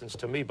that's in essence,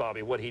 to me,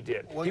 Bobby, what he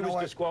did. Well, he was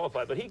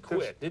disqualified, but he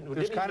quit. Didn't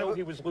he know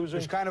he was losing?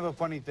 There's kind of a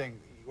funny thing.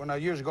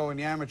 Years ago in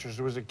the amateurs,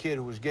 there was a kid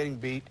who was getting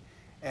beat,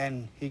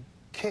 and he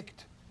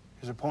kicked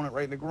his opponent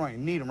right in the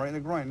groin, kneed him right in the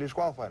groin, and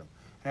disqualified him.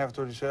 And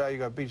afterwards he said, "Oh, you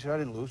got beat." He said, "I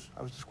didn't lose.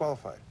 I was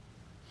disqualified."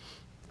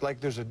 Like,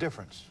 there's a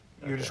difference.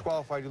 You're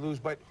disqualified, you lose,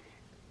 but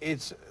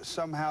it's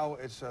somehow,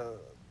 it's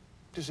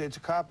a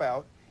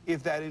cop-out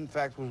if that, in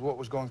fact, was what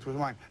was going through his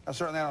mind. Now,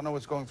 certainly I don't know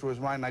what's going through his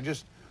mind, and I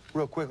just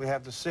real quickly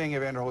have to sing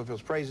Evander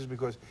Holyfield's praises,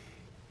 because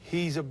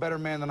he's a better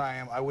man than I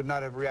am. I would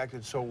not have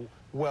reacted so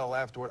well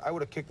afterward. I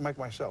would have kicked Mike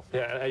myself.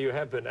 Yeah, you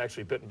have been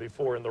actually bitten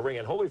before in the ring,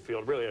 and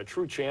Holyfield, really a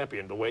true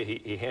champion, the way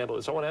he handled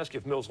it. So I want to ask you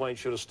if Mills Lane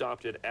should have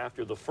stopped it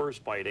after the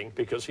first biting,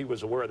 because he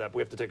was aware of that.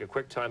 We have to take a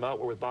quick timeout.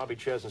 We're with Bobby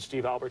Ches and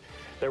Steve Albert.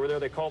 They were there.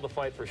 They called the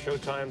fight for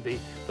Showtime, the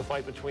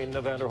fight between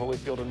Evander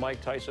Holyfield and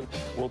Mike Tyson.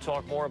 We'll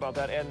talk more about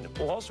that, and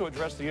we'll also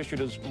address the issue,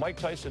 does Mike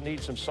Tyson need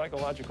some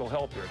psychological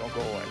help here? Don't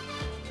go away.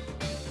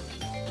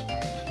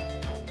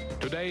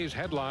 Today's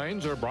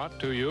headlines are brought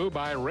to you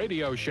by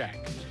Radio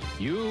Shack.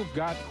 You've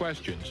got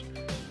questions.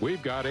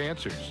 We've got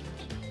answers.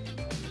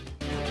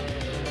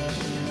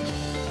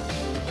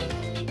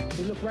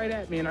 He looked right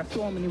at me, and I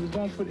saw him, and he was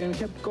going for it, and he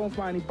kept going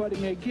for it, and he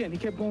butted me again. He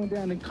kept going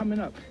down and coming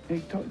up,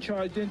 and he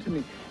charged into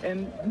me.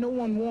 And no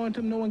one warned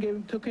him. No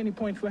one took any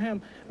points for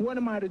him. What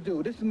am I to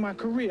do? This is my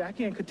career. I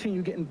can't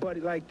continue getting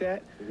butted like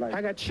that.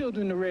 I got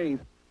children to raise.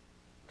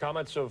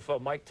 Comments of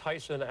Mike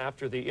Tyson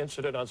after the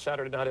incident on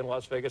Saturday night in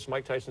Las Vegas.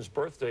 Mike Tyson's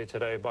birthday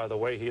today, by the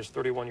way. He is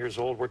 31 years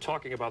old. We're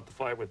talking about the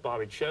fight with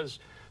Bobby Ches,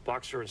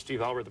 boxer, and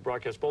Steve Albert, the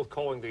broadcast, both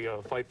calling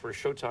the fight for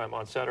Showtime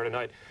on Saturday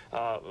night.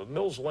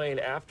 Mills Lane,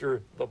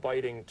 after the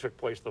biting took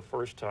place the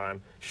first time,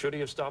 should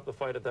he have stopped the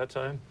fight at that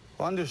time?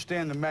 Well,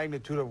 understand the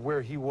magnitude of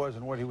where he was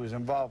and what he was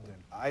involved in.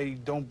 I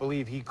don't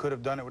believe he could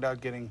have done it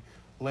without getting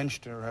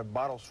lynched or have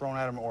bottles thrown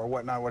at him or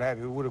whatnot, what have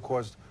you. It would have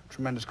caused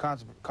tremendous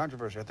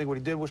controversy. I think what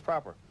he did was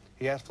proper.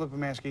 He asked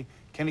Flipomansky,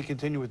 can he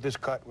continue with this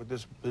cut, with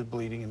this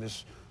bleeding and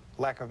this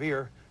lack of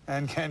ear?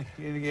 And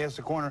he asked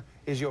the corner,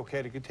 is he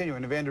okay to continue?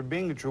 And Evander,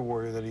 being the true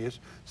warrior that he is,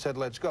 said,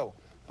 let's go.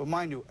 But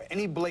mind you,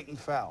 any blatant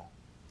foul,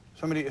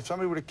 if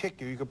somebody were to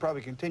kick you, you could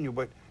probably continue,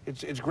 but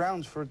it's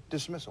grounds for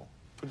dismissal,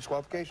 for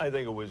disqualification. I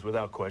think it was,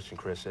 without question,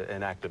 Chris,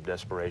 an act of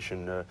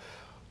desperation.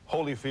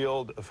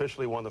 Holyfield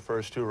officially won the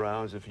first 2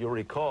 rounds. If you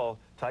recall,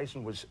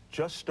 Tyson was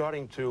just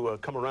starting to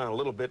come around a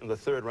little bit in the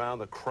 3rd round.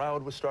 The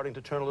crowd was starting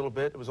to turn a little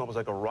bit. It was almost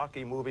like a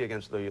Rocky movie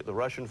against the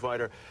Russian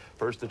fighter.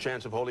 First the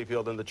chance of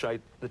Holyfield, then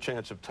the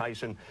chance of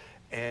Tyson.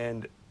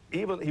 And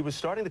even he was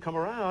starting to come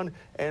around,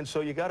 and so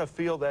you got to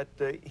feel that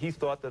he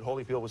thought that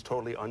Holyfield was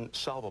totally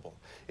unsolvable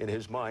in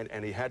his mind,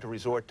 and he had to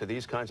resort to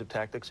these kinds of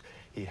tactics.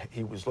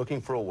 He was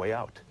looking for a way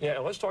out. Yeah,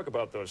 let's talk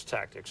about those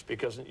tactics,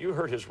 because you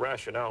heard his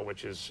rationale,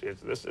 which is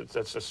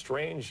that's a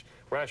strange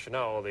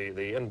rationale.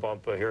 The in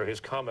bump here, his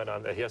comment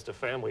on that he has the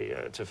family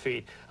to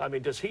feed. I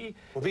mean, does he?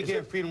 Well, if he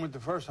can't feed him with the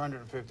first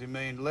 $150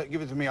 million,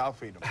 give it to me. I'll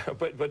feed him.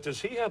 but does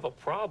he have a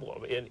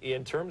problem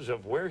in terms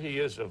of where he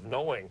is of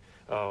knowing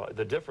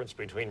the difference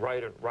between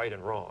right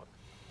and wrong?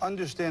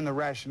 Understand the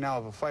rationale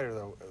of a fighter,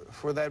 though.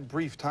 For that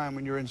brief time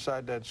when you're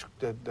inside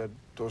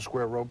those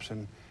square ropes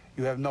and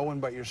you have no one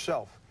but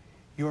yourself,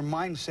 your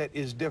mindset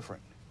is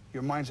different.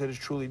 Your mindset is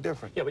truly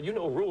different. Yeah, but you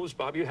know rules,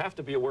 Bob. You have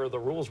to be aware of the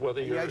rules,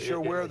 whether you're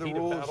aware of the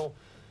rules. Battle.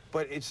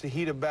 But it's the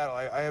heat of battle.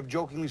 I have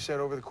jokingly said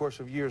over the course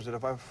of years that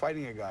if I'm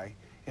fighting a guy,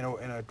 in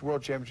a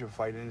world championship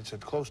fight, and it's a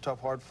close,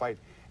 tough, hard fight,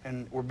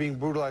 and we're being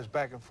brutalized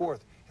back and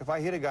forth, if I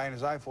hit a guy and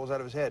his eye falls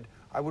out of his head,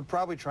 I would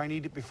probably try and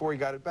eat it before he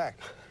got it back.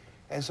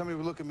 And somebody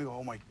would look at me and go,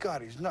 oh my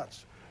God, he's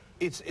nuts.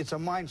 It's a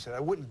mindset. I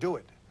wouldn't do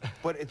it.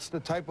 But it's the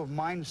type of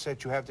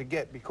mindset you have to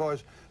get,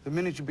 because the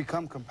minute you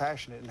become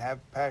compassionate and have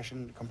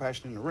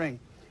compassion in the ring,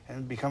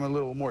 and become a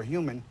little more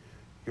human,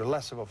 you're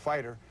less of a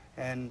fighter,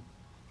 and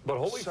But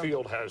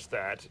Holyfield has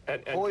that.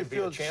 And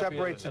Holyfield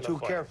separates the two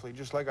carefully,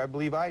 just like I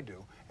believe I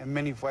do, and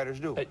many fighters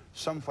do.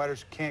 Some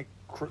fighters can't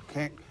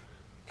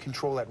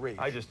control that rage.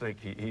 I just think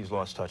he's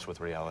lost touch with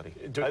reality.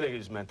 I think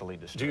he's mentally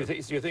disturbed. Do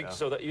you think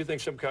so that you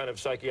think some kind of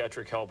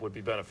psychiatric help would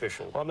be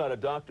beneficial? Well, I'm not a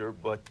doctor,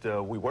 but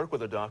we work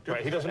with a doctor.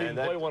 Right, he doesn't even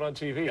play one on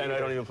TV. And I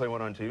don't even play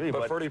one on TV.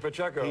 But Ferdy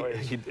Pacheco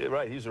is.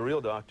 Right, he's a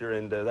real doctor,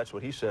 and that's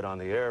what he said on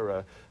the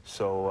air.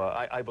 So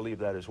I believe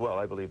that as well.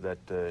 I believe that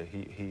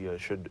he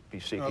should be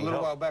seeking help. A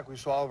little while back, we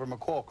saw Oliver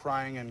McCall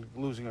crying and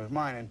losing his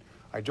mind, and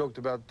I joked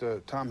about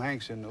Tom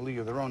Hanks in A League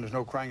of Their Own. There's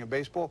no crying in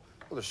baseball.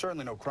 Well, there's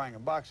certainly no crying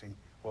in boxing.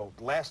 Well,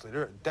 lastly,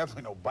 there's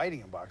definitely no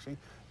biting in boxing.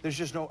 There's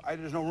just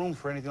there's no room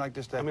for anything like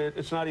this to I mean,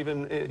 it's not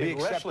even in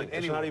wrestling.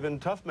 Anyway. It's not even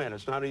Tough Man.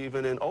 It's not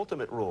even in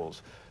Ultimate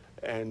Rules.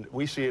 And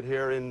we see it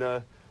here in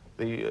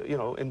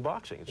in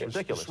boxing. It's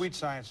ridiculous. The sweet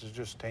science is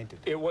just tainted.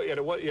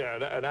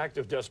 An act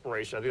of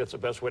desperation. I think that's the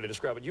best way to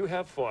describe it. You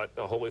have fought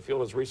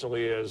Holyfield as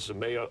recently as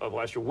May of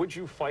last year. Would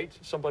you fight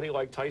somebody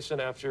like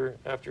Tyson after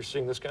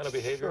seeing this kind of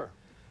behavior? Sure.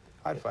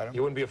 I'd fight him.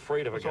 You wouldn't be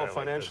afraid of a guy all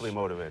financially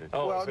motivated.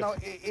 Oh, well, no,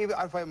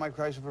 I'd fight Mike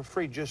Tyson for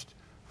free, just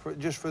for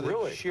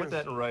the sheer. Put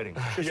that in writing.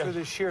 Just for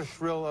the sheer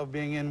thrill of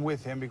being in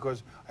with him,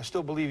 because I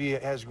still believe he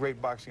has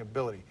great boxing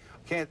ability.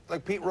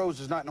 Like Pete Rose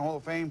is not in the Hall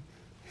of Fame.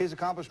 His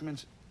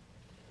accomplishments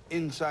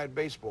inside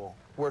baseball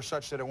were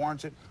such that it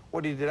warrants it.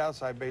 What he did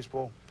outside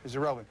baseball is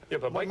irrelevant. Yeah,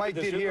 but Mike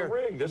did here.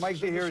 Mike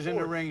did here is in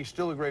the ring. He's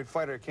still a great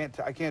fighter.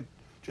 I can't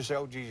just say,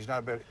 oh, geez, he's not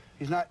a better.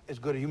 He's not as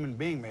good a human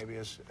being, maybe,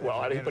 as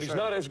but he's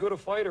not as good a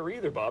fighter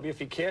either, Bobby, if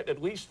he can't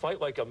at least fight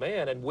like a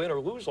man and win or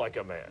lose like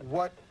a man.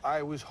 What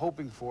I was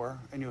hoping for,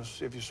 and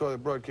if you saw the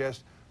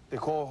broadcast, they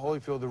call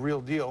Holyfield the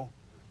real deal.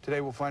 Today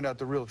we'll find out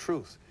the real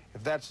truth.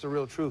 If that's the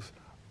real truth,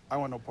 I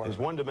want no part of it.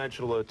 His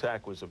one-dimensional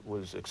attack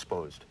was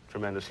exposed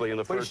tremendously in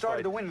the first fight. But he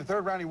started to win. The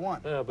third round he won.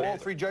 Yeah, all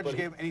three judges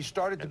gave him, and he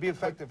started to be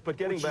effective. But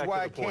getting back to the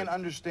point. Which is why I can't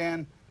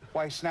understand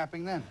why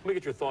snapping then. Let me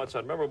get your thoughts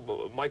on,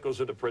 remember Mike goes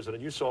into prison,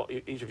 and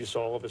each of you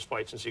saw all of his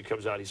fights since he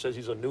comes out. He says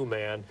he's a new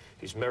man,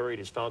 he's married,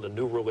 he's found a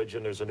new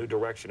religion, there's a new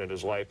direction in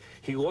his life.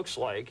 He looks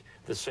like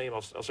the same,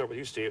 I'll start with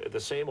you, Steve, the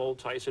same old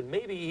Tyson,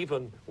 maybe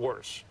even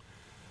worse.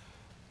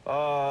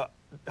 I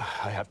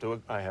have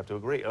to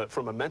agree.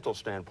 From a mental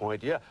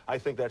standpoint, yeah, I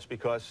think that's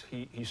because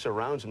he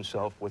surrounds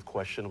himself with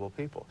questionable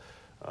people.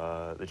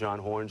 The John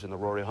Horns and the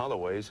Rory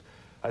Holloways.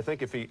 I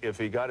think if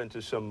he got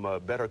into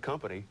some better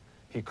company,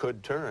 he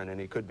could turn and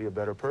he could be a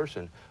better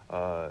person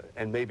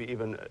and maybe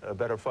even a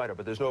better fighter.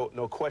 But there's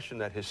no question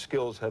that his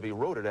skills have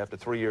eroded after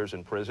 3 years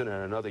in prison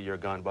and another year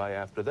gone by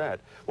after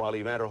that, while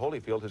Evander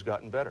Holyfield has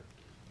gotten better.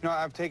 You know,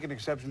 I've taken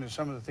exception to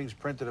some of the things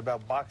printed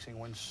about boxing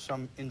when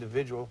some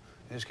individual,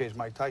 in this case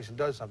Mike Tyson,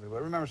 does something.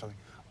 But remember something,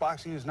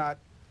 boxing is not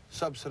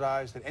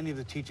subsidized at any of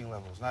the teaching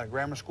levels, not at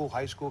grammar school,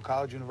 high school,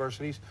 college,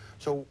 universities.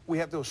 So we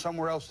have to go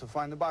somewhere else to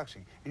find the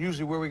boxing. And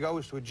usually where we go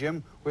is to a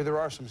gym where there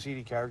are some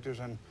seedy characters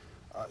and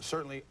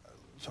certainly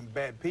some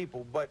bad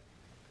people. But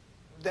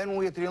then when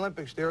we get to the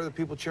Olympics, there are the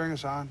people cheering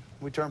us on.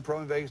 We turn pro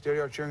in Vegas, there they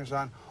are cheering us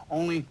on,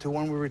 only to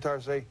when we retire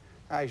say,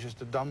 he's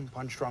just a dumb,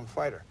 punch-drunk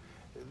fighter.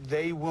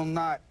 They will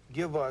not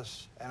give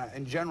us, and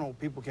in general,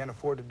 people can't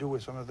afford to do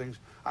with some of the things.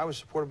 I was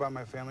supported by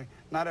my family.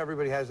 Not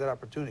everybody has that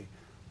opportunity.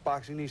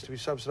 Boxing needs to be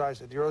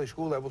subsidized at the early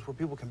school levels where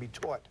people can be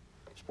taught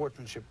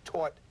sportsmanship,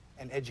 taught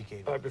and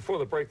educated. All right, before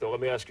the break, though, let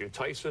me ask you,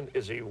 Tyson,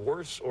 is he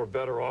worse or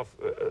better off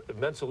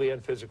mentally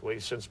and physically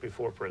since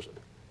before prison,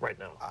 right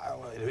now?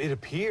 It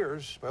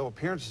appears, by all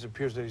appearances, it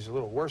appears that he's a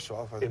little worse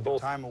off. I think the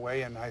time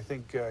away, and I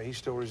think he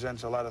still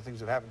resents a lot of things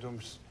that happened to him,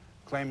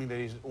 claiming that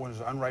he was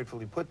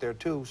unrightfully put there,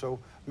 too. So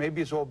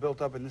maybe it's all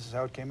built up, and this is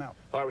how it came out.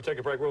 All right, we'll take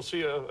a break. We'll see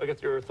you,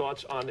 get your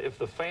thoughts on if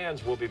the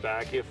fans will be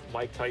back, if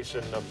Mike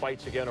Tyson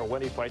fights again, or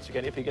when he fights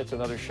again, if he gets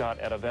another shot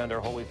at Evander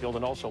Holyfield,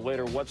 and also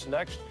later, what's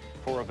next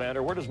for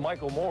Evander? Where does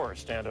Michael Moore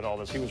stand in all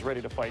this? He was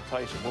ready to fight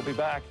Tyson. We'll be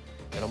back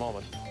in a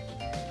moment.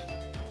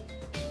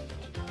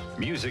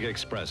 Music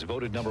Express,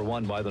 voted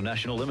 #1 by the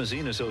National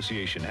Limousine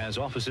Association, has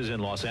offices in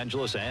Los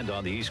Angeles and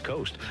on the East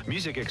Coast.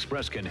 Music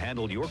Express can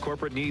handle your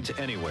corporate needs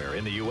anywhere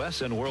in the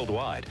U.S. and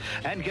worldwide.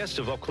 And guests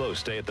of Up Close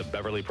stay at the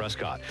Beverly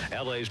Prescott,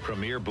 L.A.'s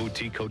premier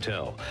boutique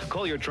hotel.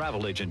 Call your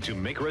travel agent to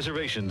make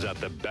reservations at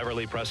the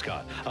Beverly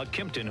Prescott, a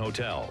Kimpton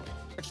hotel.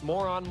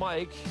 More on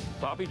Mike.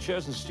 Bobby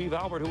Ches and Steve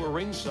Albert, who were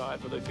ringside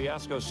for the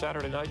fiasco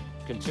Saturday night.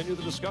 Continue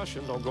the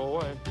discussion. Don't go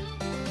away.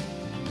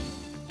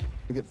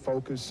 To get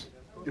focused,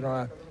 you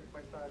know,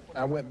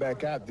 I went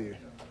back out there,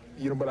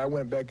 but I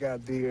went back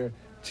out there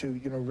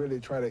to, really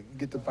try to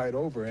get the fight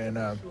over, and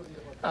I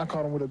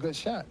caught him with a good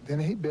shot. Then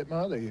he bit my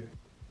other ear.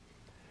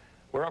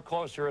 We're up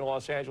close here in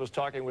Los Angeles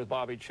talking with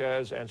Bobby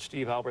Ches and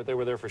Steve Albert. They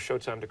were there for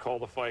Showtime to call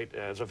the fight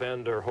as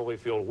Evander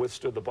Holyfield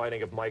withstood the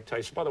biting of Mike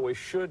Tyson. By the way,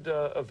 should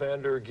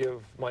Evander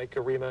give Mike a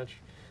rematch?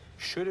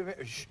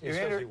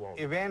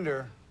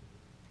 Evander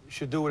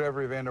should do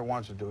whatever Evander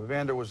wants to do.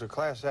 Evander was a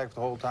class act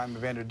the whole time.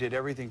 Evander did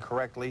everything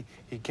correctly.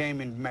 He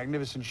came in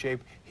magnificent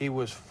shape. He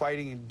was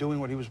fighting and doing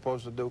what he was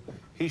supposed to do.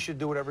 He should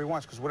do whatever he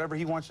wants, because whatever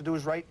he wants to do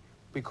is right,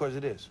 because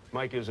it is.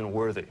 Mike isn't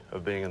worthy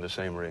of being in the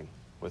same ring.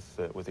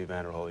 with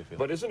Evander Holyfield.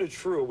 But isn't it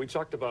true, we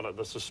talked about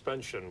the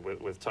suspension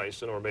with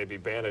Tyson, or maybe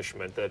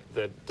banishment,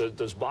 that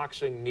does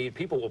boxing need,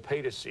 people will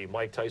pay to see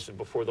Mike Tyson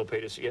before they'll pay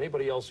to see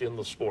anybody else in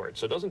the sport.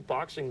 So doesn't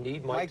boxing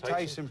need Mike Tyson? Mike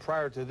Tyson,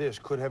 prior to this,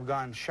 could have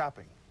gone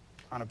shopping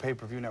on a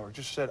pay-per-view network.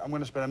 Just said, I'm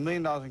going to spend $1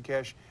 million in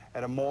cash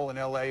at a mall in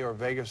L.A. or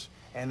Vegas,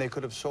 and they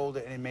could have sold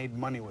it and made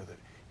money with it.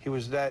 He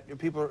was that,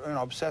 people are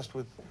obsessed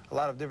with a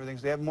lot of different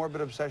things. They have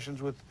morbid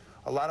obsessions with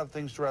a lot of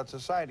things throughout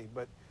society,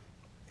 but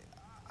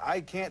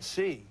I can't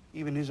see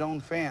even his own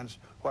fans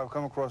who I've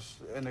come across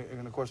in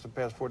the course of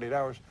the past 48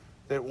 hours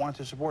that want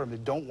to support him. They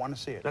don't want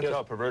to see it. That's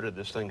how perverted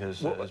this thing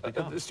has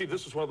become. Steve,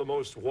 this is one of the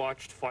most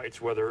watched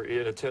fights, whether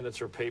in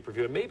attendance or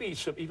pay-per-view, and maybe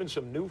even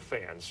some new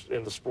fans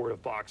in the sport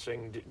of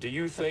boxing. Do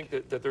you think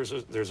that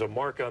there's a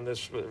mark on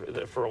this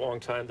for a long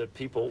time that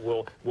people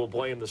will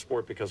blame the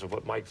sport because of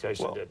what Mike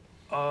Tyson did?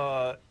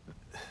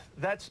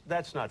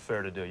 That's not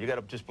fair to do. You got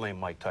to just blame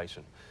Mike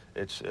Tyson.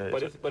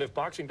 But if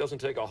boxing doesn't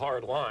take a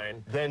hard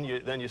line, then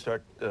you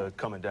start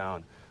coming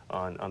down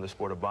on the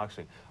sport of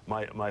boxing.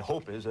 My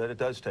hope is that it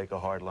does take a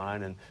hard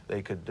line, and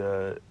they could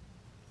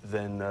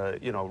then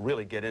you know,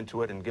 really get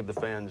into it and give the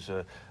fans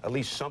at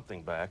least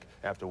something back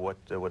after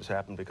what's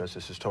happened, because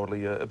this is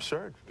totally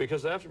absurd.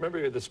 Because after,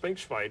 remember the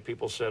Spinks fight,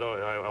 people said,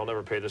 "Oh, I'll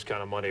never pay this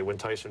kind of money." When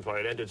Tyson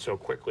fight ended so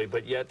quickly,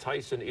 but yet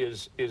Tyson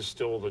is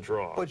still the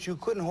draw. But you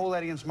couldn't hold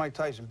that against Mike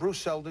Tyson. Bruce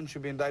Seldon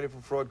should be indicted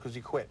for fraud because he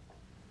quit.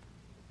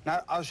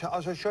 Now I'll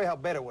show you how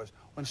bad it was.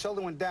 When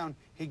Seldon went down,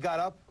 he got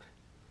up.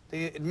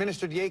 They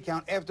administered the 8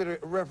 count. After the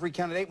referee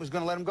counted 8 was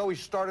going to let him go, he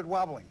started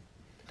wobbling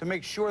to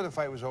make sure the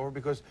fight was over,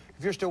 because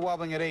if you're still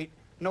wobbling at 8,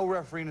 no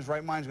referee in his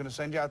right mind is going to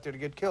send you out there to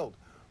get killed.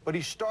 But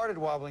he started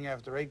wobbling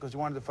after 8 because he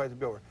wanted the fight to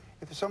be over.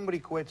 If somebody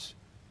quits,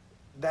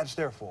 that's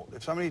their fault.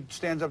 If somebody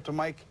stands up to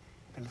Mike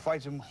and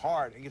fights him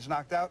hard and gets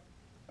knocked out,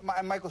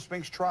 Michael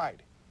Spinks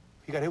tried.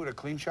 He got hit with a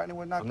clean shot and he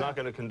went knocked out. I'm not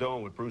going to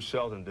condone what Bruce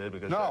Seldon did,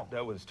 because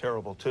that was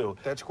terrible too.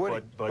 That's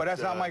quitting. But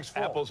that's not Mike's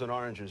fault. Apples and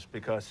oranges,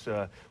 because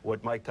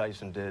what Mike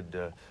Tyson did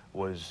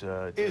was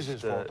is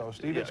his fault, though,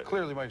 Steve. It's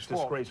clearly Mike's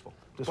fault. Disgraceful.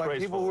 But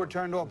people who were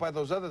turned off by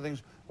those other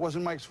things,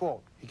 wasn't Mike's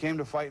fault. He came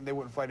to fight and they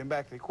wouldn't fight him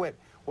back. They quit.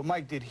 What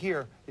Mike did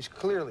here is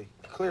clearly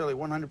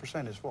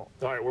 100% his fault.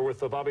 All right, we're with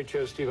Bobby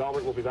Chez, Steve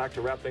Albert. We'll be back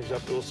to wrap things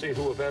up. We'll see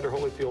who Evander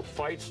Holyfield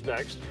fights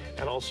next,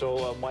 and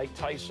also Mike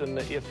Tyson,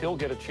 if he'll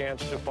get a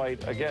chance to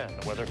fight again,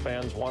 whether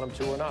fans want him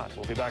to or not.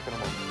 We'll be back in a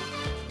moment.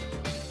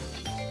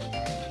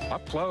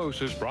 Up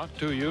Close is brought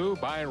to you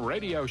by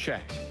Radio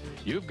Shack.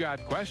 You've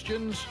got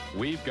questions,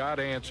 we've got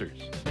answers.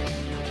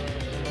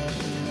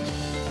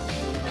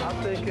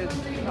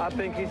 I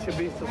think he should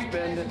be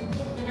suspended.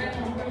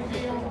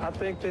 I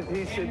think that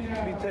he should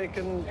be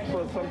taken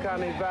for some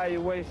kind of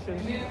evaluation.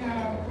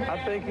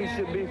 I think he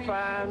should be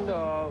fined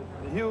a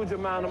huge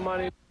amount of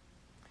money.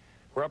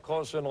 We're up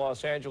close in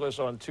Los Angeles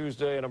on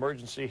Tuesday, an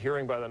emergency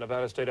hearing by the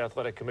Nevada State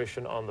Athletic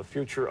Commission on the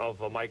future of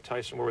Mike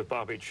Tyson. We're with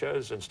Bobby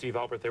Chez and Steve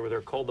Albert. They were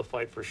there, called the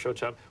fight for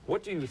Showtime.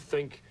 What do you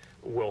think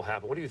will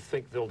happen? What do you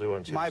think they'll do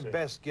on Tuesday? My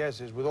best guess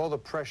is, with all the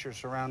pressure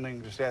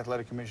surrounding the State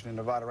Athletic Commission in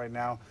Nevada right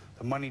now,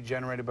 the money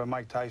generated by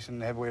Mike Tyson,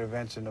 the heavyweight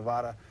events in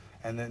Nevada,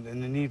 and the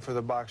need for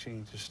the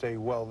boxing to stay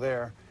well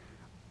there,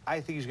 I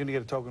think he's going to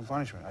get a token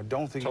punishment. I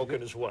don't think...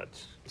 Token is what?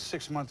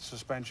 6-month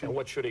suspension. And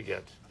what should he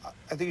get? I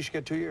think he should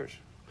get 2 years.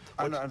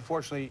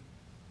 Unfortunately,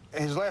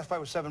 his last fight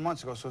was 7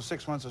 months ago, so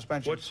 6 months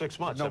suspension. What's 6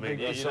 months? No, I mean,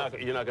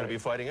 you're not going to be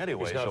fighting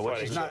anyway.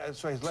 His last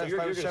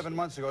fight was 7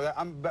 months ago.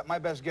 My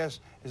best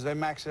guess is they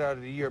max it out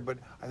at a year, but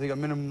I think a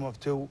minimum of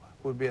 2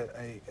 would be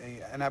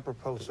an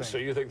apropos thing. So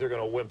you think they're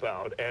going to wimp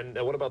out? And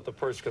what about the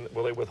purse?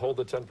 Will they withhold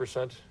the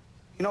 10%?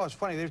 You know, it's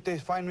funny. They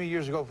fined me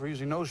years ago for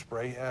using nose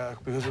spray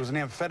because it was an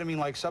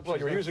amphetamine-like substance. Well,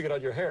 you were using it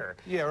on your hair.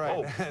 Yeah,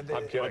 right. Oh,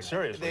 I'm kidding.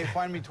 Seriously. They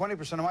fined me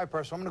 20% of my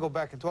purse, so I'm going to go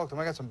back and talk to them.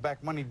 I got some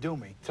back money due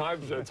me.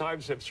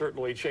 Times have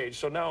certainly changed.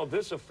 So now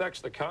this affects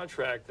the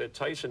contract that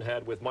Tyson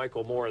had with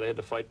Michael Moore. They had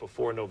to fight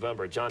before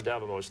November. John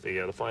Davamos,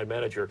 the fine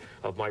manager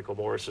of Michael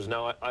Moore, says,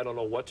 now I don't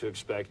know what to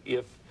expect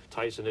if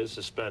Tyson is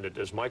suspended.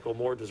 Does Michael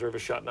Moore deserve a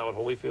shot now at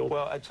Holyfield?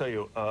 Well, I tell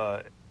you,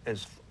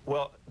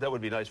 that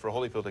would be nice for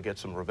Holyfield to get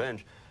some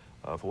revenge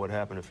for what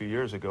happened a few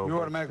years ago.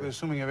 You're automatically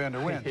assuming Evander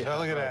wins. Yeah,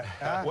 look at that.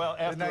 Huh? Well,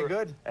 isn't that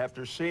good?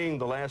 After seeing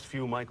the last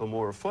few Michael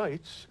Moore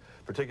fights,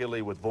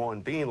 particularly with Vaughn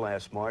Bean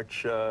last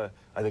March, I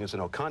think it's a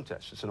no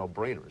contest. It's a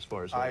no-brainer as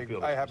far as I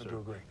happen to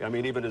agree. I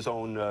mean, even his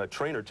own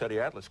trainer, Teddy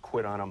Atlas,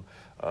 quit on him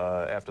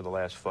after the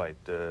last fight.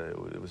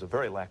 It was a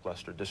very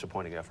lackluster,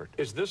 disappointing effort.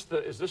 Is this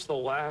the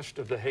last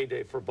of the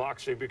heyday for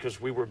boxing? Because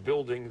we were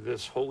building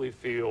this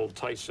Holyfield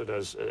Tyson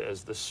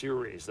as the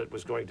series that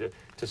was going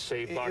to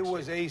save boxing. It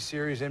was a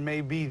series and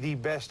may be the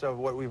best of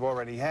what we've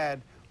already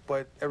had.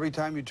 But every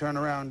time you turn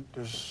around,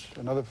 there's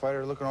another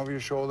fighter looking over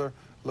your shoulder,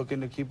 looking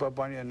to keep up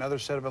on you, another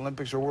set of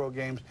Olympics or World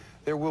Games.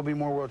 There will be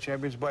more world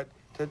champions, but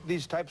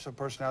these types of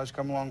personalities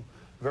come along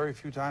very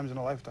few times in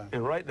a lifetime.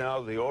 And right now,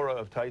 the aura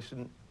of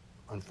Tyson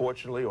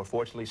unfortunately or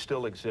fortunately,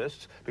 still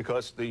exists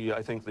because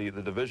I think the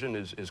division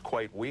is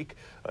quite weak.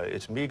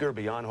 It's meager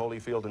beyond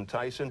Holyfield and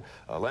Tyson.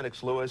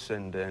 Lennox Lewis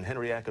and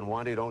Henry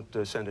Akinwande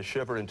don't send a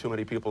shiver in too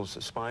many people's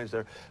spines.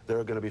 They're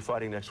going to be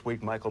fighting next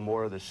week. Michael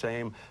Moore, the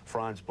same.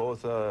 Franz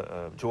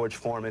Botha, George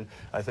Foreman.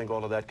 I think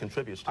all of that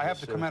contributes to I have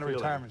to come out of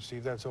feeling. retirement,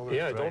 Steve. That's all.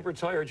 Yeah, right. Don't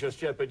retire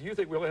just yet. But you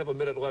think we only have a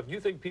minute left? You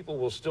think people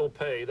will still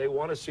pay? They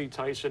want to see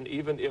Tyson,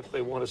 even if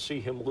they want to see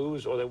him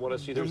lose, or they want to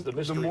see there's the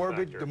mystery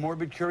factor. The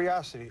morbid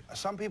curiosity.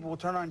 Some people will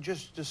turn on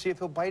just to see if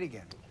he'll bite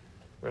again.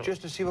 Really?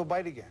 Just to see if he'll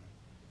bite again.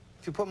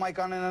 If you put Mike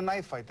on in a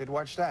knife fight, they'd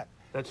watch that.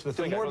 That's the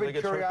thing. I don't think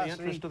it's hurt the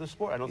interest of the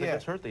sport. I don't think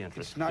it's hurt the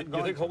interest. It's not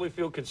you think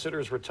Holyfield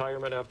considers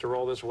retirement after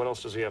all this? What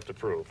else does he have to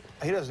prove?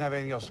 He doesn't have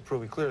anything else to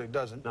prove. He clearly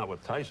doesn't. Not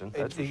with Tyson,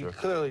 that's for sure. He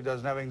clearly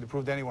doesn't have anything to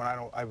prove to anyone.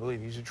 I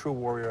believe he's a true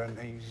warrior, and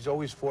he's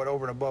always fought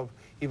over and above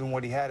even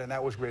what he had, and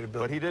that was great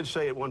ability. But he did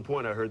say at one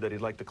point, I heard, that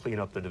he'd like to clean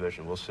up the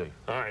division. We'll see.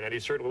 All right, and he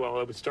certainly will.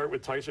 I would start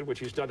with Tyson, which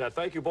he's done that.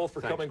 Thank you both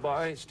for coming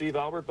by. Steve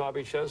Albert,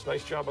 Bobby Ches,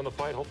 nice job on the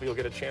fight. Hopefully you'll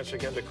get a chance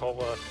again to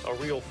call a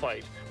real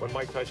fight when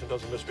Mike Tyson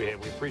doesn't misbehave.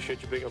 We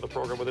appreciate you being on the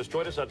program with us.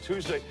 Join us on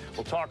Tuesday.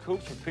 We'll talk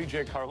hoops with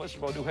P.J.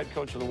 Carlissimo, new head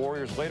coach of the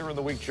Warriors. Later in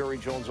the week, Jerry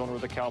Jones, owner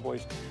of the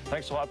Cowboys.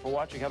 Thanks a lot for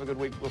watching. Have a good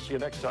week. We'll see you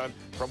next time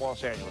from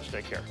Los Angeles.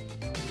 Take care.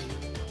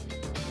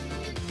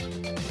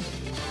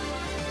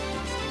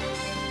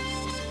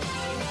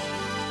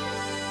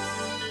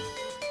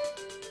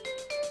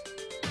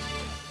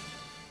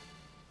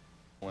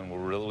 And we're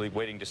really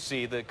waiting to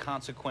see the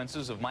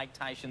consequences of Mike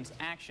Tyson's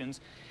actions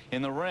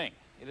in the ring.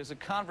 It is a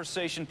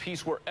conversation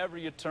piece wherever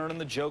you turn,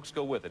 and the jokes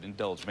go with it.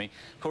 Indulge me.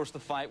 Of course, the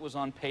fight was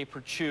on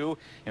pay-per-chew.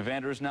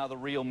 Evander is now the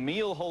real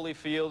meal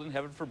Holyfield, and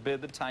heaven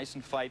forbid the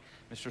Tyson fight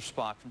Mr.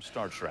 Spock from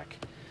Star Trek.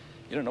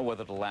 You don't know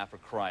whether to laugh or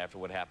cry after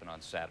what happened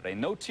on Saturday.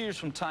 No tears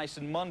from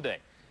Tyson Monday.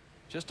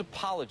 Just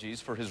apologies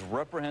for his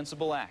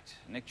reprehensible act.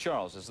 Nick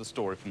Charles has the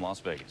story from Las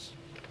Vegas.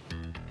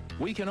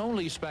 We can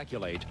only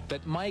speculate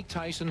that Mike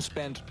Tyson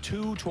spent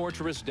 2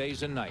 torturous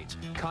days and nights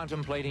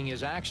contemplating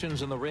his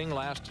actions in the ring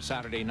last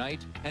Saturday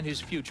night and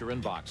his future in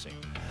boxing.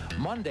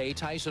 Monday,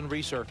 Tyson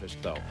resurfaced,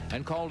 though,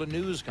 and called a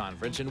news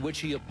conference in which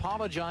he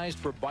apologized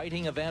for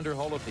biting Evander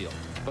Holyfield,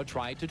 but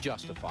tried to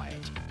justify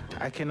it.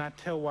 I cannot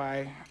tell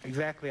why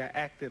exactly I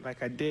acted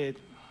like I did,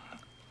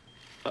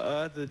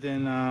 other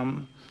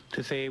than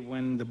to say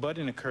when the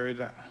butting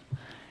occurred,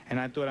 and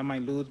I thought I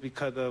might lose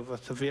because of a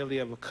severely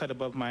of a cut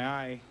above my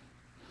eye.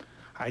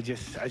 I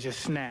just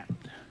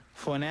snapped.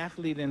 For an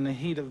athlete in the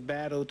heat of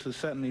battle to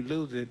suddenly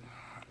lose it,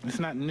 it's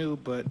not new,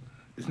 but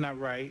it's not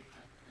right.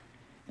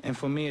 And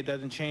for me, it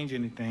doesn't change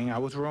anything. I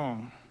was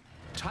wrong.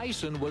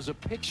 Tyson was a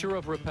picture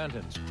of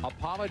repentance,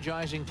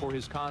 apologizing for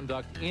his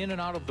conduct in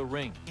and out of the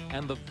ring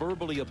and the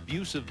verbally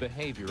abusive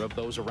behavior of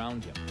those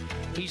around him.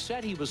 He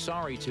said he was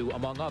sorry to,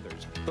 among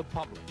others, the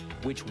public,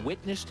 which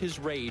witnessed his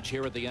rage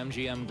here at the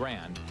MGM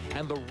Grand,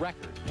 and the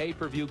record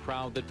pay-per-view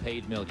crowd that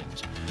paid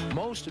millions.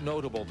 Most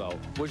notable, though,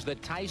 was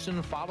that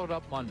Tyson followed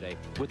up Monday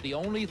with the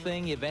only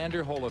thing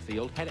Evander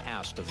Holyfield had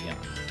asked of him.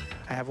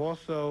 I have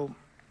also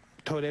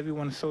told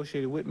everyone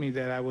associated with me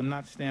that I will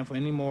not stand for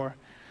any more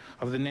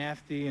of the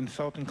nasty,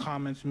 insulting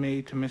comments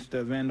made to Mr.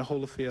 Evander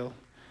Holyfield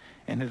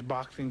and his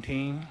boxing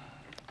team.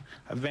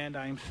 Evander,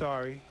 I'm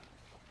sorry.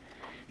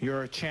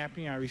 You're a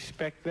champion. I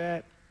respect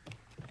that.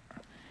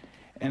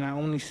 And I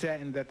only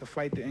saddened that the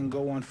fight didn't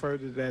go on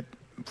further, that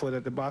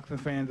the boxing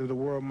fans of the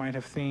world might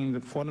have seen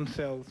for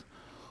themselves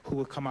who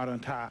would come out on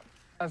top.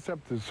 I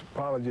accept this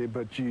apology,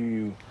 but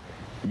you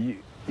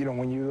know,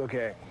 when you look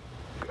at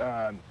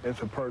as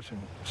a person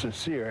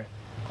sincere,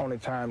 only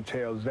time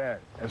tells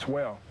that as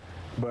well.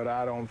 But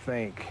I don't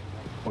think,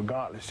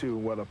 regardless to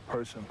whether a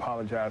person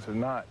apologizes or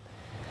not,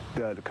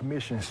 the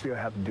commission still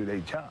have to do their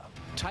job.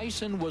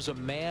 Tyson was a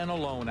man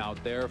alone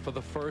out there for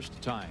the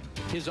first time,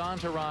 his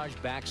entourage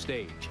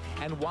backstage.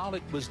 And while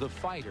it was the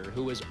fighter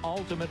who was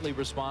ultimately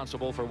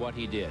responsible for what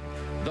he did,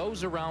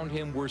 those around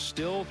him were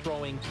still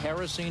throwing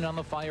kerosene on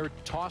the fire,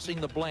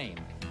 tossing the blame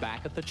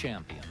back at the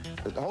champion.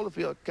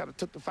 Holyfield kind of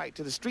took the fight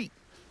to the street.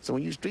 So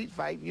when you street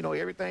fight, you know,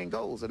 everything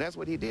goes. And that's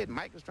what he did.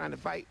 Mike was trying to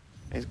fight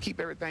and keep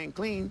everything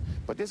clean,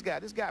 but this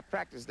guy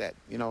practiced that.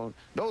 You know,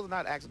 those are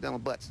not accidental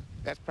butts.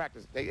 That's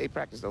practice. They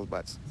practice those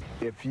butts.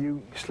 If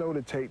you slow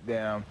the tape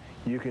down,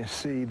 you can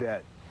see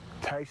that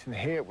Tyson's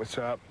head was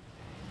up,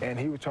 and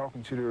he was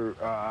talking to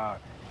the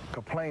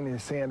complaining,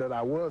 saying that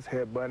I was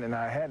headbutting and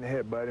I hadn't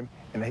headbutted him,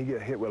 and he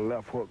got hit with a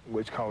left hook,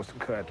 which caused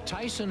the cut.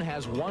 Tyson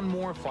has one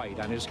more fight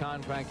on his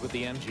contract with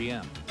the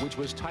MGM, which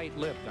was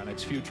tight-lipped on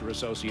its future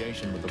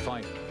association with the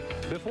fighter.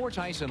 Before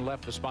Tyson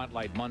left the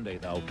spotlight Monday,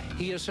 though,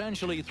 he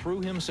essentially threw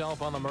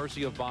himself on the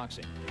mercy of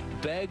boxing,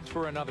 begged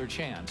for another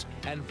chance,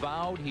 and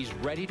vowed he's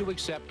ready to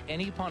accept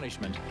any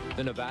punishment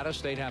the Nevada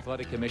State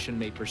Athletic Commission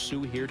may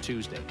pursue here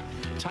Tuesday.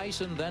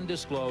 Tyson then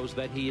disclosed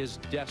that he is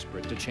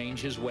desperate to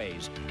change his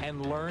ways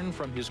and learn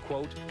from his,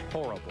 quote,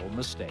 horrible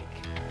mistake.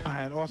 I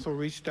had also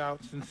reached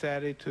out since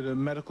Saturday to the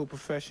medical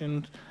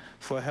profession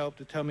for help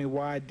to tell me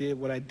why I did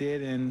what I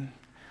did, and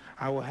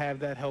I will have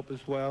that help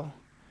as well.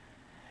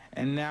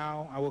 And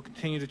now I will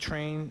continue to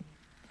train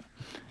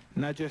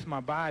not just my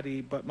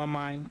body, but my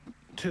mind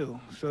too,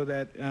 so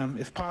that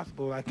if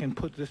possible, I can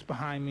put this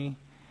behind me,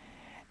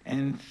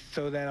 and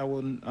so that I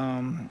will,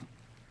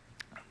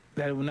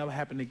 that it will never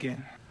happen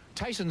again.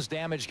 Tyson's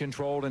damage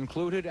control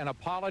included an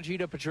apology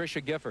to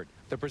Patricia Gifford,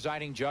 the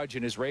presiding judge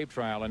in his rape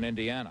trial in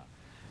Indiana.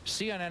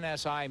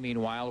 CNNSI,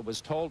 meanwhile, was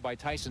told by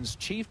Tyson's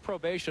chief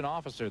probation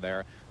officer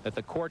there that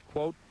the court,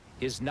 quote,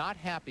 is not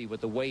happy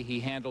with the way he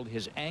handled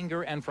his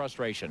anger and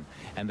frustration,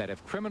 and that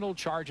if criminal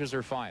charges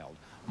are filed,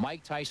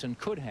 Mike Tyson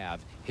could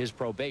have his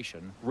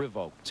probation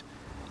revoked.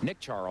 Nick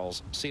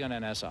Charles,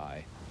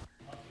 CNNSI.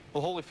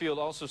 Well, Holyfield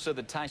also said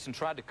that Tyson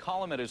tried to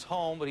call him at his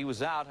home, but he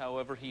was out.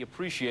 However, he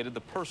appreciated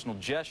the personal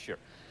gesture.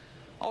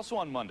 Also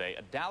on Monday,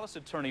 a Dallas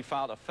attorney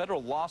filed a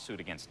federal lawsuit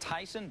against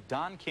Tyson,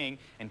 Don King,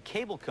 and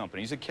cable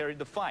companies that carried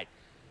the fight.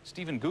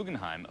 Stephen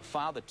Guggenheim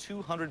filed a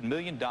 $200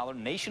 million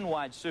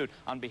nationwide suit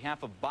on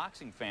behalf of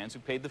boxing fans who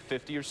paid the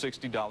 $50 or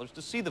 $60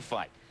 to see the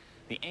fight.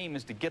 The aim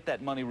is to get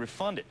that money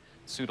refunded.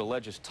 The suit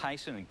alleges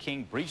Tyson and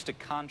King breached a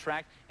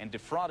contract and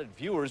defrauded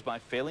viewers by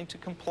failing to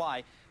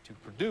comply to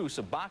produce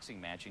a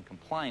boxing match in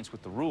compliance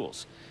with the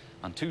rules.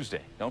 On Tuesday,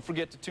 don't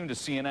forget to tune to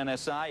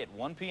CNNSI at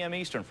 1 p.m.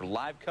 Eastern for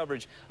live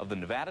coverage of the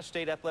Nevada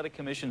State Athletic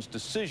Commission's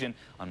decision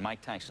on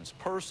Mike Tyson's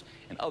purse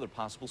and other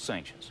possible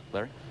sanctions.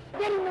 Larry?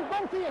 Get him in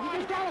both here.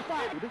 He's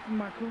disqualified. This is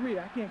my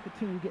career. I can't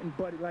continue getting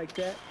butted like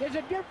that. There's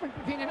a difference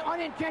between an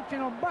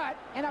unintentional butt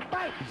and a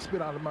bite. He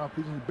spit out of my mouth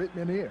and bit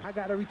me in the ear. I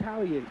got to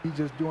retaliate. He's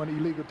just doing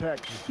illegal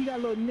tactics. He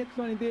got little nicks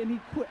on him there, and he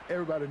quit.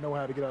 Everybody know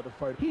how to get out of the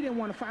fight. He didn't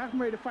want to fight. I'm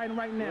ready to fight him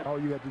right now.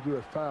 All you have to do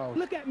is foul.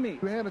 Look at me.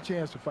 You had a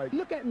chance to fight.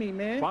 Look at me,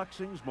 man.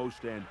 Boxing's most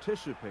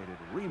anticipated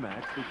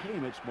rematch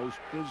became its most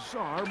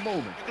bizarre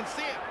moment. You can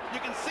see it. You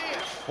can see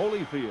it.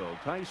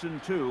 Holyfield, Tyson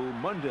 2,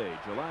 Monday,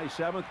 July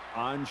 7th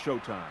on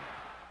Showtime.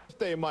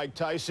 Birthday, Mike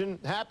Tyson.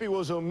 Happy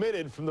was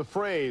omitted from the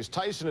phrase.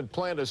 Tyson had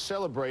planned to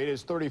celebrate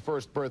his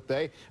 31st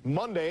birthday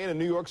Monday in a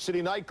New York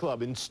City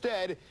nightclub.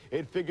 Instead,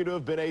 it figured to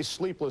have been a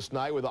sleepless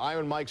night with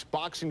Iron Mike's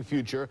boxing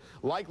future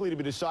likely to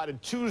be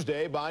decided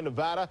Tuesday by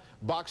Nevada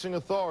boxing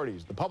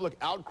authorities. The public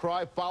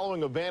outcry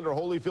following Evander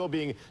Holyfield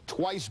being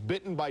twice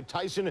bitten by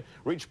Tyson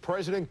reached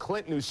President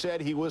Clinton, who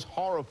said he was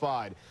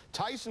horrified.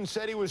 Tyson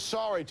said he was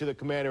sorry to the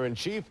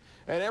commander-in-chief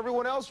and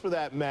everyone else for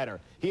that matter.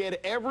 He had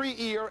every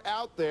ear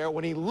out there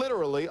when he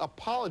literally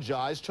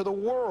apologized to the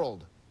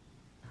world.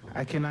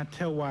 I cannot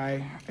tell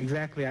why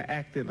exactly I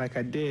acted like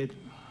I did,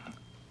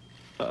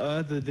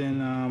 other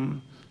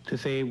than to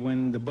say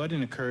when the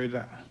budding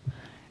occurred,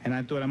 and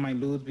I thought I might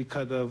lose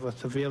because of a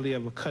severely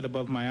of a cut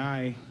above my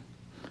eye,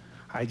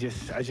 I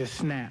just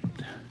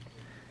snapped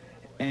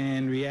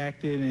and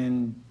reacted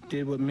and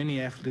did what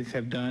many athletes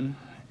have done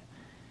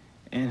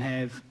and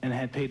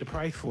had paid the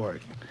price for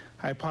it.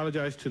 I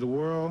apologize to the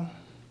world,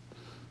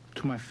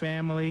 to my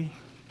family,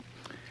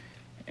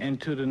 and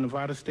to the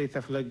Nevada State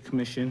Athletic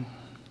Commission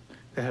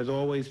that has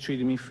always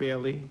treated me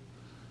fairly,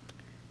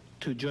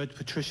 to Judge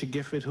Patricia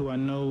Gifford, who I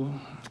know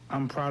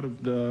I'm proud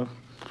of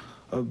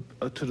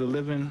to the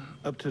living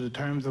up to the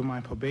terms of my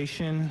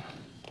probation.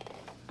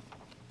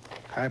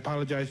 I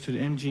apologize to the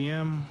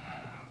MGM,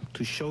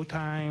 to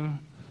Showtime,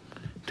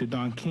 to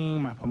Don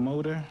King, my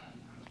promoter,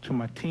 to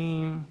my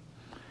team,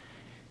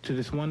 to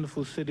this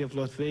wonderful city of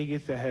Las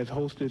Vegas that has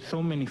hosted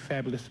so many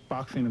fabulous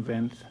boxing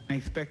events. I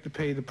expect to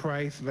pay the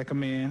price like a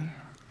man,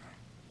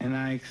 and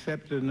I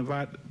accept the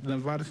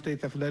Nevada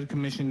State Athletic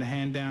Commission to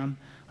hand down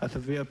a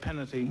severe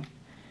penalty,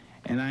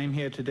 and I am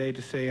here today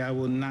to say I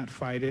will not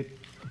fight it.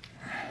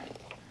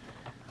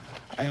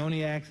 I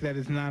only ask that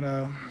it's not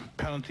a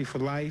penalty for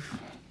life.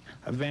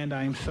 Evander,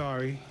 I am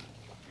sorry.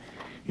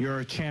 You're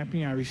a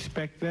champion, I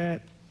respect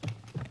that.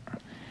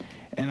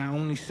 And I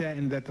only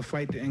saddened that the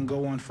fight didn't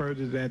go on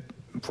further, that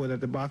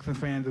the boxing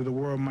fans of the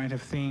world might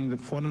have seen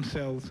for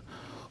themselves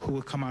who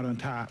would come out on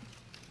top.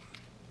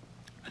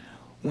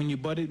 When you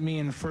butted me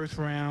in the first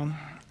round,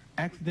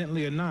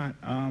 accidentally or not,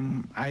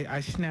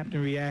 I snapped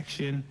in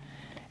reaction,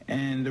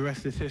 and the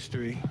rest is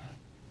history.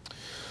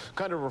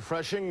 Kind of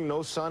refreshing,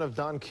 no sign of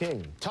Don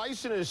King.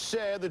 Tyson has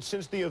said that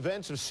since the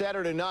events of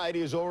Saturday night,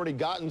 he has already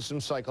gotten some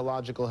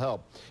psychological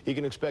help. He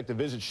can expect a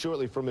visit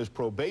shortly from his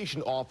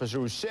probation officer,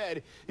 who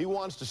said he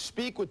wants to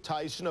speak with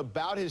Tyson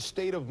about his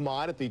state of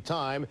mind at the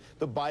time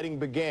the biting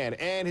began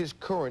and his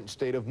current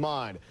state of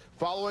mind.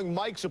 Following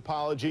Mike's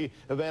apology,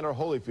 Evander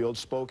Holyfield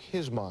spoke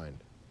his mind.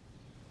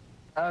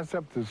 I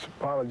accept this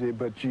apology,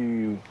 but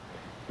you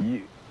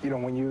know,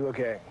 when you look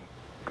at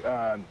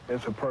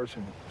as a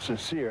person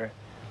sincere,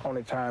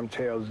 only time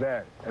tells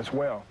that as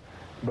well.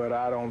 But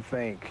I don't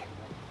think,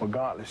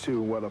 regardless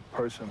to whether a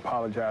person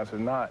apologizes or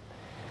not,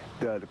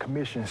 the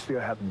commission still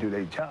have to do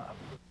their job.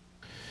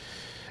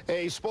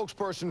 A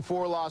spokesperson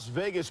for Las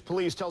Vegas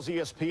police tells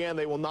ESPN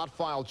they will not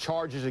file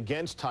charges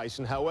against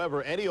Tyson.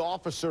 However, any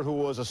officer who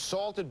was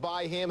assaulted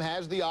by him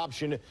has the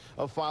option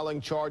of filing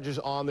charges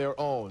on their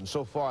own.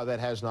 So far, that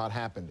has not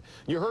happened.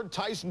 You heard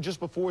Tyson just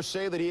before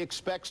say that he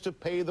expects to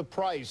pay the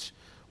price.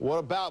 What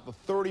about the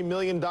 $30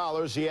 million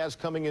he has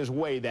coming his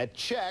way? That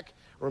check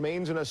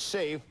remains in a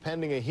safe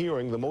pending a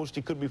hearing. The most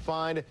he could be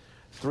fined,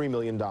 $3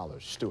 million.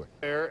 Stuart.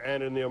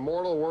 And in the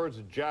immortal words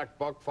of Jack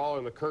Buck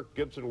following the Kirk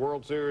Gibson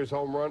World Series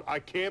home run, I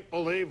can't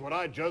believe what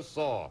I just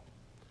saw.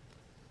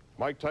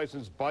 Mike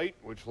Tyson's bite,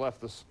 which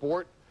left the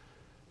sport,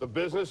 the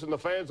business, and the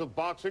fans of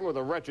boxing with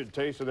a wretched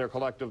taste in their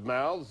collective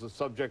mouths, is the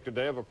subject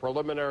today of a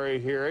preliminary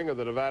hearing of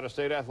the Nevada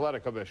State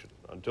Athletic Commission.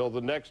 Until the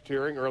next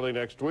hearing early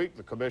next week,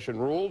 the commission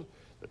ruled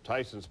that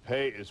Tyson's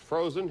pay is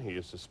frozen. He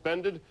is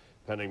suspended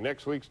pending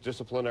next week's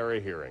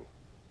disciplinary hearing.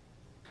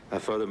 I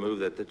further move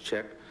that the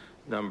check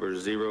number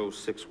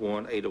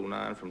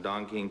 061809 from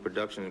Don King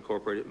Productions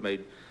Incorporated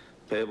made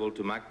payable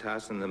to Mike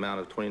Tyson in the amount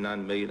of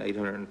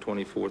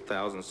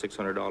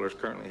 $29,824,600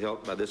 currently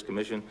held by this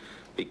commission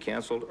be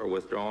canceled or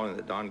withdrawn, and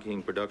that Don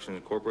King Productions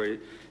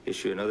Incorporated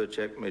issue another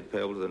check made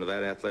payable to the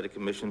Nevada Athletic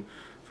Commission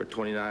for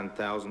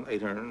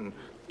 $29,824.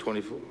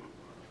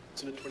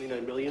 Isn't it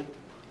 $29 million?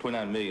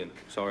 $29 million,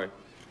 sorry.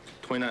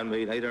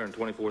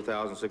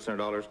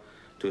 $29,824,600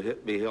 to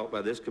be held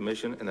by this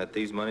commission, and that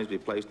these monies be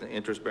placed in an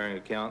interest-bearing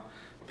account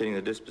pending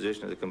the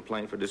disposition of the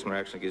complaint for disciplinary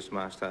action against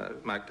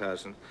Mike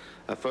Tyson.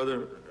 I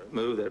further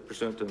move that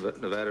pursuant to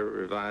Nevada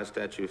Revised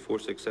Statute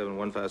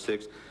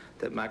 467156,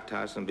 that Mike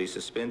Tyson be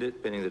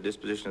suspended pending the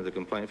disposition of the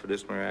complaint for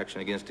disciplinary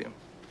action against him.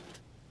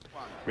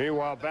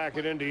 Meanwhile, back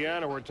in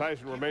Indiana, where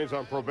Tyson remains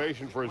on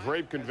probation for his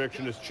rape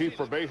conviction, his chief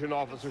probation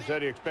officer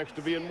said he expects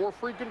to be in more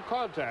frequent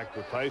contact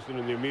with Tyson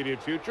in the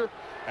immediate future,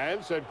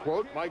 and said,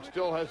 quote, Mike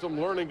still has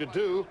some learning to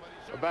do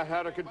about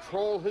how to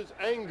control his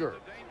anger.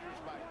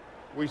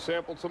 We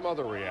sampled some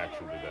other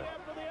reaction today.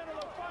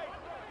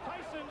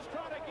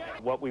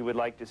 What we would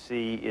like to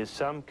see is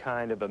some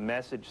kind of a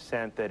message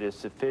sent that is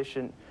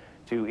sufficient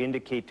to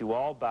indicate to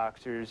all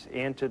boxers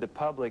and to the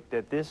public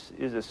that this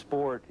is a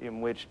sport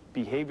in which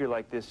behavior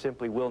like this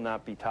simply will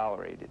not be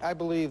tolerated. I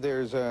believe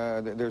there's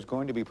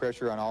going to be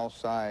pressure on all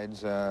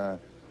sides.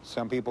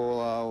 Some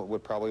people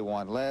would probably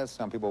want less,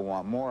 some people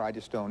want more. I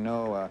just don't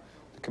know.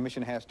 The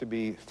commission has to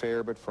be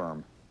fair but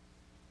firm.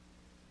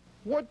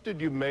 What did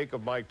you make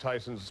of Mike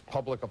Tyson's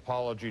public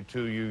apology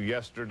to you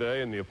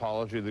yesterday and the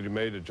apology that he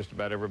made to just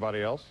about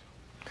everybody else?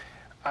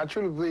 I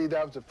truly believe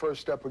that was the first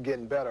step of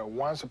getting better.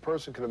 Once a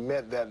person can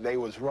admit that they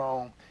was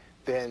wrong,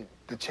 then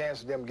the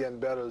chance of them getting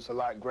better is a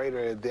lot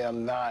greater than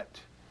them not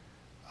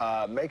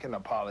making an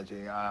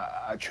apology.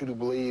 I truly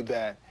believe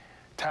that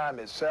time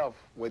itself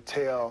would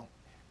tell,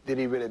 did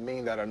he really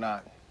mean that or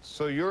not?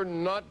 So you're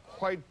not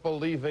quite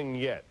believing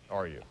yet,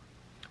 are you?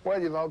 Well,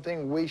 you know, I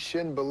think we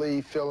shouldn't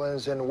believe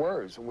feelings and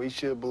words. We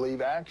should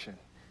believe action.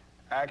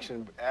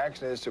 Action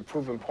is the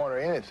proving point of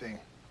anything.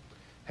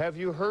 Have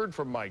you heard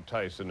from Mike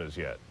Tyson as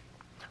yet?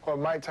 Well,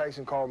 Mike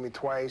Tyson called me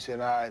twice,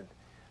 and I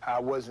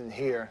wasn't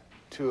here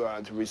to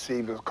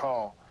receive his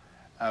call.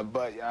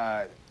 But you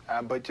know,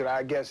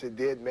 I guess it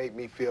did make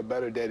me feel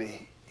better that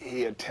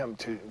he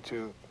attempted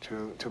to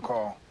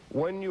call.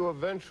 When you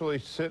eventually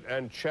sit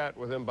and chat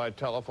with him by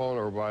telephone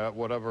or by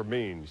whatever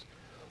means,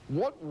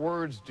 what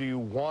words do you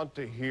want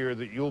to hear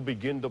that you'll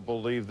begin to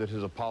believe that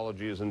his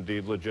apology is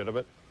indeed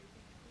legitimate?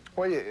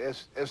 Well, yeah,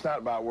 it's not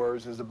about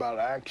words, it's about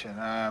action.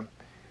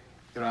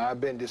 You know,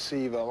 I've been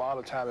deceived a lot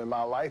of time in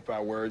my life by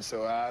words,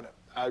 so I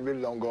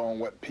really don't go on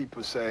what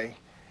people say.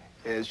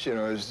 It's, you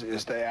know,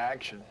 it's their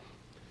action.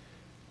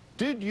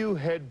 Did you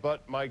headbutt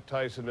Mike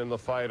Tyson in the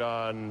fight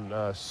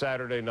on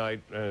Saturday night,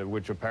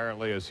 which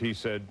apparently, as he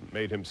said,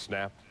 made him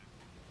snap?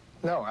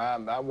 No,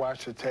 I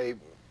watched the tape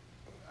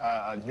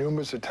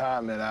numerous of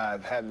times, and I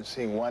haven't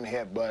seen one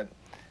headbutt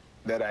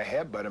that I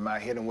headbutted him. I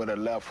hit him with a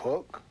left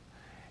hook,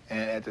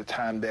 and at the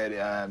time that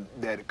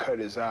it cut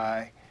his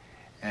eye,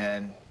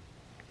 and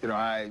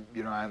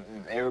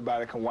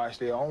everybody can watch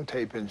their own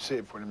tape and see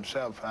it for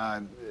themselves.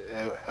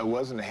 It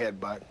wasn't a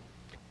headbutt.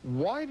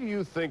 Why do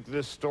you think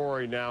this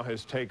story now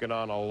has taken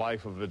on a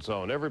life of its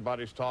own?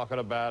 Everybody's talking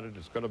about it.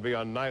 It's going to be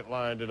on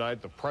Nightline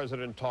tonight. The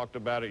president talked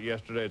about it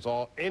yesterday. It's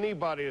all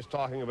anybody is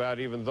talking about,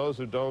 even those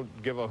who don't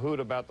give a hoot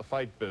about the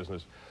fight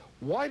business.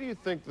 Why do you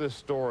think this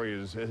story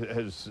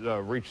has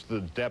reached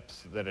the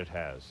depths that it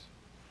has?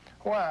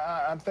 Well,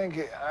 I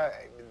think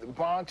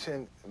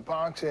boxing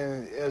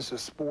is a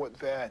sport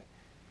that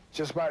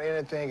just about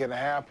anything can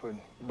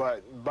happen,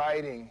 but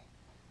biting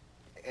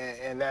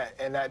in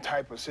that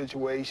type of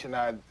situation,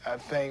 I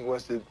think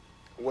was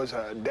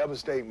a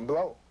devastating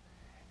blow,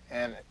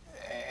 and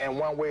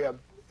one way or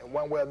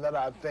another,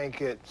 I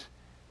think it's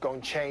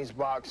going to change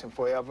boxing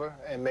forever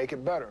and make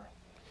it better.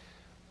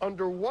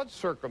 Under what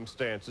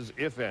circumstances,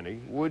 if any,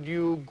 would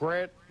you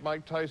grant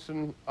Mike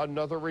Tyson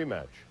another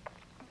rematch?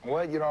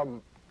 Well, you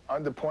know,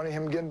 under the point of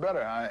him getting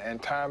better,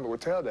 and time will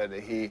tell that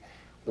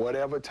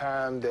whatever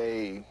time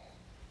they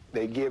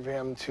give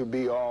him to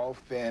be off,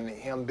 and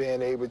him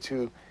being able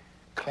to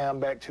climb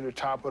back to the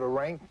top of the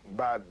rank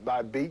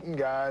by beating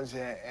guys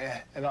in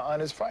an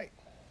honest fight.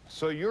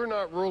 So you're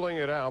not ruling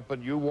it out,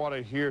 but you want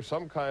to hear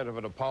some kind of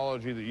an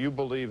apology that you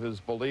believe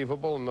is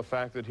believable, and the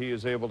fact that he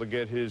is able to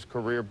get his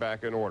career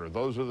back in order.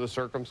 Those are the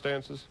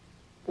circumstances?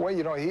 Well,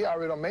 you know, he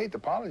already made the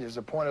apology. It's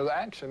the point of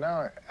action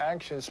now.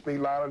 Actions speak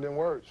louder than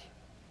words.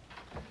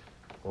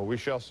 Well, we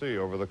shall see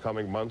over the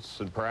coming months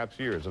and perhaps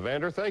years.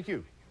 Evander, thank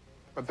you.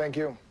 Well, thank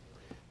you.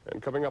 And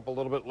coming up a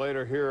little bit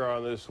later here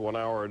on this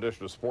one-hour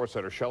edition of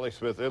SportsCenter, Shelley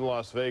Smith in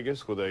Las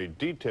Vegas with a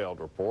detailed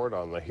report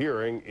on the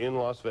hearing in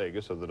Las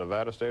Vegas of the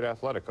Nevada State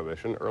Athletic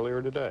Commission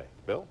earlier today.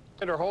 Bill?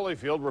 Evander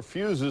Holyfield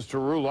refuses to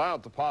rule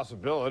out the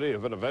possibility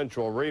of an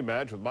eventual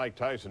rematch with Mike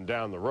Tyson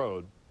down the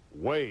road,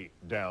 way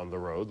down the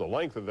road. The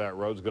length of that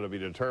road is going to be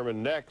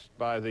determined next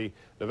by the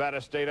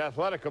Nevada State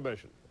Athletic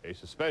Commission. A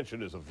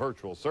suspension is a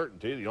virtual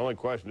certainty. The only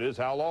question is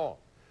how long.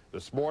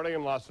 This morning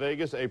in Las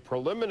Vegas, a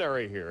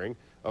preliminary hearing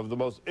of the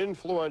most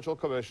influential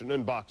commission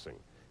in boxing.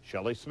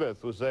 Shelley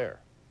Smith was there.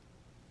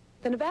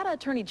 The Nevada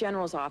Attorney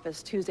General's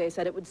office Tuesday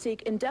said it would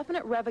seek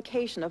indefinite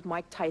revocation of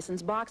Mike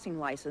Tyson's boxing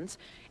license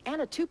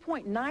and a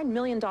 $2.9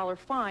 million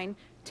fine,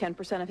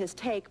 10% of his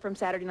take from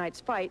Saturday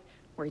night's fight,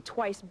 where he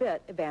twice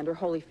bit Evander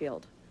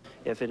Holyfield.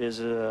 If it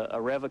is a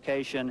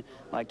revocation,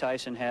 Mike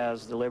Tyson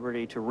has the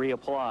liberty to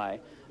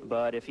reapply.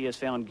 But if he is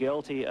found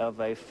guilty of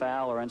a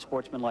foul or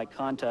unsportsmanlike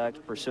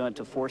conduct pursuant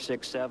to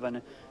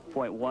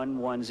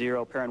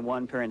 467.110, parent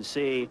 1, parent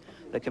C,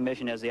 the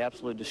commission has the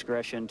absolute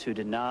discretion to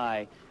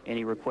deny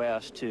any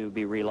request to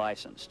be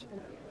relicensed.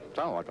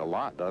 Sounds like a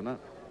lot, doesn't it?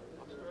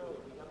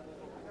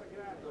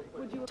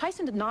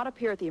 Tyson did not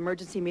appear at the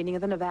emergency meeting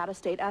of the Nevada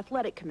State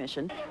Athletic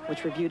Commission,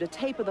 which reviewed a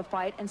tape of the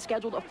fight and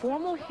scheduled a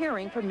formal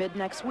hearing for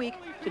mid-next week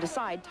to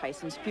decide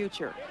Tyson's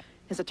future.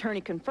 His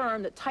attorney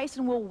confirmed that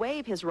Tyson will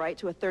waive his right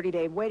to a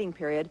 30-day waiting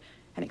period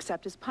and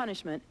accept his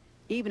punishment,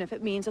 even if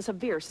it means a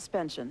severe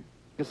suspension.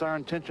 It's our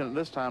intention at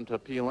this time to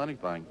appeal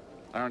anything.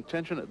 Our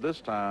intention at this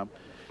time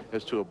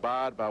is to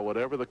abide by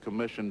whatever the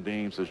commission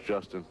deems as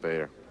just and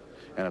fair.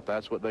 And if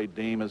that's what they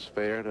deem as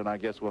fair, then I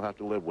guess we'll have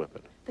to live with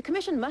it. The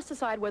commission must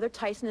decide whether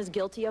Tyson is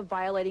guilty of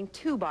violating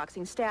 2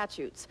 boxing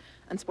statutes,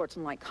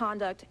 unsportsmanlike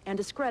conduct and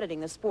discrediting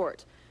the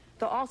sport.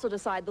 They'll also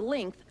decide the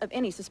length of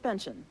any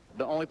suspension.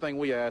 The only thing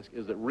we ask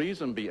is that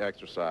reason be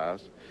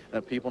exercised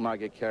and that people not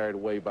get carried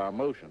away by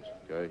emotions,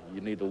 okay?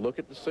 You need to look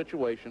at the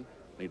situation,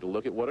 need to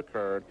look at what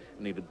occurred,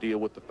 need to deal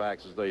with the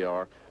facts as they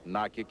are,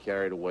 not get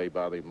carried away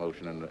by the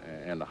emotion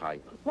and the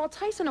hype. While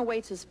Tyson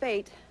awaits his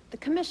fate, the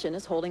commission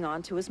is holding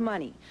on to his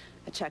money.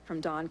 A check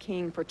from Don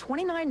King for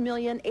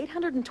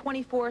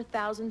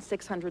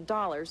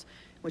 $29,824,600,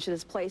 which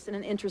is placed in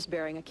an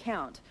interest-bearing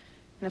account.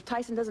 And if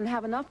Tyson doesn't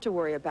have enough to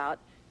worry about,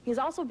 he's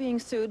also being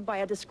sued by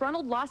a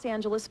disgruntled Los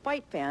Angeles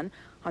fight fan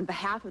on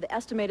behalf of the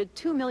estimated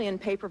 2 million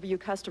pay-per-view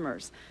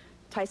customers.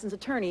 Tyson's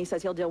attorney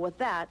says he'll deal with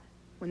that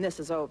when this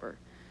is over.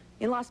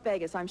 In Las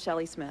Vegas, I'm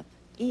Shelley Smith,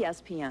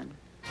 ESPN.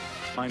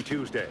 On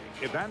Tuesday,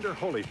 Evander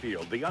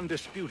Holyfield, the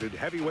undisputed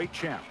heavyweight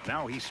champ.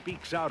 Now he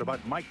speaks out about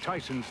Mike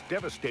Tyson's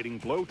devastating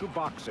blow to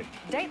boxing.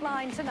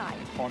 Dateline tonight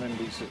On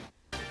NBC.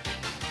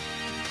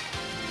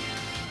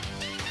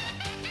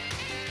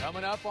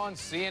 Coming up on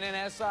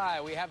CNN-SI,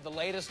 we have the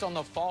latest on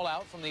the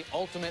fallout from the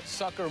ultimate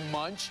sucker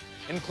munch,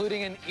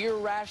 including an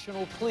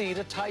irrational plea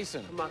to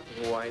Tyson. Come out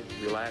to Hawaii,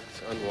 relax,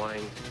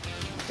 unwind,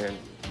 and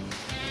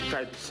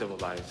try to be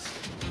civilized.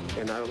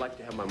 And I would like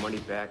to have my money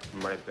back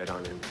from what I bet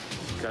on him.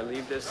 Can I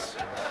leave this?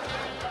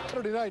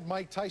 Saturday night,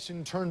 Mike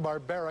Tyson turned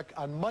barbaric.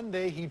 On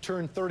Monday, he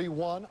turned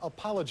 31,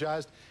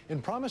 apologized,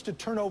 and promised to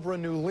turn over a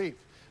new leaf.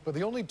 But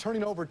the only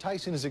turning over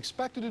Tyson is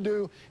expected to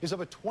do is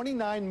of a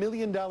 $29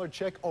 million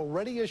check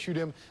already issued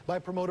him by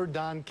promoter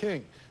Don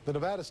King. The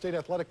Nevada State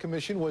Athletic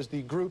Commission was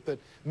the group that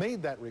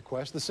made that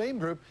request, the same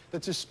group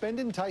that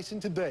suspended Tyson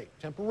today,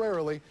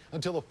 temporarily,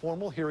 until a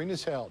formal hearing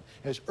is held,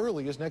 as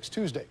early as next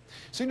Tuesday.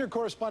 Senior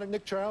correspondent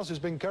Nick Charles has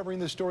been covering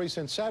this story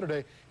since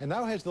Saturday and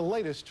now has the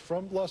latest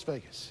from Las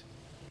Vegas.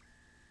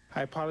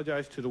 I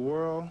apologize to the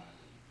world,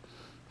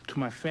 to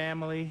my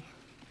family,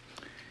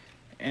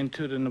 and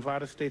to the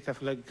Nevada State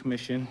Athletic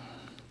Commission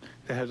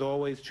that has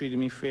always treated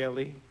me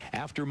fairly.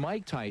 After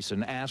Mike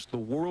Tyson asked the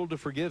world to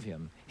forgive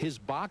him, his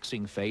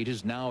boxing fate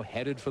is now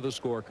headed for the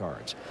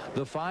scorecards.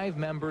 The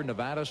 5-member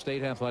Nevada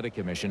State Athletic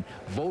Commission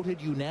voted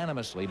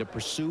unanimously to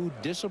pursue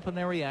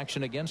disciplinary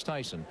action against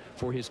Tyson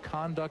for his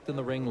conduct in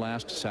the ring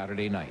last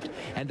Saturday night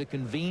and to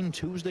convene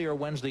Tuesday or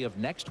Wednesday of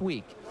next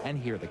week and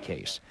hear the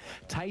case.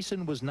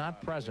 Tyson was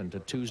not present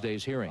at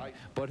Tuesday's hearing,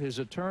 but his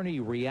attorney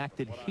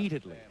reacted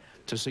heatedly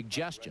to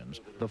suggestions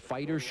the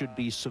fighter should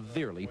be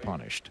severely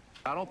punished.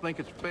 I don't think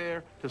it's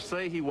fair to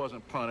say he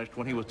wasn't punished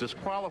when he was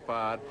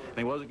disqualified and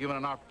he wasn't given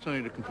an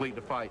opportunity to complete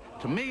the fight.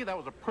 To me, that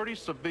was a pretty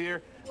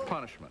severe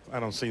punishment. I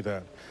don't see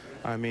that.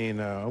 I mean,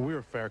 we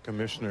were fair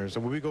commissioners.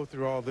 And when we go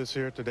through all this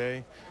here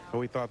today, and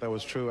we thought that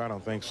was true, I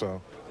don't think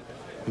so.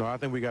 No, I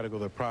think we got to go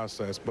the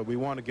process. But we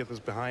want to get this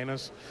behind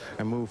us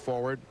and move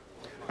forward.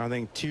 I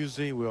think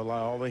Tuesday we'll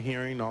allow all the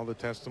hearing, all the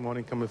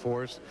testimony come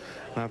before us,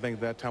 and I think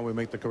that time we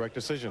make the correct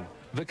decision.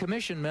 The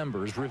commission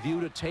members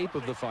reviewed a tape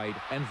of the fight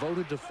and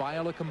voted to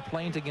file a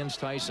complaint against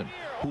Tyson,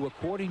 who,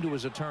 according to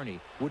his attorney,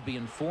 would be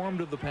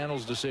informed of the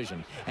panel's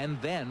decision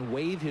and then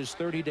waive his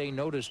 30-day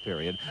notice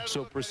period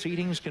so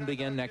proceedings can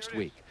begin next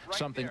week,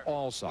 something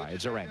all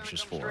sides are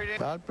anxious for.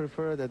 I'd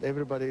prefer that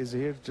everybody is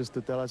here just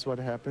to tell us what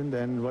happened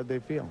and what they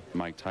feel.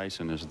 Mike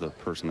Tyson is the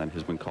person that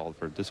has been called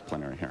for a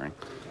disciplinary hearing,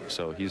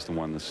 so he's the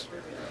one that's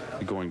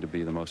going to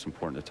be the most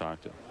important to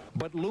talk to.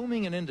 But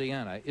looming in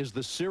Indiana is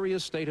the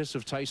serious status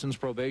of Tyson's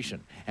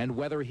probation and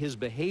whether his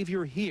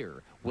behavior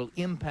here will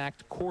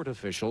impact court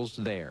officials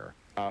there.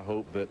 I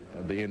hope that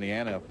the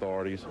Indiana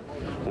authorities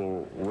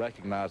will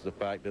recognize the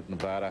fact that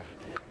Nevada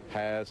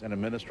has an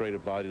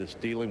administrative body that's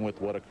dealing with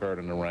what occurred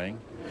in the ring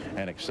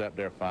and accept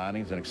their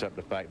findings and accept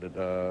the fact that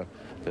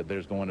that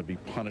there's going to be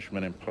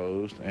punishment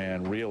imposed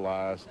and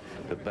realize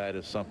that that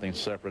is something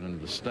separate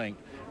and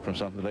distinct from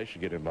something they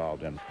should get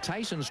involved in.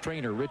 Tyson's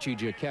trainer, Richie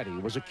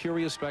Giacchetti, was a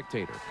curious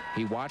spectator.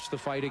 He watched the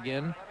fight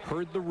again,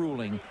 heard the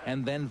ruling,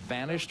 and then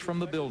vanished from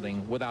the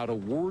building without a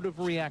word of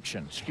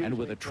reaction and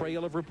with a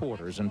trail of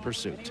reporters in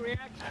pursuit.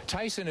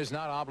 Tyson is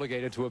not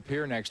obligated to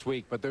appear next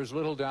week, but there's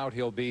little doubt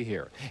he'll be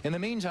here. In the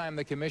meantime,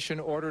 the commission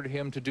ordered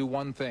him to do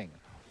one thing: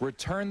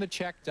 return the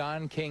check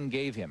Don King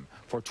gave him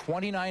for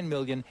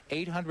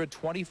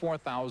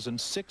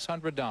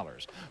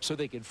 $29,824,600 so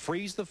they could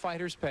freeze the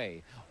fighter's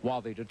pay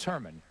while they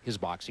determine his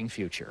boxing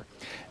future.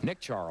 Nick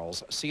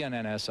Charles,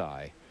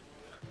 CNN-SI.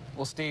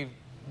 Well, Steve,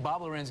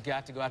 Bob Lorenz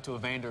got to go out to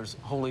Evander's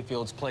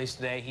Holyfield's place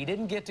today. He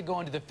didn't get to go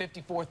into the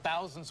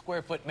 54,000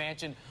 square foot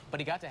mansion, but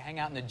he got to hang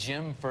out in the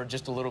gym for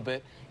just a little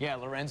bit. Yeah,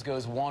 Lorenz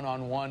goes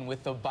one-on-one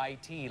with the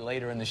bitee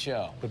later in the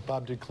show. But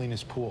Bob did clean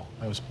his pool.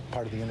 That was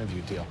part of the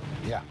interview deal.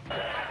 Yeah.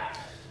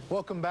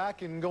 Welcome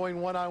back. And going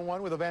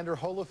one-on-one with Evander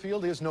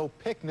Holyfield is no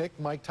picnic.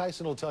 Mike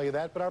Tyson will tell you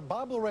that. But our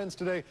Bob Lorenz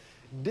today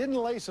didn't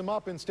lace him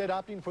up, instead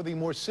opting for the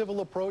more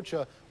civil approach,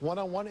 a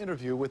one-on-one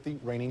interview with the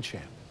reigning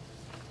champ.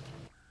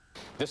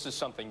 This is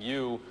something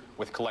you,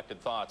 with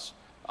collected thoughts,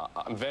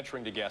 I'm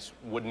venturing to guess,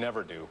 would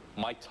never do.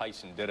 Mike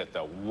Tyson did it,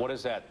 though. What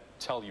does that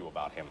tell you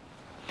about him?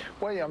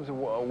 Well, yeah,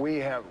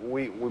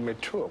 we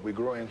mature. We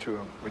grow into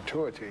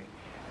maturity.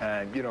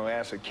 And, you know,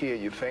 as a kid,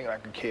 you think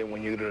like a kid.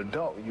 When you're an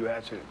adult, you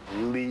have to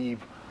leave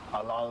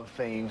a lot of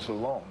things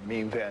alone.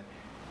 Mean that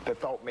the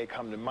thought may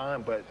come to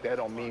mind, but that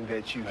don't mean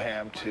that you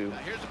have to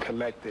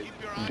collect it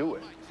and do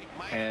it.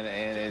 And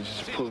it's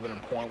just proven a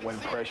point when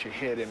pressure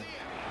hit him,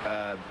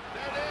 the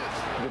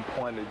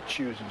point to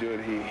choose to do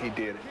it, he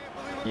did it.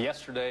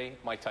 Yesterday,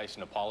 Mike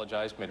Tyson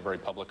apologized, made a very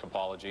public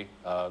apology.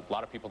 A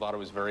lot of people thought it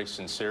was very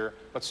sincere,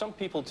 but some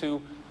people,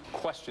 too,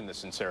 question the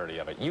sincerity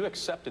of it. You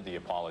accepted the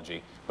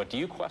apology, but do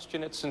you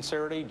question its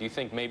sincerity? Do you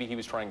think maybe he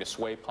was trying to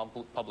sway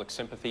public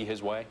sympathy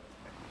his way?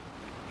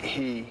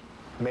 He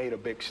made a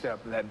big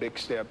step, and that big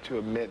step to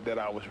admit that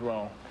I was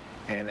wrong.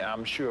 And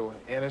I'm sure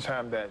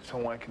anytime that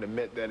someone can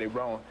admit that they're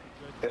wrong,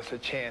 there's a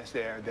chance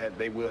there that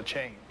they will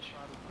change.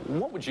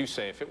 What would you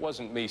say if it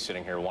wasn't me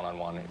sitting here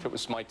one-on-one, if it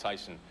was Mike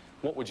Tyson,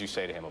 what would you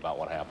say to him about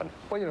what happened?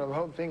 Well, you know, the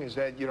whole thing is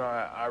that, you know,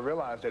 I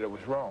realized that it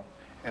was wrong.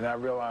 And I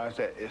realized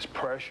that it's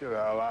pressure to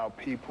allow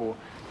people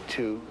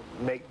to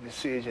make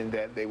decisions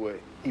that they would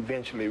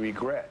eventually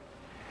regret.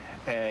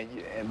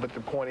 But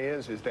the point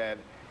is that,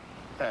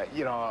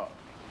 you know,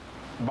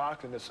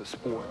 boxing is a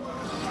sport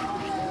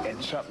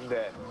and something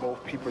that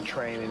both people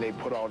train and they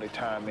put all their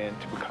time in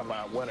to become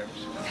our winners.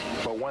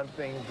 But one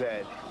thing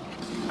that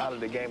out of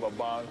the game of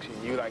boxing,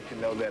 you like to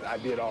know that I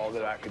did all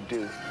that I could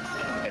do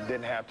and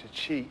didn't have to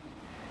cheat.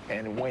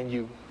 And when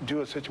you do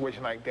a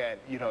situation like that,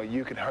 you know,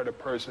 you can hurt a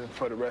person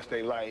for the rest of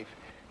their life.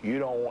 You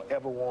don't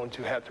ever want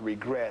to have to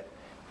regret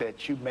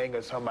that you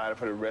mangled somebody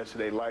for the rest of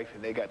their life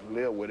and they got to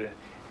live with it.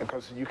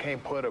 Because you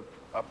can't put a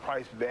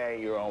price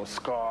value on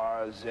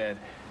scars and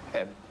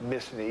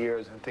missing the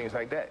ears and things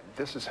like that.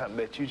 This is something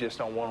that you just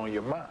don't want on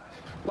your mind.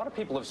 A lot of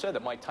people have said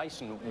that Mike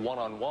Tyson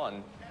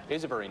one-on-one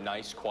is a very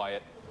nice,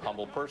 quiet,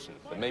 humble person.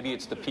 But maybe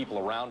it's the people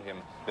around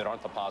him that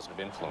aren't the positive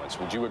influence.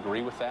 Would you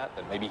agree with that,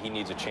 that maybe he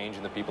needs a change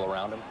in the people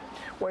around him?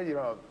 Well, you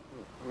know,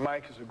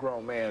 Mike is a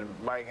grown man.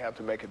 Mike has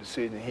to make a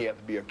decision. He has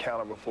to be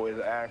accountable for his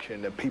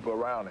action, the people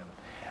around him.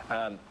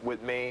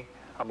 With me,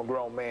 I'm a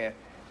grown man,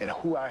 and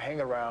who I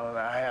hang around, and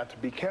I have to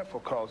be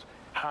careful because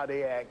how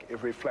they act,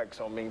 it reflects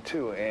on me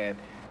too. And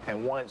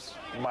once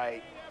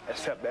Mike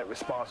accept that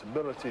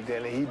responsibility,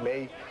 then he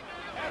may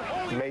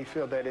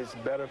feel that it's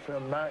better for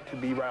him not to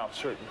be around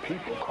certain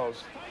people,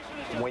 because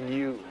when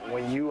you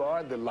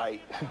are the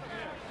light,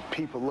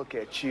 people look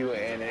at you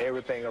and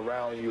everything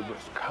around you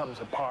becomes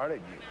a part of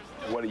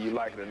you, whether you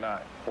like it or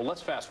not. Well,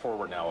 let's fast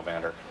forward now,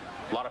 Evander.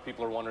 A lot of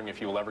people are wondering if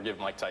you will ever give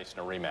Mike Tyson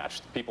a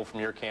rematch. People from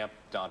your camp,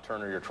 Don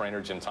Turner, your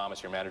trainer, Jim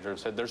Thomas, your manager, have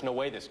said there's no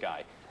way this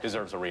guy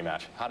deserves a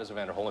rematch. How does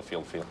Evander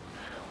Holyfield feel?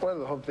 Well,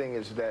 the whole thing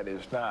is that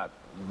it's not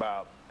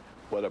about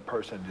what a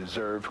person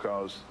deserves,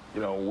 because,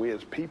 you know, we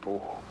as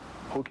people,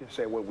 who can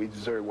say what we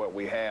deserve, what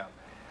we have?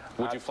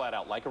 Would you flat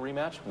out like a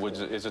rematch?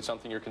 Is it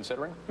something you're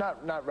considering?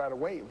 Not right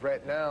away.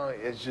 Right now,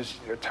 it's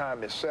just the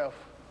time itself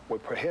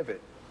would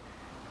prohibit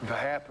it to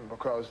happen,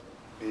 because,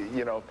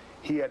 you know,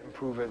 he hadn't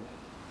proven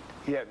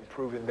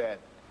that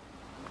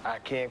I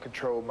can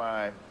control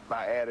my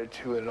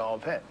attitude and all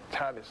that.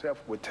 Time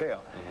itself would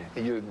tell.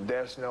 Mm-hmm.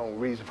 There's no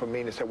reason for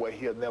me to say, well,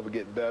 he'll never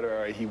get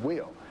better or he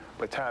will.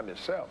 But time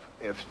itself,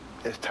 if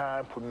as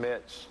time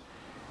permits,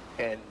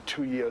 and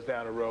 2 years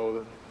down the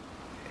road,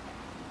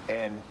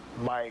 and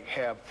Mike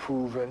have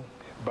proven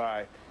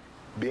by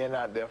being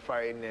out there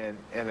fighting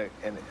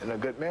in a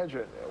good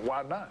measure,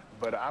 why not?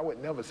 But I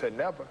would never say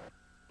never.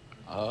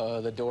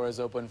 The door is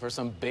open for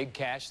some big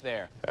cash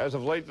there. As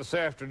of late this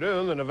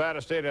afternoon, the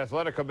Nevada State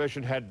Athletic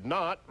Commission had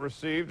not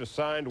received a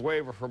signed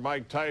waiver for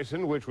Mike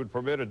Tyson, which would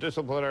permit a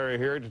disciplinary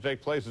hearing to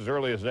take place as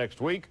early as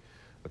next week.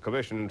 The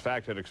commission, in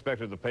fact, had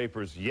expected the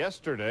papers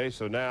yesterday,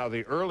 so now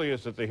the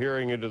earliest that the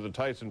hearing into the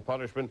Tyson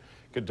punishment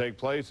could take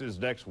place is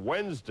next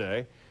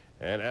Wednesday.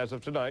 And as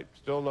of tonight,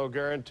 still no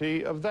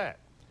guarantee of that.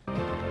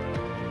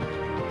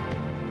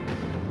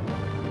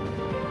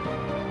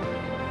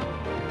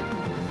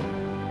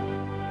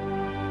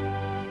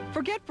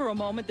 Forget for a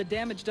moment the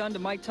damage done to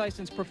Mike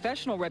Tyson's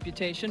professional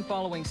reputation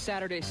following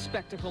Saturday's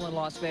spectacle in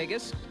Las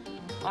Vegas.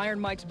 Iron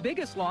Mike's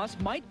biggest loss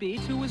might be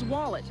to his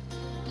wallet.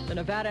 The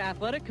Nevada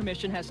Athletic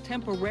Commission has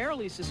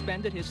temporarily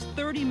suspended his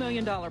 $30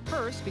 million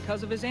purse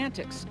because of his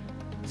antics.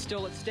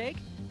 Still at stake,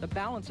 the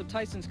balance of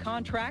Tyson's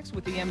contracts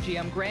with the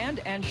MGM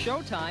Grand and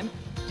Showtime,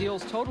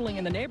 deals totaling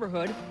in the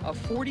neighborhood of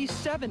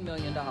 $47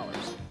 million.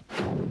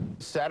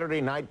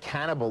 Saturday night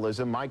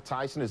cannibalism. Mike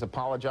Tyson has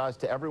apologized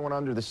to everyone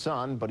under the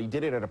sun, but he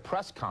did it at a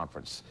press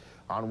conference.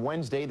 On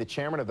Wednesday, the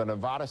chairman of the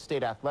Nevada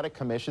State Athletic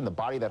Commission, the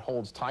body that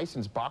holds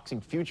Tyson's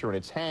boxing future in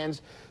its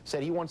hands,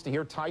 said he wants to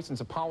hear Tyson's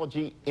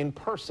apology in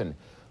person.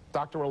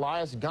 Dr.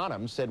 Elias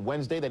Ghanem said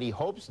Wednesday that he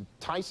hopes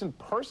Tyson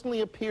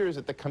personally appears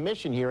at the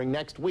commission hearing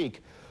next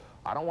week.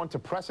 I don't want to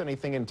press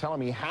anything and tell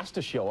him he has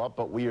to show up,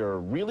 but we are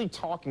really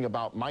talking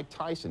about Mike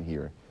Tyson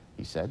here,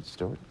 he said.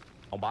 Stuart?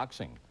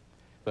 Boxing.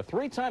 The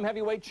three-time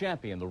heavyweight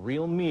champion, the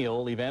real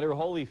meal, Evander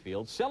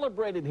Holyfield,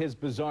 celebrated his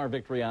bizarre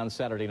victory on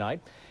Saturday night.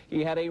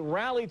 He had a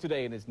rally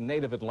today in his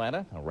native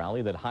Atlanta, a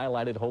rally that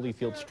highlighted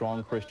Holyfield's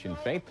strong Christian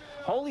faith.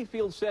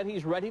 Holyfield said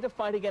he's ready to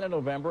fight again in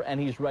November, and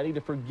he's ready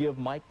to forgive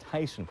Mike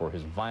Tyson for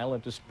his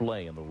violent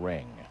display in the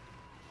ring.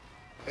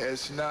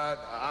 It's not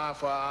an eye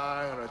for an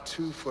eye and a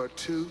tooth for a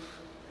tooth.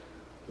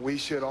 We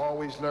should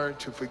always learn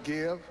to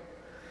forgive.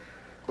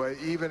 But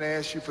even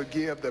as you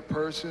forgive the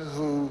person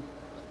who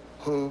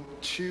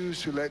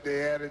choose to let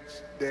their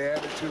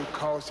attitude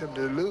cause him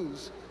to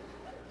lose,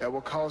 that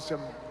will cost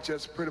him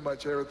just pretty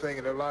much everything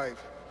in their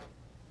life.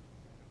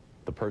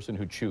 The person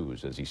who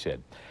choose, as he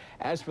said.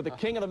 As for the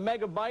king of the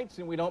megabytes,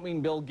 and we don't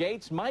mean Bill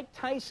Gates, Mike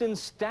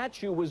Tyson's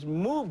statue was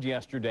moved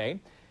yesterday.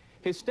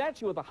 His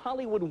statue at the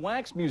Hollywood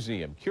Wax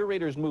Museum.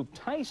 Curators moved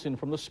Tyson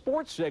from the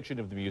sports section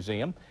of the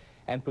museum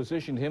and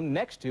positioned him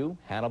next to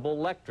Hannibal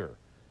Lecter.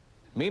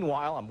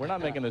 Meanwhile, we're not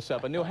making this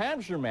up, a New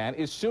Hampshire man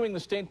is suing the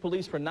state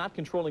police for not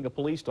controlling a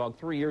police dog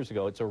 3 years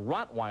ago. It's a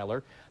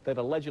Rottweiler that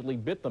allegedly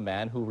bit the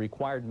man who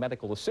required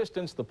medical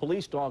assistance. The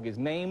police dog is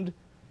named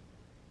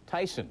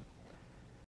Tyson.